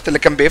كنت فتحت اللي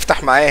كان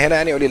بيفتح معايا هنا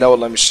يعني يقول لي لا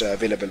والله مش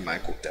available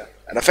معاك وبتاع.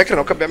 انا فاكر ان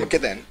هو كان بيعمل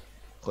كده يعني.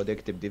 خد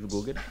اكتب دي في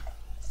جوجل.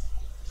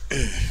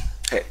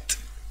 هات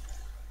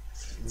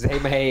زي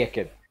ما هي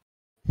كده.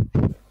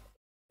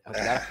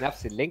 هتعرف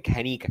نفس اللينك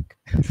هنيكك.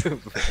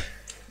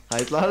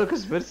 هيطلع له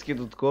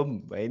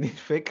kaspersky.com. يعني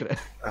الفكره.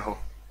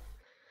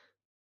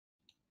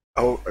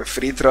 اهو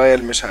فري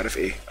ترايل مش عارف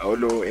ايه.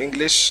 اقول له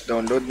انجلش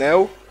داونلود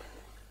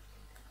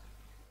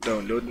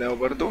ناو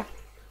برضو.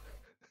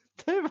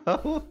 طيب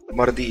اهو.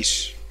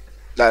 مرضيش.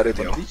 لا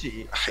رضي اهو. مرضيش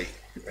ايه؟ احي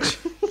ماشي.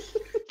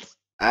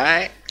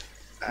 اي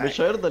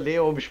مش هيرضى ليه؟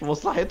 هو مش في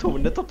مصلحتهم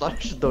ان انت ما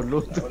بتعرفش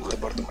الداونلود. قلت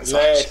برضو ما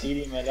لا يا يصحش.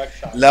 سيدي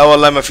مالكش علاقة. لا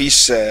والله ما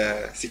فيش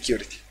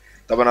سكيورتي.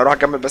 طب انا اروح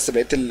اكمل بس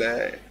بقيه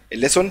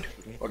الليسون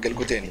واجي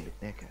لكم تاني.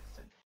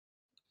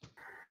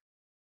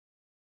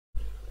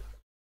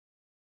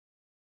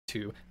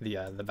 To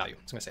the value.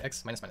 So I'm going to say x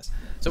minus minus.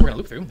 So we're going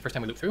to loop through. The first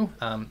time we loop through,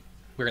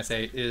 we're going to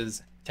say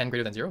is 10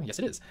 greater than 0? Yes,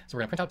 it is. So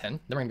we're going to print out 10.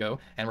 Then we're going to go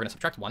and we're going to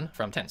subtract 1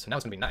 from 10. So now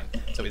it's going to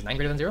be 9. So is 9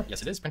 greater than 0? Yes,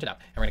 it is. Print it out.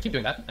 And we're going to keep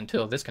doing that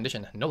until this condition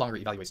no longer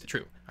evaluates to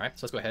true. All right,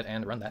 so let's go ahead and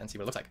run that and see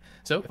what it looks like.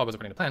 So if all goes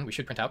according to plan, we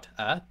should print out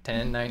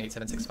 10, 9, 8,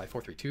 7, 6, 5,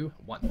 4, 3, 2,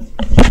 1.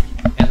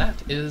 And that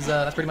is,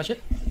 that's pretty much it.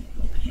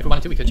 If we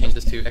wanted to, we could change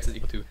this to x is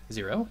equal to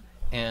 0.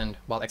 And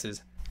while x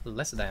is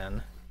less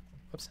than,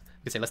 whoops,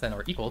 we could say less than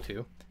or equal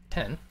to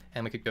 10,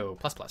 and we could go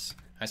plus plus.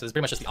 All right, so this is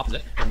pretty much just the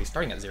opposite. We're going to be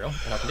starting at 0,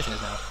 and our condition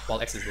is now while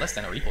x is less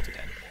than or equal to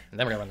 10. And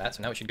then we're going to run that, so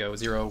now it should go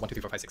 0, 1, 2,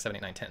 3, 4, 5, 6, 7,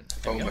 8, 9,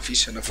 10. هو ما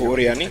فيش هنا فور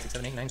يعني. 6,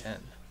 7, 8, 9, 10.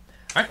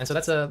 All right, and so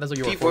that's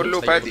your في for for loops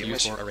loop that عادي you use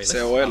ماشي. for array بس lists.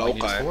 هو I use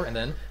العوقة for يعني. and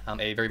then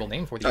a variable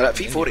name for the لا argument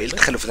في in the فور. ايه array list.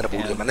 التخلف اللي انا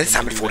بقوله ده؟ ما انا لسه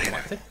عامل And فور then هنا.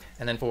 you do what you want with it.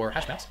 And then for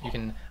hash maps, you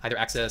can either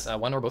access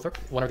one or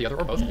the other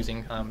or both using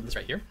this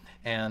right here,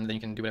 and then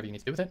you can do whatever you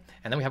need to do with it.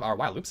 And then we have our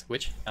while loops,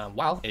 which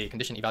while a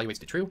condition evaluates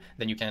to true,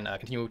 then you can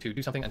continue to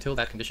do something until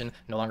that condition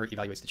no longer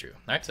evaluates to true.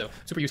 All right, so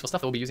super useful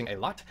stuff that we'll be using a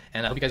lot,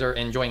 and I hope you guys are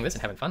enjoying this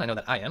and having fun. I know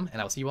that I am, and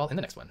I will see you all in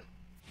the next one.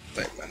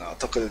 طيب انا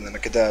اعتقد ان انا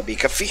كده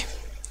بيكفي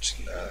عشان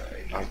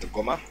النهارده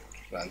الجمعه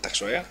انتخ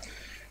شويه.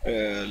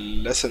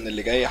 اللسن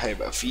اللي جاي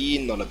هيبقى فيه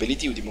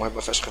النولابيليتي، ودي مهمه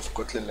فشخ في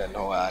كوتلين لان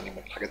هو يعني من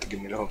الحاجات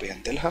الجميله اللي هو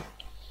بيهندلها.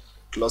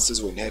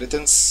 كلاسز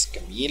وانهيرتنس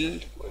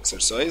جميل،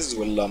 واكسرسايز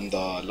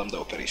واللامدا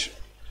اوبريشن.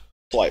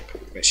 طيب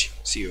ماشي،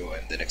 see you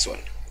in the next one.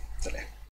 سلام.